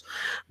false,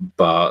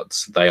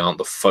 but they aren't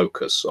the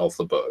focus of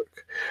the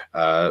book.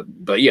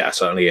 But yeah,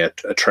 certainly a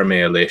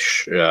Tremere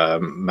Lish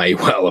may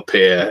well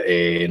appear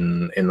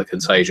in the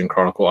Contagion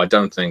Chronicle. I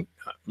don't think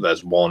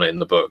there's one in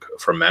the book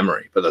from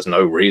memory, but there's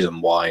no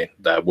reason why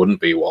there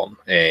wouldn't be one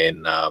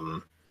in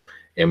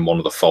one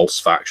of the false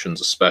factions,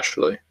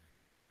 especially.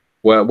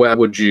 Where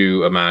would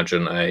you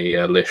imagine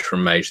a Lish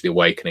from Mage the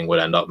Awakening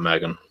would end up,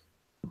 Megan?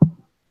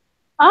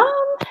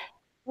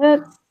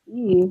 Let's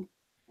see.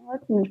 Well,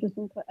 that's an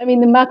interesting place. I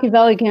mean, the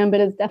Machiavelli Gambit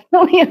is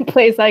definitely a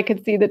place I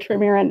could see the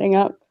Tremere ending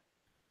up.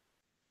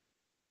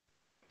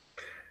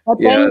 But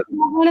then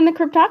you have one in the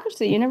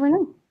Cryptocracy. You never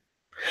know.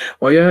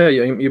 Well, yeah,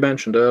 you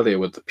mentioned earlier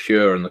with the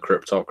Pure and the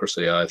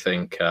Cryptocracy. I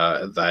think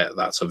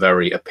that's a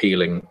very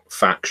appealing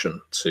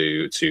faction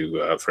to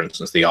for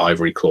instance, the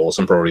Ivory Claws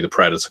and probably the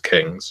Predator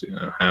Kings. You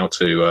know, how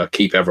to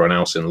keep everyone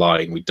else in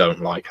line. We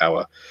don't like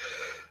our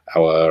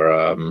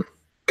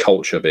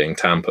culture being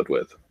tampered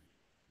with.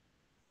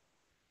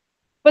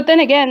 But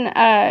then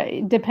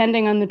again,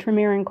 depending on the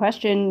Tremere in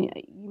question,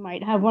 you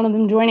might have one of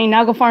them joining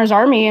Naglfar's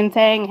army and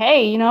saying,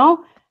 "Hey, you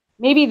know,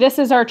 maybe this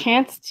is our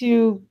chance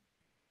to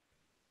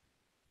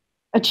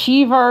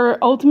achieve our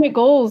ultimate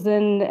goals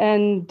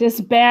and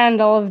disband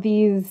all of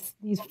these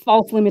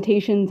false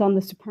limitations on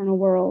the supernal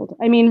world."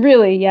 I mean,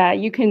 really, yeah,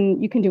 you can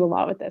do a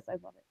lot with this. I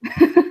love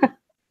it.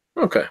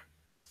 Okay.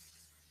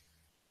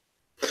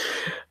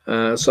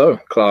 So,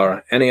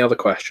 Clara, any other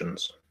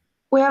questions?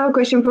 We have a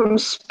question from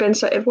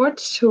Spencer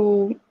Edwards,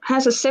 who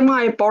has a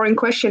semi-boring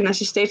question, as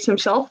he states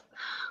himself.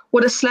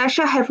 Would a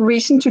slasher have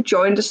reason to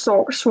join the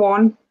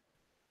Sworn?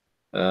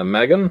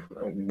 Megan,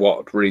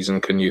 what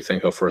reason can you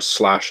think of for a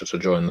slasher to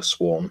join the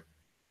Swarm?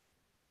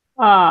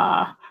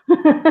 It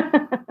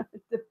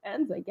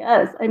depends, I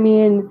guess. I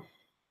mean,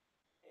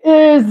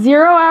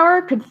 0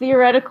 Hour could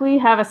theoretically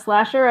have a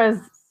slasher as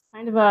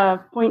kind of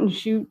a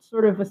point-and-shoot,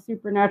 sort of a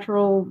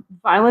supernatural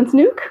violence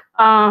nuke.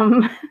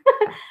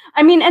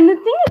 I mean, and that's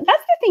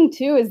the thing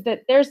too, is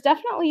that there's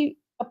definitely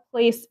a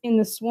place in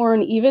the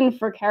Sworn, even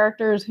for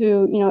characters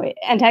who, you know,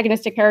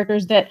 antagonistic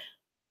characters that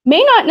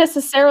may not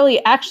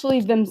necessarily actually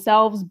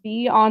themselves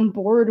be on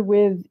board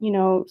with, you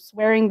know,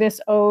 swearing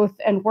this oath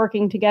and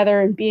working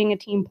together and being a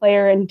team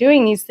player and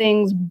doing these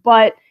things,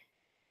 but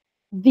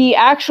the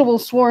actual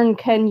Sworn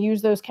can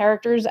use those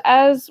characters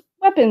as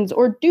weapons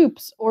or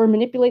dupes or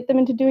manipulate them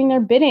into doing their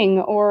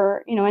bidding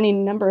or, you know, any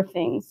number of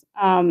things.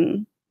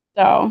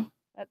 So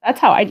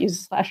that's how I'd use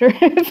a slasher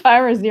if I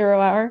were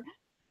 0 Hour.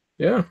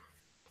 Yeah.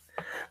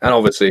 And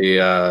obviously,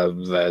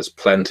 there's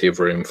plenty of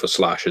room for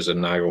slashers in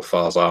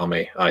Naglfar's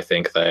army. I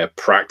think they're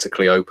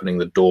practically opening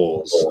the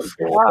doors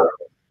for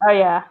Oh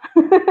yeah.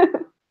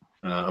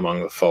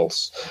 among the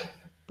false.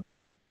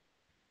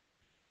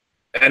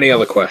 Any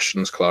other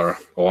questions, Clara?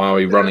 Or are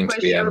we running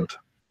to the end?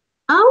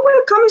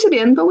 We're coming to the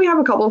end, but we have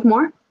a couple of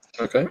more.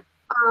 Okay.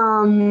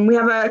 We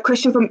have a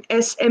question from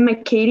SM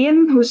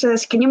Acadian, who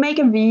says, can you make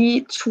a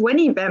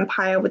V20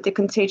 vampire with the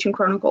Contagion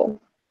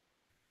Chronicle?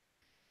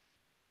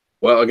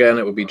 Well, again,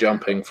 it would be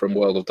jumping from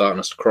World of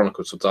Darkness to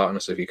Chronicles of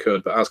Darkness if you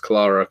could, but as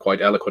Clara quite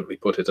eloquently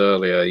put it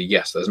earlier,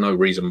 yes, there's no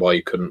reason why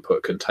you couldn't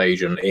put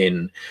Contagion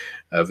in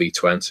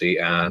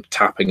V20, and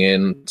tapping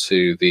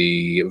into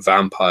the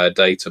vampire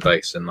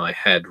database in my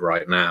head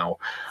right now,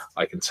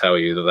 I can tell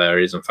you that there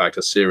is, in fact,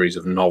 a series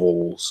of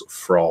novels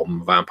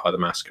from Vampire the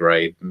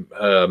Masquerade,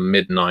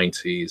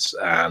 mid-90s,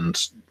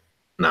 and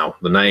now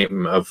the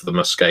name of them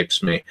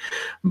escapes me,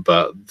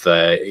 but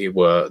they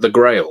were the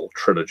Grail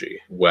trilogy,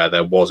 where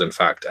there was, in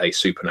fact, a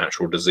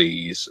supernatural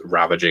disease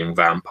ravaging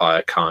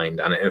vampire kind,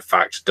 and it, in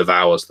fact,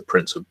 devours the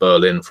Prince of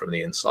Berlin from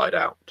the inside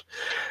out.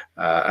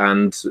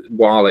 And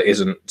while it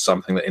isn't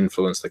something that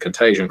influenced the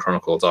Contagion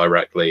Chronicle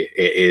directly,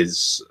 it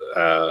is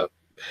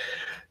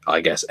I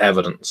guess,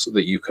 evidence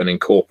that you can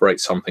incorporate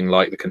something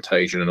like the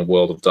Contagion in a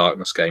World of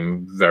Darkness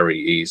game very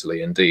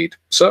easily indeed.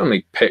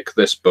 Certainly pick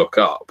this book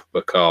up,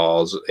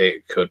 because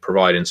it could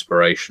provide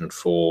inspiration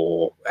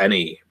for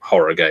any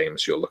horror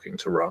games you're looking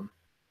to run.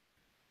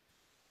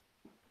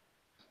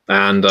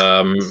 And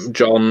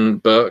John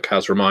Burke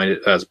has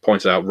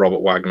pointed out Robert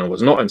Wagner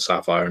was not in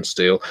Sapphire and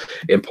Steel.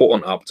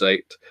 Important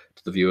update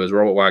to the viewers: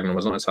 Robert Wagner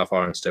was not in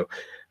Sapphire and Steel.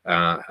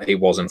 He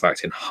was, in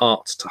fact, in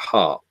Heart to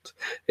Heart.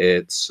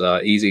 It's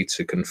easy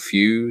to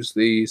confuse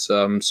these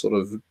sort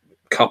of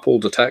couple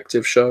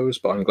detective shows,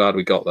 but I'm glad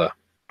we got there.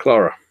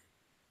 Clara.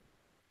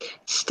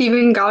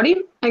 Stephen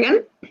Gowdy,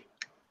 again,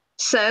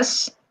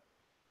 says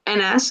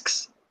and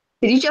asks,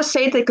 did you just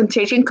say that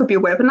Contagion could be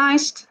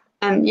weaponized?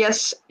 And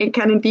yes, it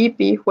can indeed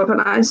be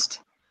weaponized.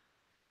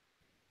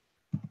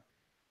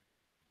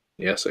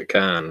 Yes, it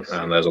can.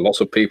 And there's a lot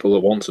of people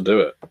that want to do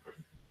it.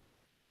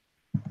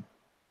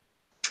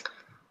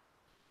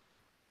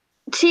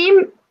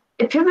 Team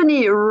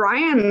Epiphany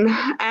Ryan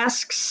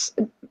asks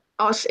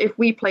us if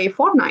we play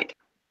Fortnite.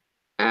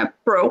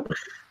 Bro,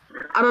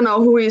 I don't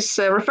know who he's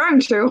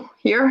referring to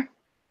here.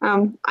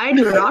 I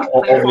do not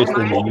play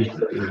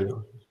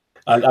Fortnite.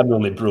 I'm the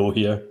only bro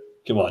here.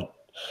 Come on.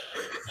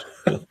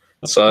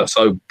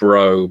 So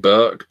bro,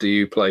 Burke, do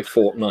you play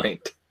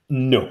Fortnite?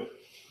 No.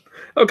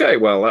 Okay,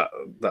 well,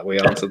 that we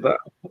answered that.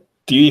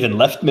 Do you even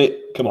lift, mate?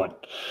 Come on.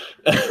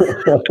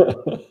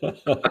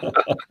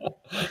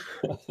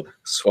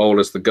 Swole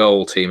is the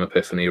goal, Team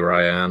Epiphany,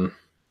 Ryan.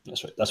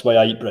 That's right. That's why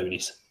I eat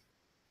brownies.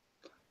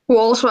 Who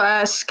also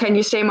asks, can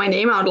you say my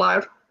name out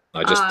loud?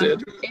 I just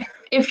did.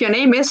 If your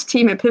name is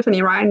Team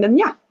Epiphany, Ryan, then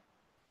yeah.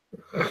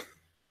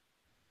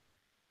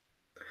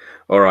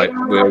 All right,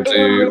 we'll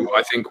do.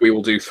 I think we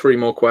will do 3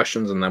 more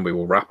questions and then we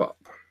will wrap up.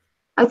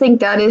 I think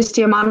that is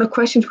the amount of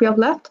questions we have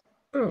left.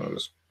 Oh, that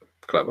was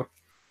clever.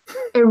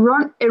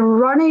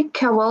 Ironic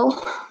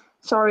Cowell,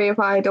 sorry if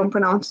I don't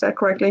pronounce that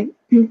correctly,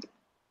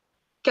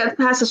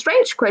 has a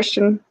strange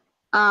question.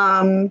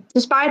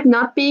 Despite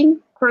not being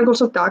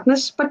Chronicles of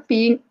Darkness, but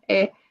being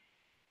a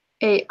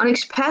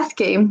Onyx Path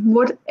game,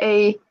 would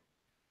a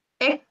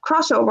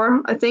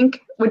crossover, I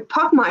think, with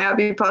Pugmire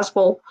be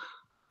possible?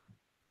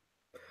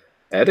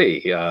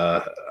 Eddie,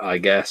 I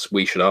guess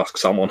we should ask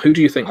someone. Who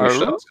do you think we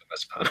should ask on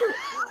this panel?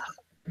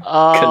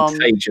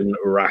 Contagion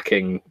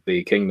racking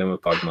the Kingdom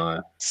of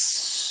Pugmire.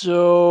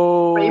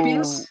 So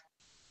Rabius?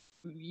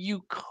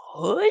 you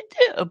could,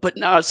 but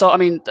no. So I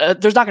mean,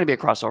 there's not going to be a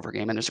crossover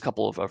game, and there's a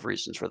couple of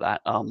reasons for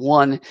that.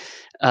 One,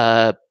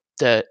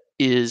 that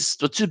is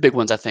the 2 big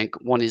ones. I think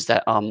one is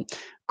that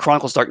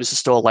Chronicles of Darkness is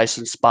still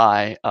licensed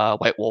by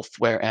White Wolf,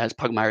 whereas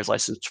Pugmire is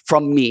licensed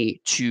from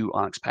me to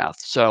Onyx Path.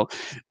 So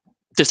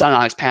it's not an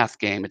Onyx Path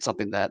game. It's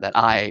something that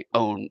I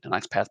own and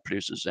Onyx Path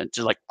produces. And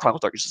just like Chronicles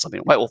of Darkness is something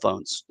that White Wolf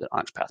owns that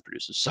Onyx Path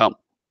produces. So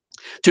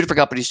 2 different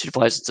companies, 2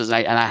 different licenses,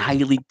 and I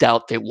highly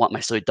doubt they want my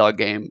Silly Dog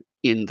game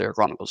in their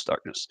Chronicles of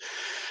Darkness.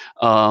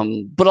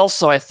 But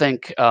also I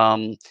think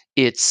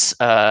it's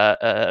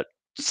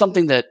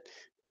something that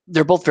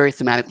they're both very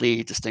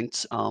thematically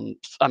distinct.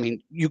 I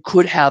mean, you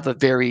could have a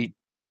very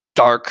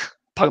dark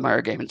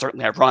Pugmire game, and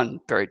certainly I've run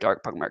very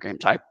dark Pugmire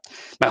games.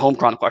 My home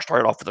Chronicle, I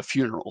started off with a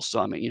funeral, so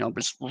I mean,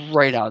 just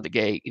right out of the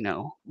gate,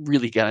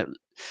 really got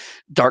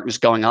darkness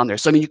going on there.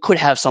 So I mean, you could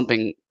have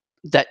something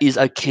that is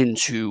akin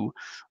to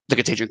the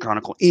Contagion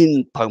Chronicle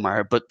in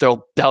Pugmire, but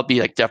that'll be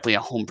like definitely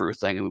a homebrew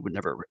thing, and we would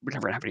never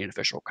have any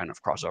official kind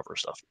of crossover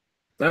stuff.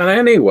 And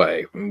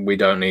anyway, we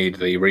don't need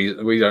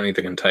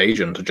the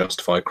Contagion to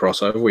justify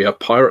crossover. We have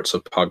Pirates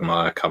of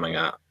Pugmire coming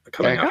out.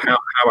 How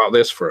about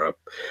this for a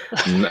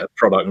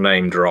product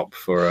name drop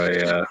for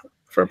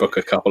a book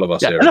a couple of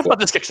us here? Enough about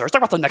this Kickstarter. Let's talk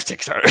about the next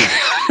Kickstarter.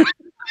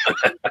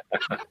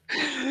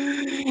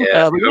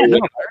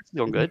 Pirates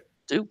doing good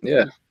too.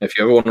 Yeah, if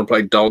you ever want to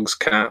play dogs,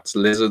 cats,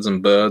 lizards,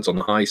 and birds on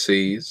the high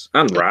seas,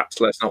 and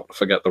rats, let's not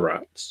forget the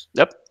rats.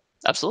 Yep.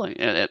 Absolutely,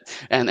 and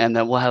then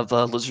we'll have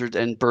lizard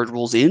and bird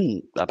rules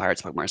in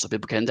Pirates of Pugmire, so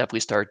people can definitely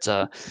start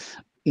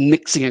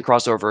mixing and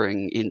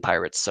crossovering in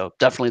Pirates. So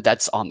definitely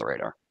that's on the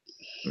radar.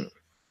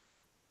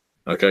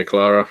 Okay,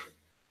 Clara.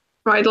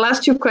 Right, the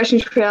last 2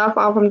 questions we have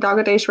are from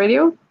Dogger Days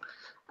Radio.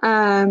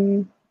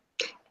 And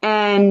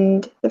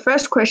the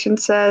first question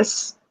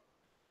says,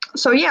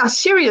 so yeah,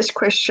 serious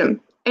question.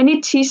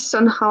 Any teases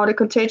on how the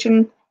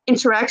Contagion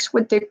interacts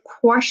with the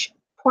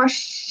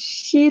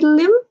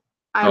Quashilim?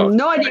 I have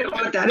no idea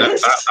what that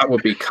is. That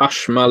would be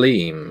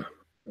Kashmalim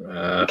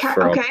from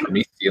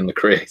Promethean the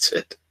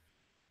Created.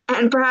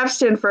 And perhaps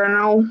the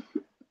Infernal.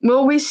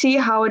 Will we see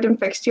how it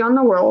infects the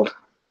underworld?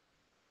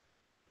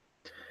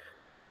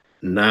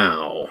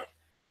 Now,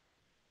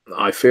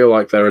 I feel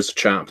like there is a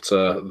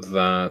chapter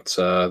that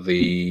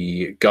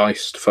the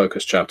Geist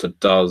focus chapter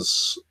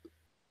does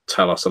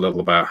tell us a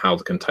little about how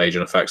the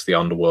Contagion affects the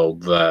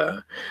underworld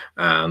there,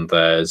 and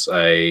there's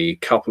a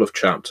couple of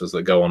chapters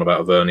that go on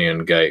about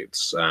Vernian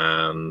Gates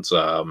and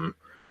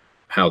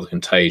how the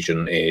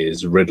Contagion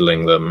is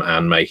riddling them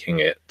and making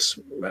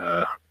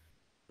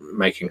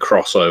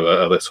crossing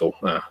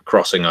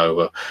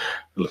over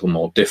a little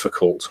more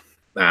difficult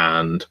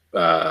and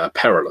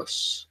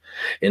perilous.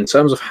 In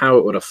terms of how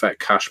it would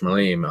affect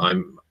Kashmalim,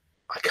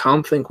 I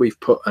can't think we've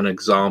put an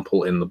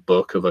example in the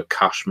book of a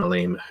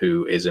Kashmalim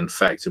who is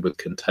infected with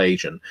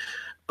Contagion,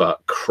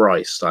 but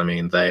Christ, I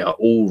mean, they are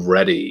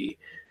already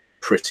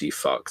pretty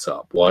fucked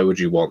up. Why would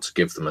you want to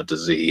give them a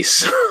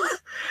disease?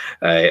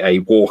 A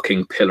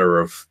walking pillar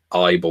of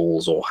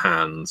eyeballs or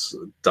hands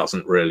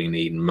doesn't really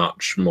need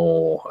much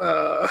more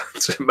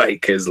to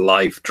make his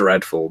life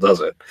dreadful,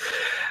 does it?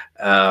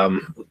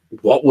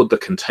 What would the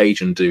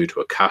Contagion do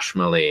to a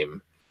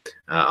Kashmalim?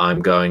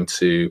 I'm going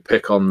to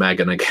pick on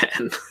Megan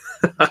again.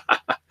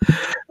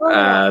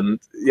 And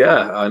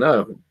yeah, I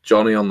know,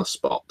 Johnny on the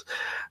spot.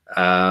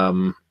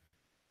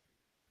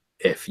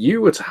 If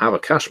you were to have a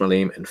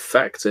Kashmalim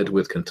infected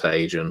with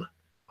Contagion,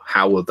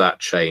 how would that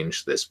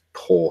change this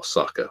poor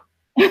sucker?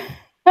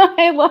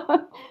 I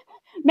love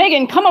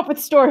Megan. Come up with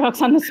story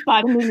hooks on the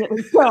spot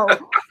immediately. Go.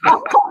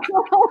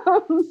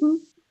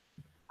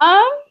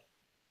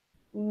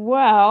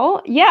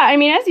 Well, yeah. I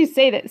mean, as you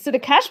say that, so the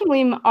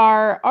Kashmalim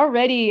are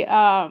already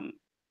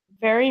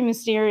very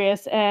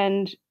mysterious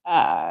and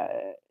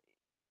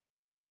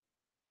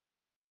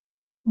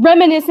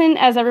reminiscent,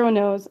 as everyone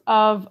knows,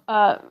 of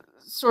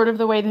sort of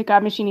the way that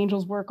God Machine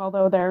Angels work,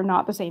 although they're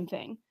not the same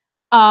thing.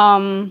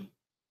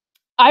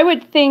 I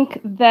would think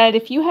that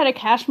if you had a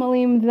Cash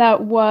Malim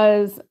that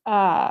was,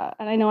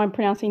 and I know I'm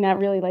pronouncing that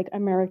really like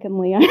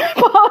Americanly, I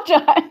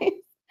apologize,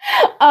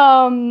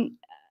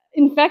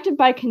 infected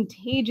by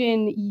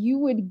contagion, you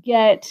would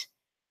get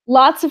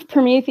lots of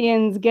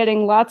Prometheans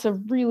getting lots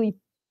of really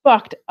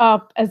fucked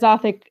up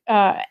Azothic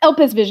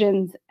Elpis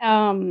visions,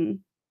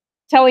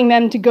 telling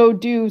them to go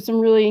do some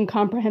really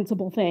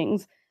incomprehensible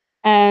things.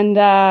 And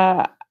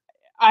I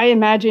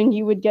imagine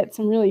you would get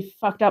some really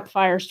fucked up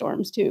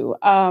firestorms too.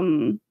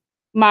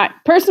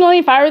 Personally,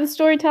 if I were the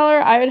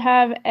storyteller, I would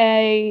have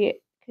a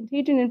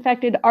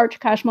contagion-infected Arch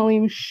Cash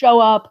Malim show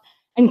up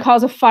and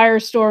cause a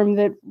firestorm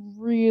that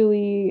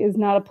really is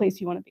not a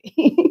place you want to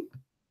be.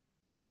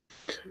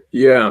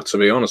 Yeah, to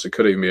be honest, it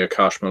could even be a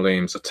Cash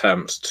Malim's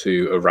attempt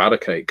to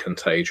eradicate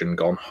contagion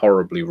gone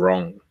horribly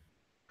wrong.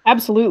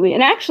 Absolutely.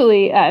 And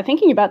actually,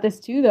 thinking about this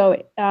too, though,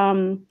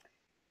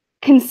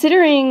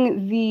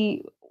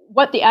 considering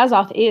what the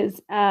Azoth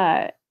is,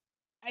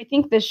 I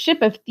think the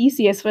ship of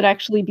Theseus would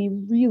actually be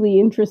really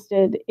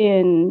interested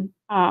in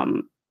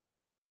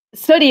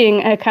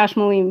studying a Cash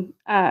Malim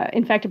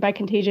infected by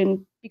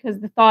contagion, because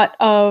the thought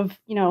of,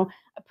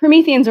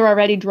 Prometheans are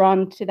already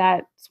drawn to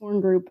that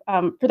sworn group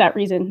for that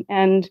reason.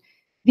 And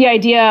the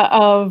idea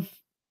of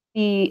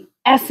the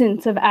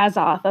essence of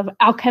Azoth, of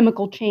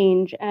alchemical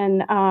change,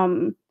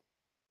 and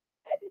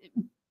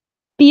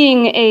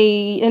being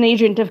an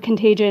agent of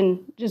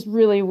contagion just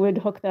really would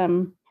hook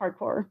them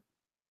hardcore.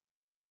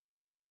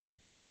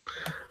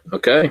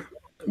 Okay,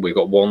 we've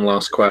got one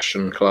last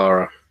question,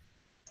 Clara.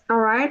 All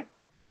right.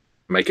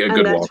 Make it a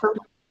good one.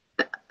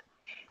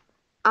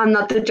 I'm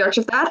not the judge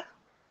of that.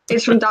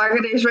 It's from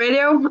Darker Days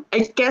Radio. I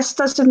guess,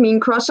 does it mean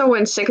crossover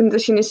in second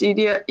edition is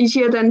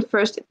easier than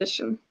first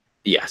edition?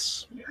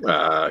 Yes,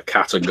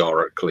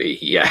 categorically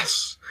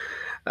yes.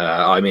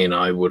 I mean,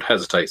 I would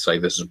hesitate to say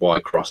this is why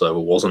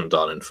crossover wasn't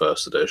done in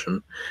first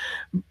edition,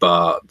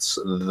 but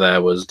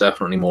there was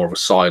definitely more of a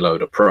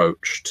siloed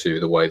approach to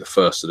the way the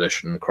first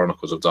edition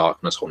Chronicles of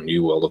Darkness, or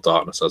New World of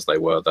Darkness as they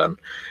were then,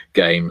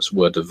 games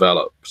were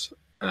developed.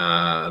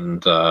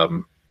 And,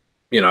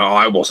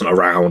 I wasn't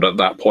around at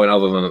that point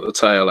other than at the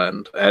tail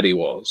end. Eddie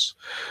was.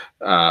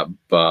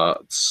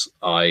 But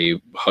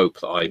I hope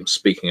that I'm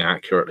speaking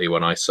accurately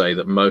when I say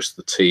that most of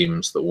the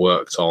teams that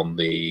worked on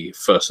the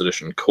first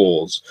edition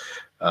cores,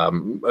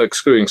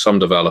 excluding some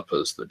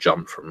developers that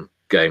jumped from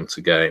game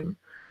to game,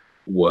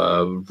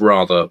 were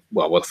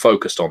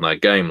focused on their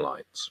game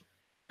lines.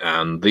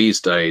 And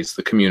these days,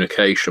 the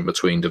communication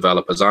between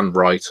developers and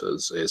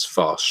writers is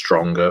far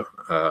stronger.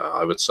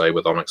 I would say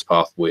with Onyx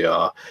Path, we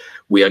are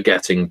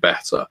getting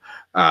better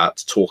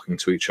at talking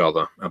to each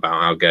other about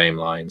our game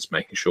lines,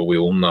 making sure we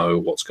all know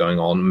what's going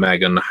on.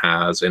 Megan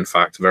has, in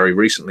fact, very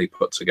recently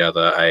put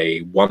together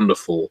a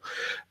wonderful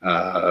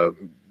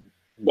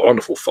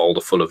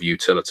folder full of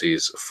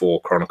utilities for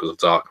Chronicles of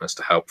Darkness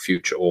to help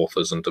future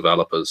authors and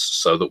developers,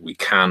 so that we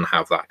can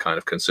have that kind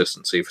of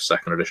consistency for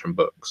second edition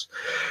books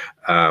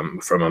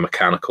from a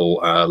mechanical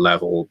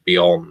level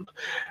beyond.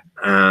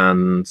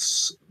 And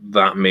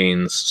that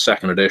means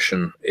second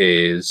edition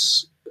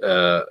is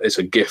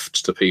a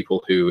gift to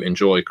people who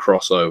enjoy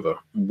crossover.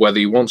 Whether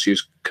you want to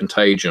use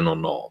Contagion or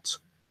not,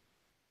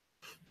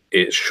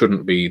 it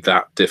shouldn't be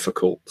that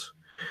difficult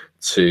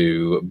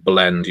to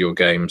blend your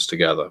games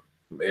together.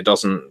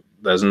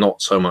 There's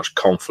not so much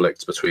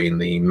conflict between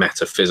the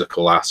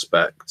metaphysical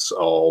aspects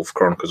of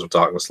Chronicles of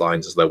Darkness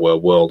lines as there were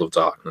World of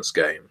Darkness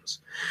games.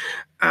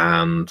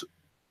 And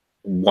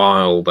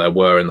while there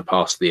were in the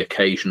past the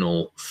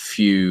occasional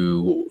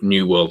few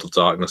New World of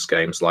Darkness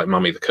games, like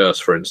Mummy the Curse,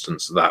 for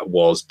instance, that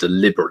was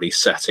deliberately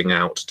setting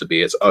out to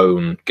be its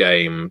own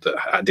game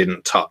that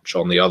didn't touch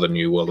on the other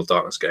New World of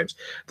Darkness games,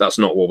 that's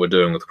not what we're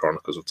doing with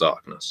Chronicles of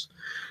Darkness.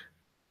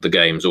 The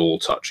games all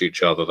touch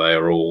each other, they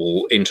are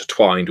all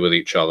intertwined with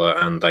each other,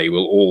 and they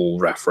will all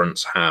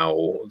reference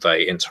how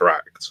they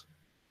interact.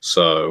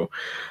 So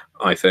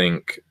I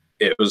think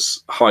it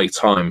was high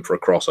time for a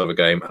crossover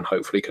game, and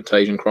hopefully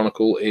Contagion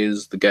Chronicle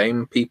is the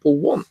game people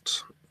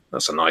want.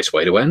 That's a nice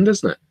way to end,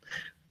 isn't it?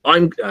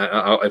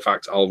 In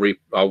fact, I'll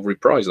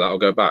reprise that. I'll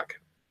go back.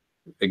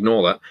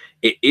 Ignore that.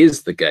 It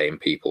is the game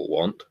people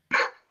want.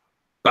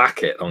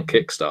 Back it on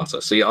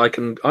Kickstarter. See, I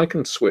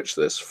can switch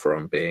this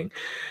from being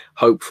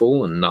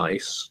hopeful and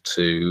nice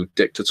to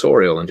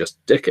dictatorial and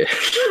just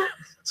dickish.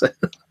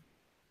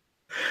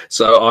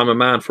 So I'm a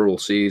man for all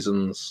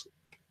seasons.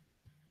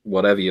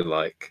 Whatever you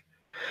like.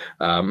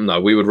 No,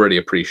 we would really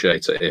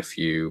appreciate it if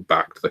you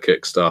backed the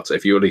Kickstarter,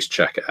 if you at least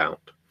check it out.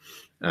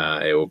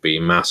 It will be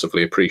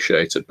massively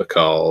appreciated,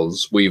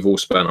 because we've all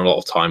spent a lot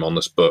of time on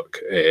this book.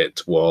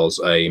 It was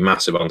a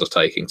massive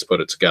undertaking to put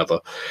it together,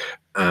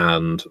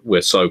 and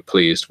we're so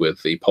pleased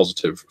with the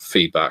positive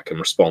feedback and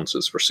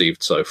responses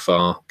received so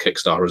far.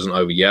 Kickstarter isn't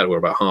over yet. We're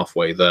about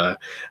halfway there,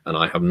 and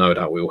I have no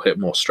doubt we will hit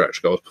more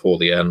stretch goals before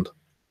the end.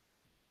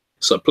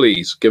 So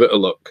please give it a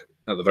look.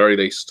 At the very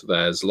least,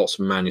 there's lots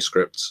of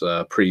manuscripts,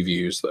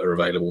 previews that are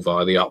available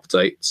via the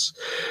updates,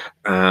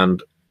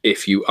 and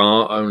If you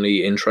are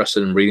only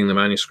interested in reading the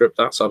manuscript,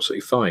 that's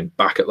absolutely fine.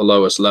 Back at the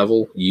lowest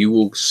level, you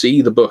will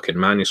see the book in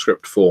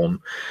manuscript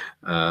form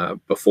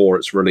before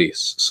its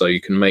release, so you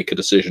can make a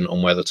decision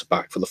on whether to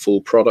back for the full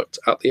product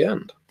at the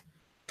end.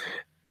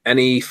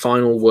 Any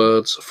final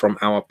words from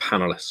our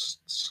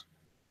panelists?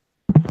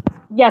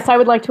 Yes, I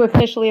would like to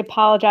officially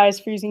apologize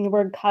for using the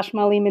word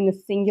Kashmalim in the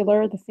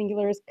singular. The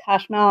singular is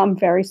Kashmal. I'm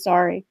very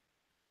sorry.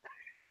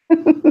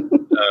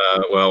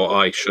 Well,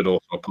 I should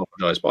also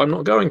apologize, but I'm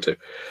not going to.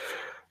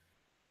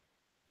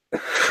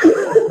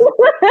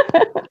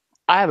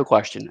 I have a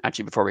question,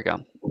 actually, before we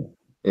go.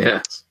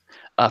 Yes.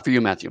 For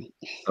you, Matthew.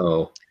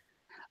 Oh.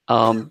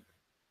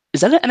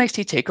 Is that an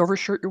NXT TakeOver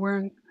shirt you're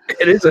wearing?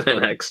 It is an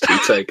NXT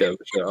TakeOver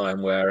shirt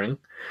I'm wearing.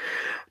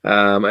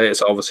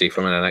 It's obviously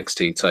from an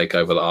NXT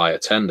TakeOver that I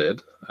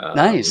attended.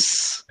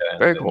 Nice.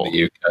 Very cool. In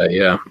the UK,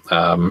 yeah.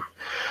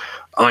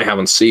 I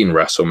haven't seen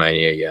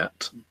WrestleMania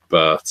yet,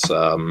 but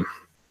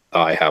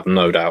I have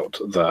no doubt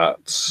that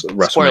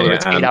WrestleMania... Spoiler,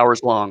 it's 8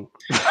 hours long.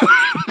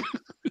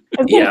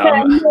 Yeah,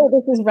 I know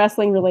this is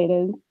wrestling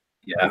related.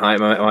 Yeah,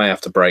 I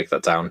have to break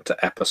that down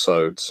to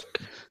episodes.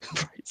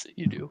 Right, so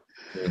you do.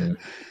 Mm.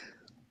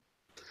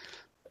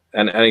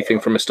 And anything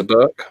from Mr.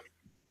 Burke?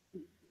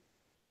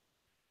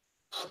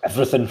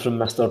 Everything from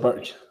Mr.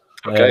 Burke.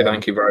 Okay,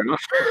 thank you very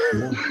much.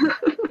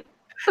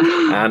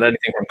 And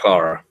anything from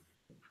Clara?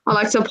 I'd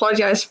like to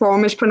apologize for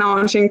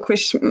mispronouncing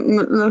Chris.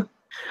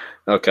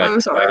 Okay.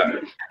 I'm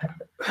sorry.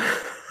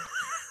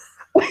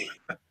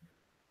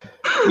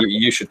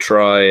 You should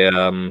try.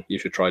 You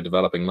should try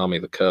developing Mummy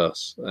the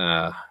Curse.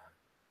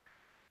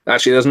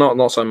 Actually, there's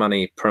not so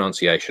many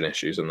pronunciation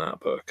issues in that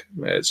book.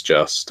 It's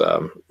just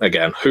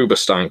again,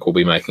 Hoobastank will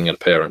be making an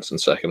appearance in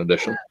second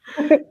edition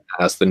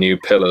as the new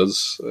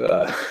pillars,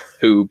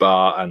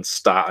 Hoobar and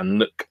Stat and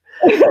Nook.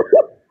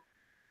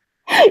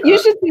 You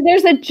should see.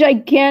 There's a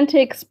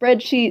gigantic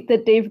spreadsheet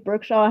that Dave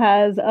Brookshaw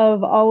has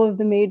of all of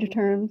the major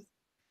terms.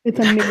 It's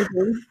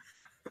amazing.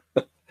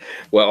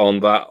 Well,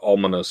 on that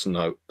ominous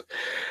note,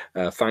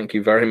 thank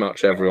you very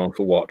much, everyone,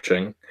 for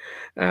watching.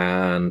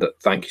 And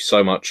thank you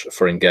so much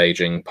for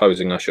engaging,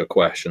 posing us your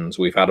questions.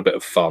 We've had a bit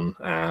of fun,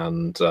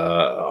 and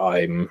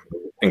I'm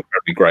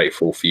incredibly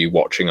grateful for you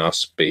watching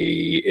us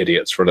be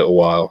idiots for a little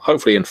while,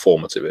 hopefully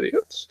informative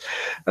idiots.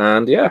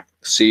 And yeah,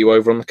 see you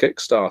over on the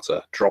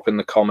Kickstarter. Drop in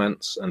the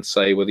comments and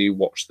say whether you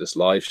watched this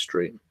live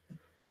stream.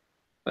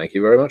 Thank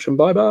you very much, and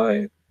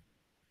bye-bye.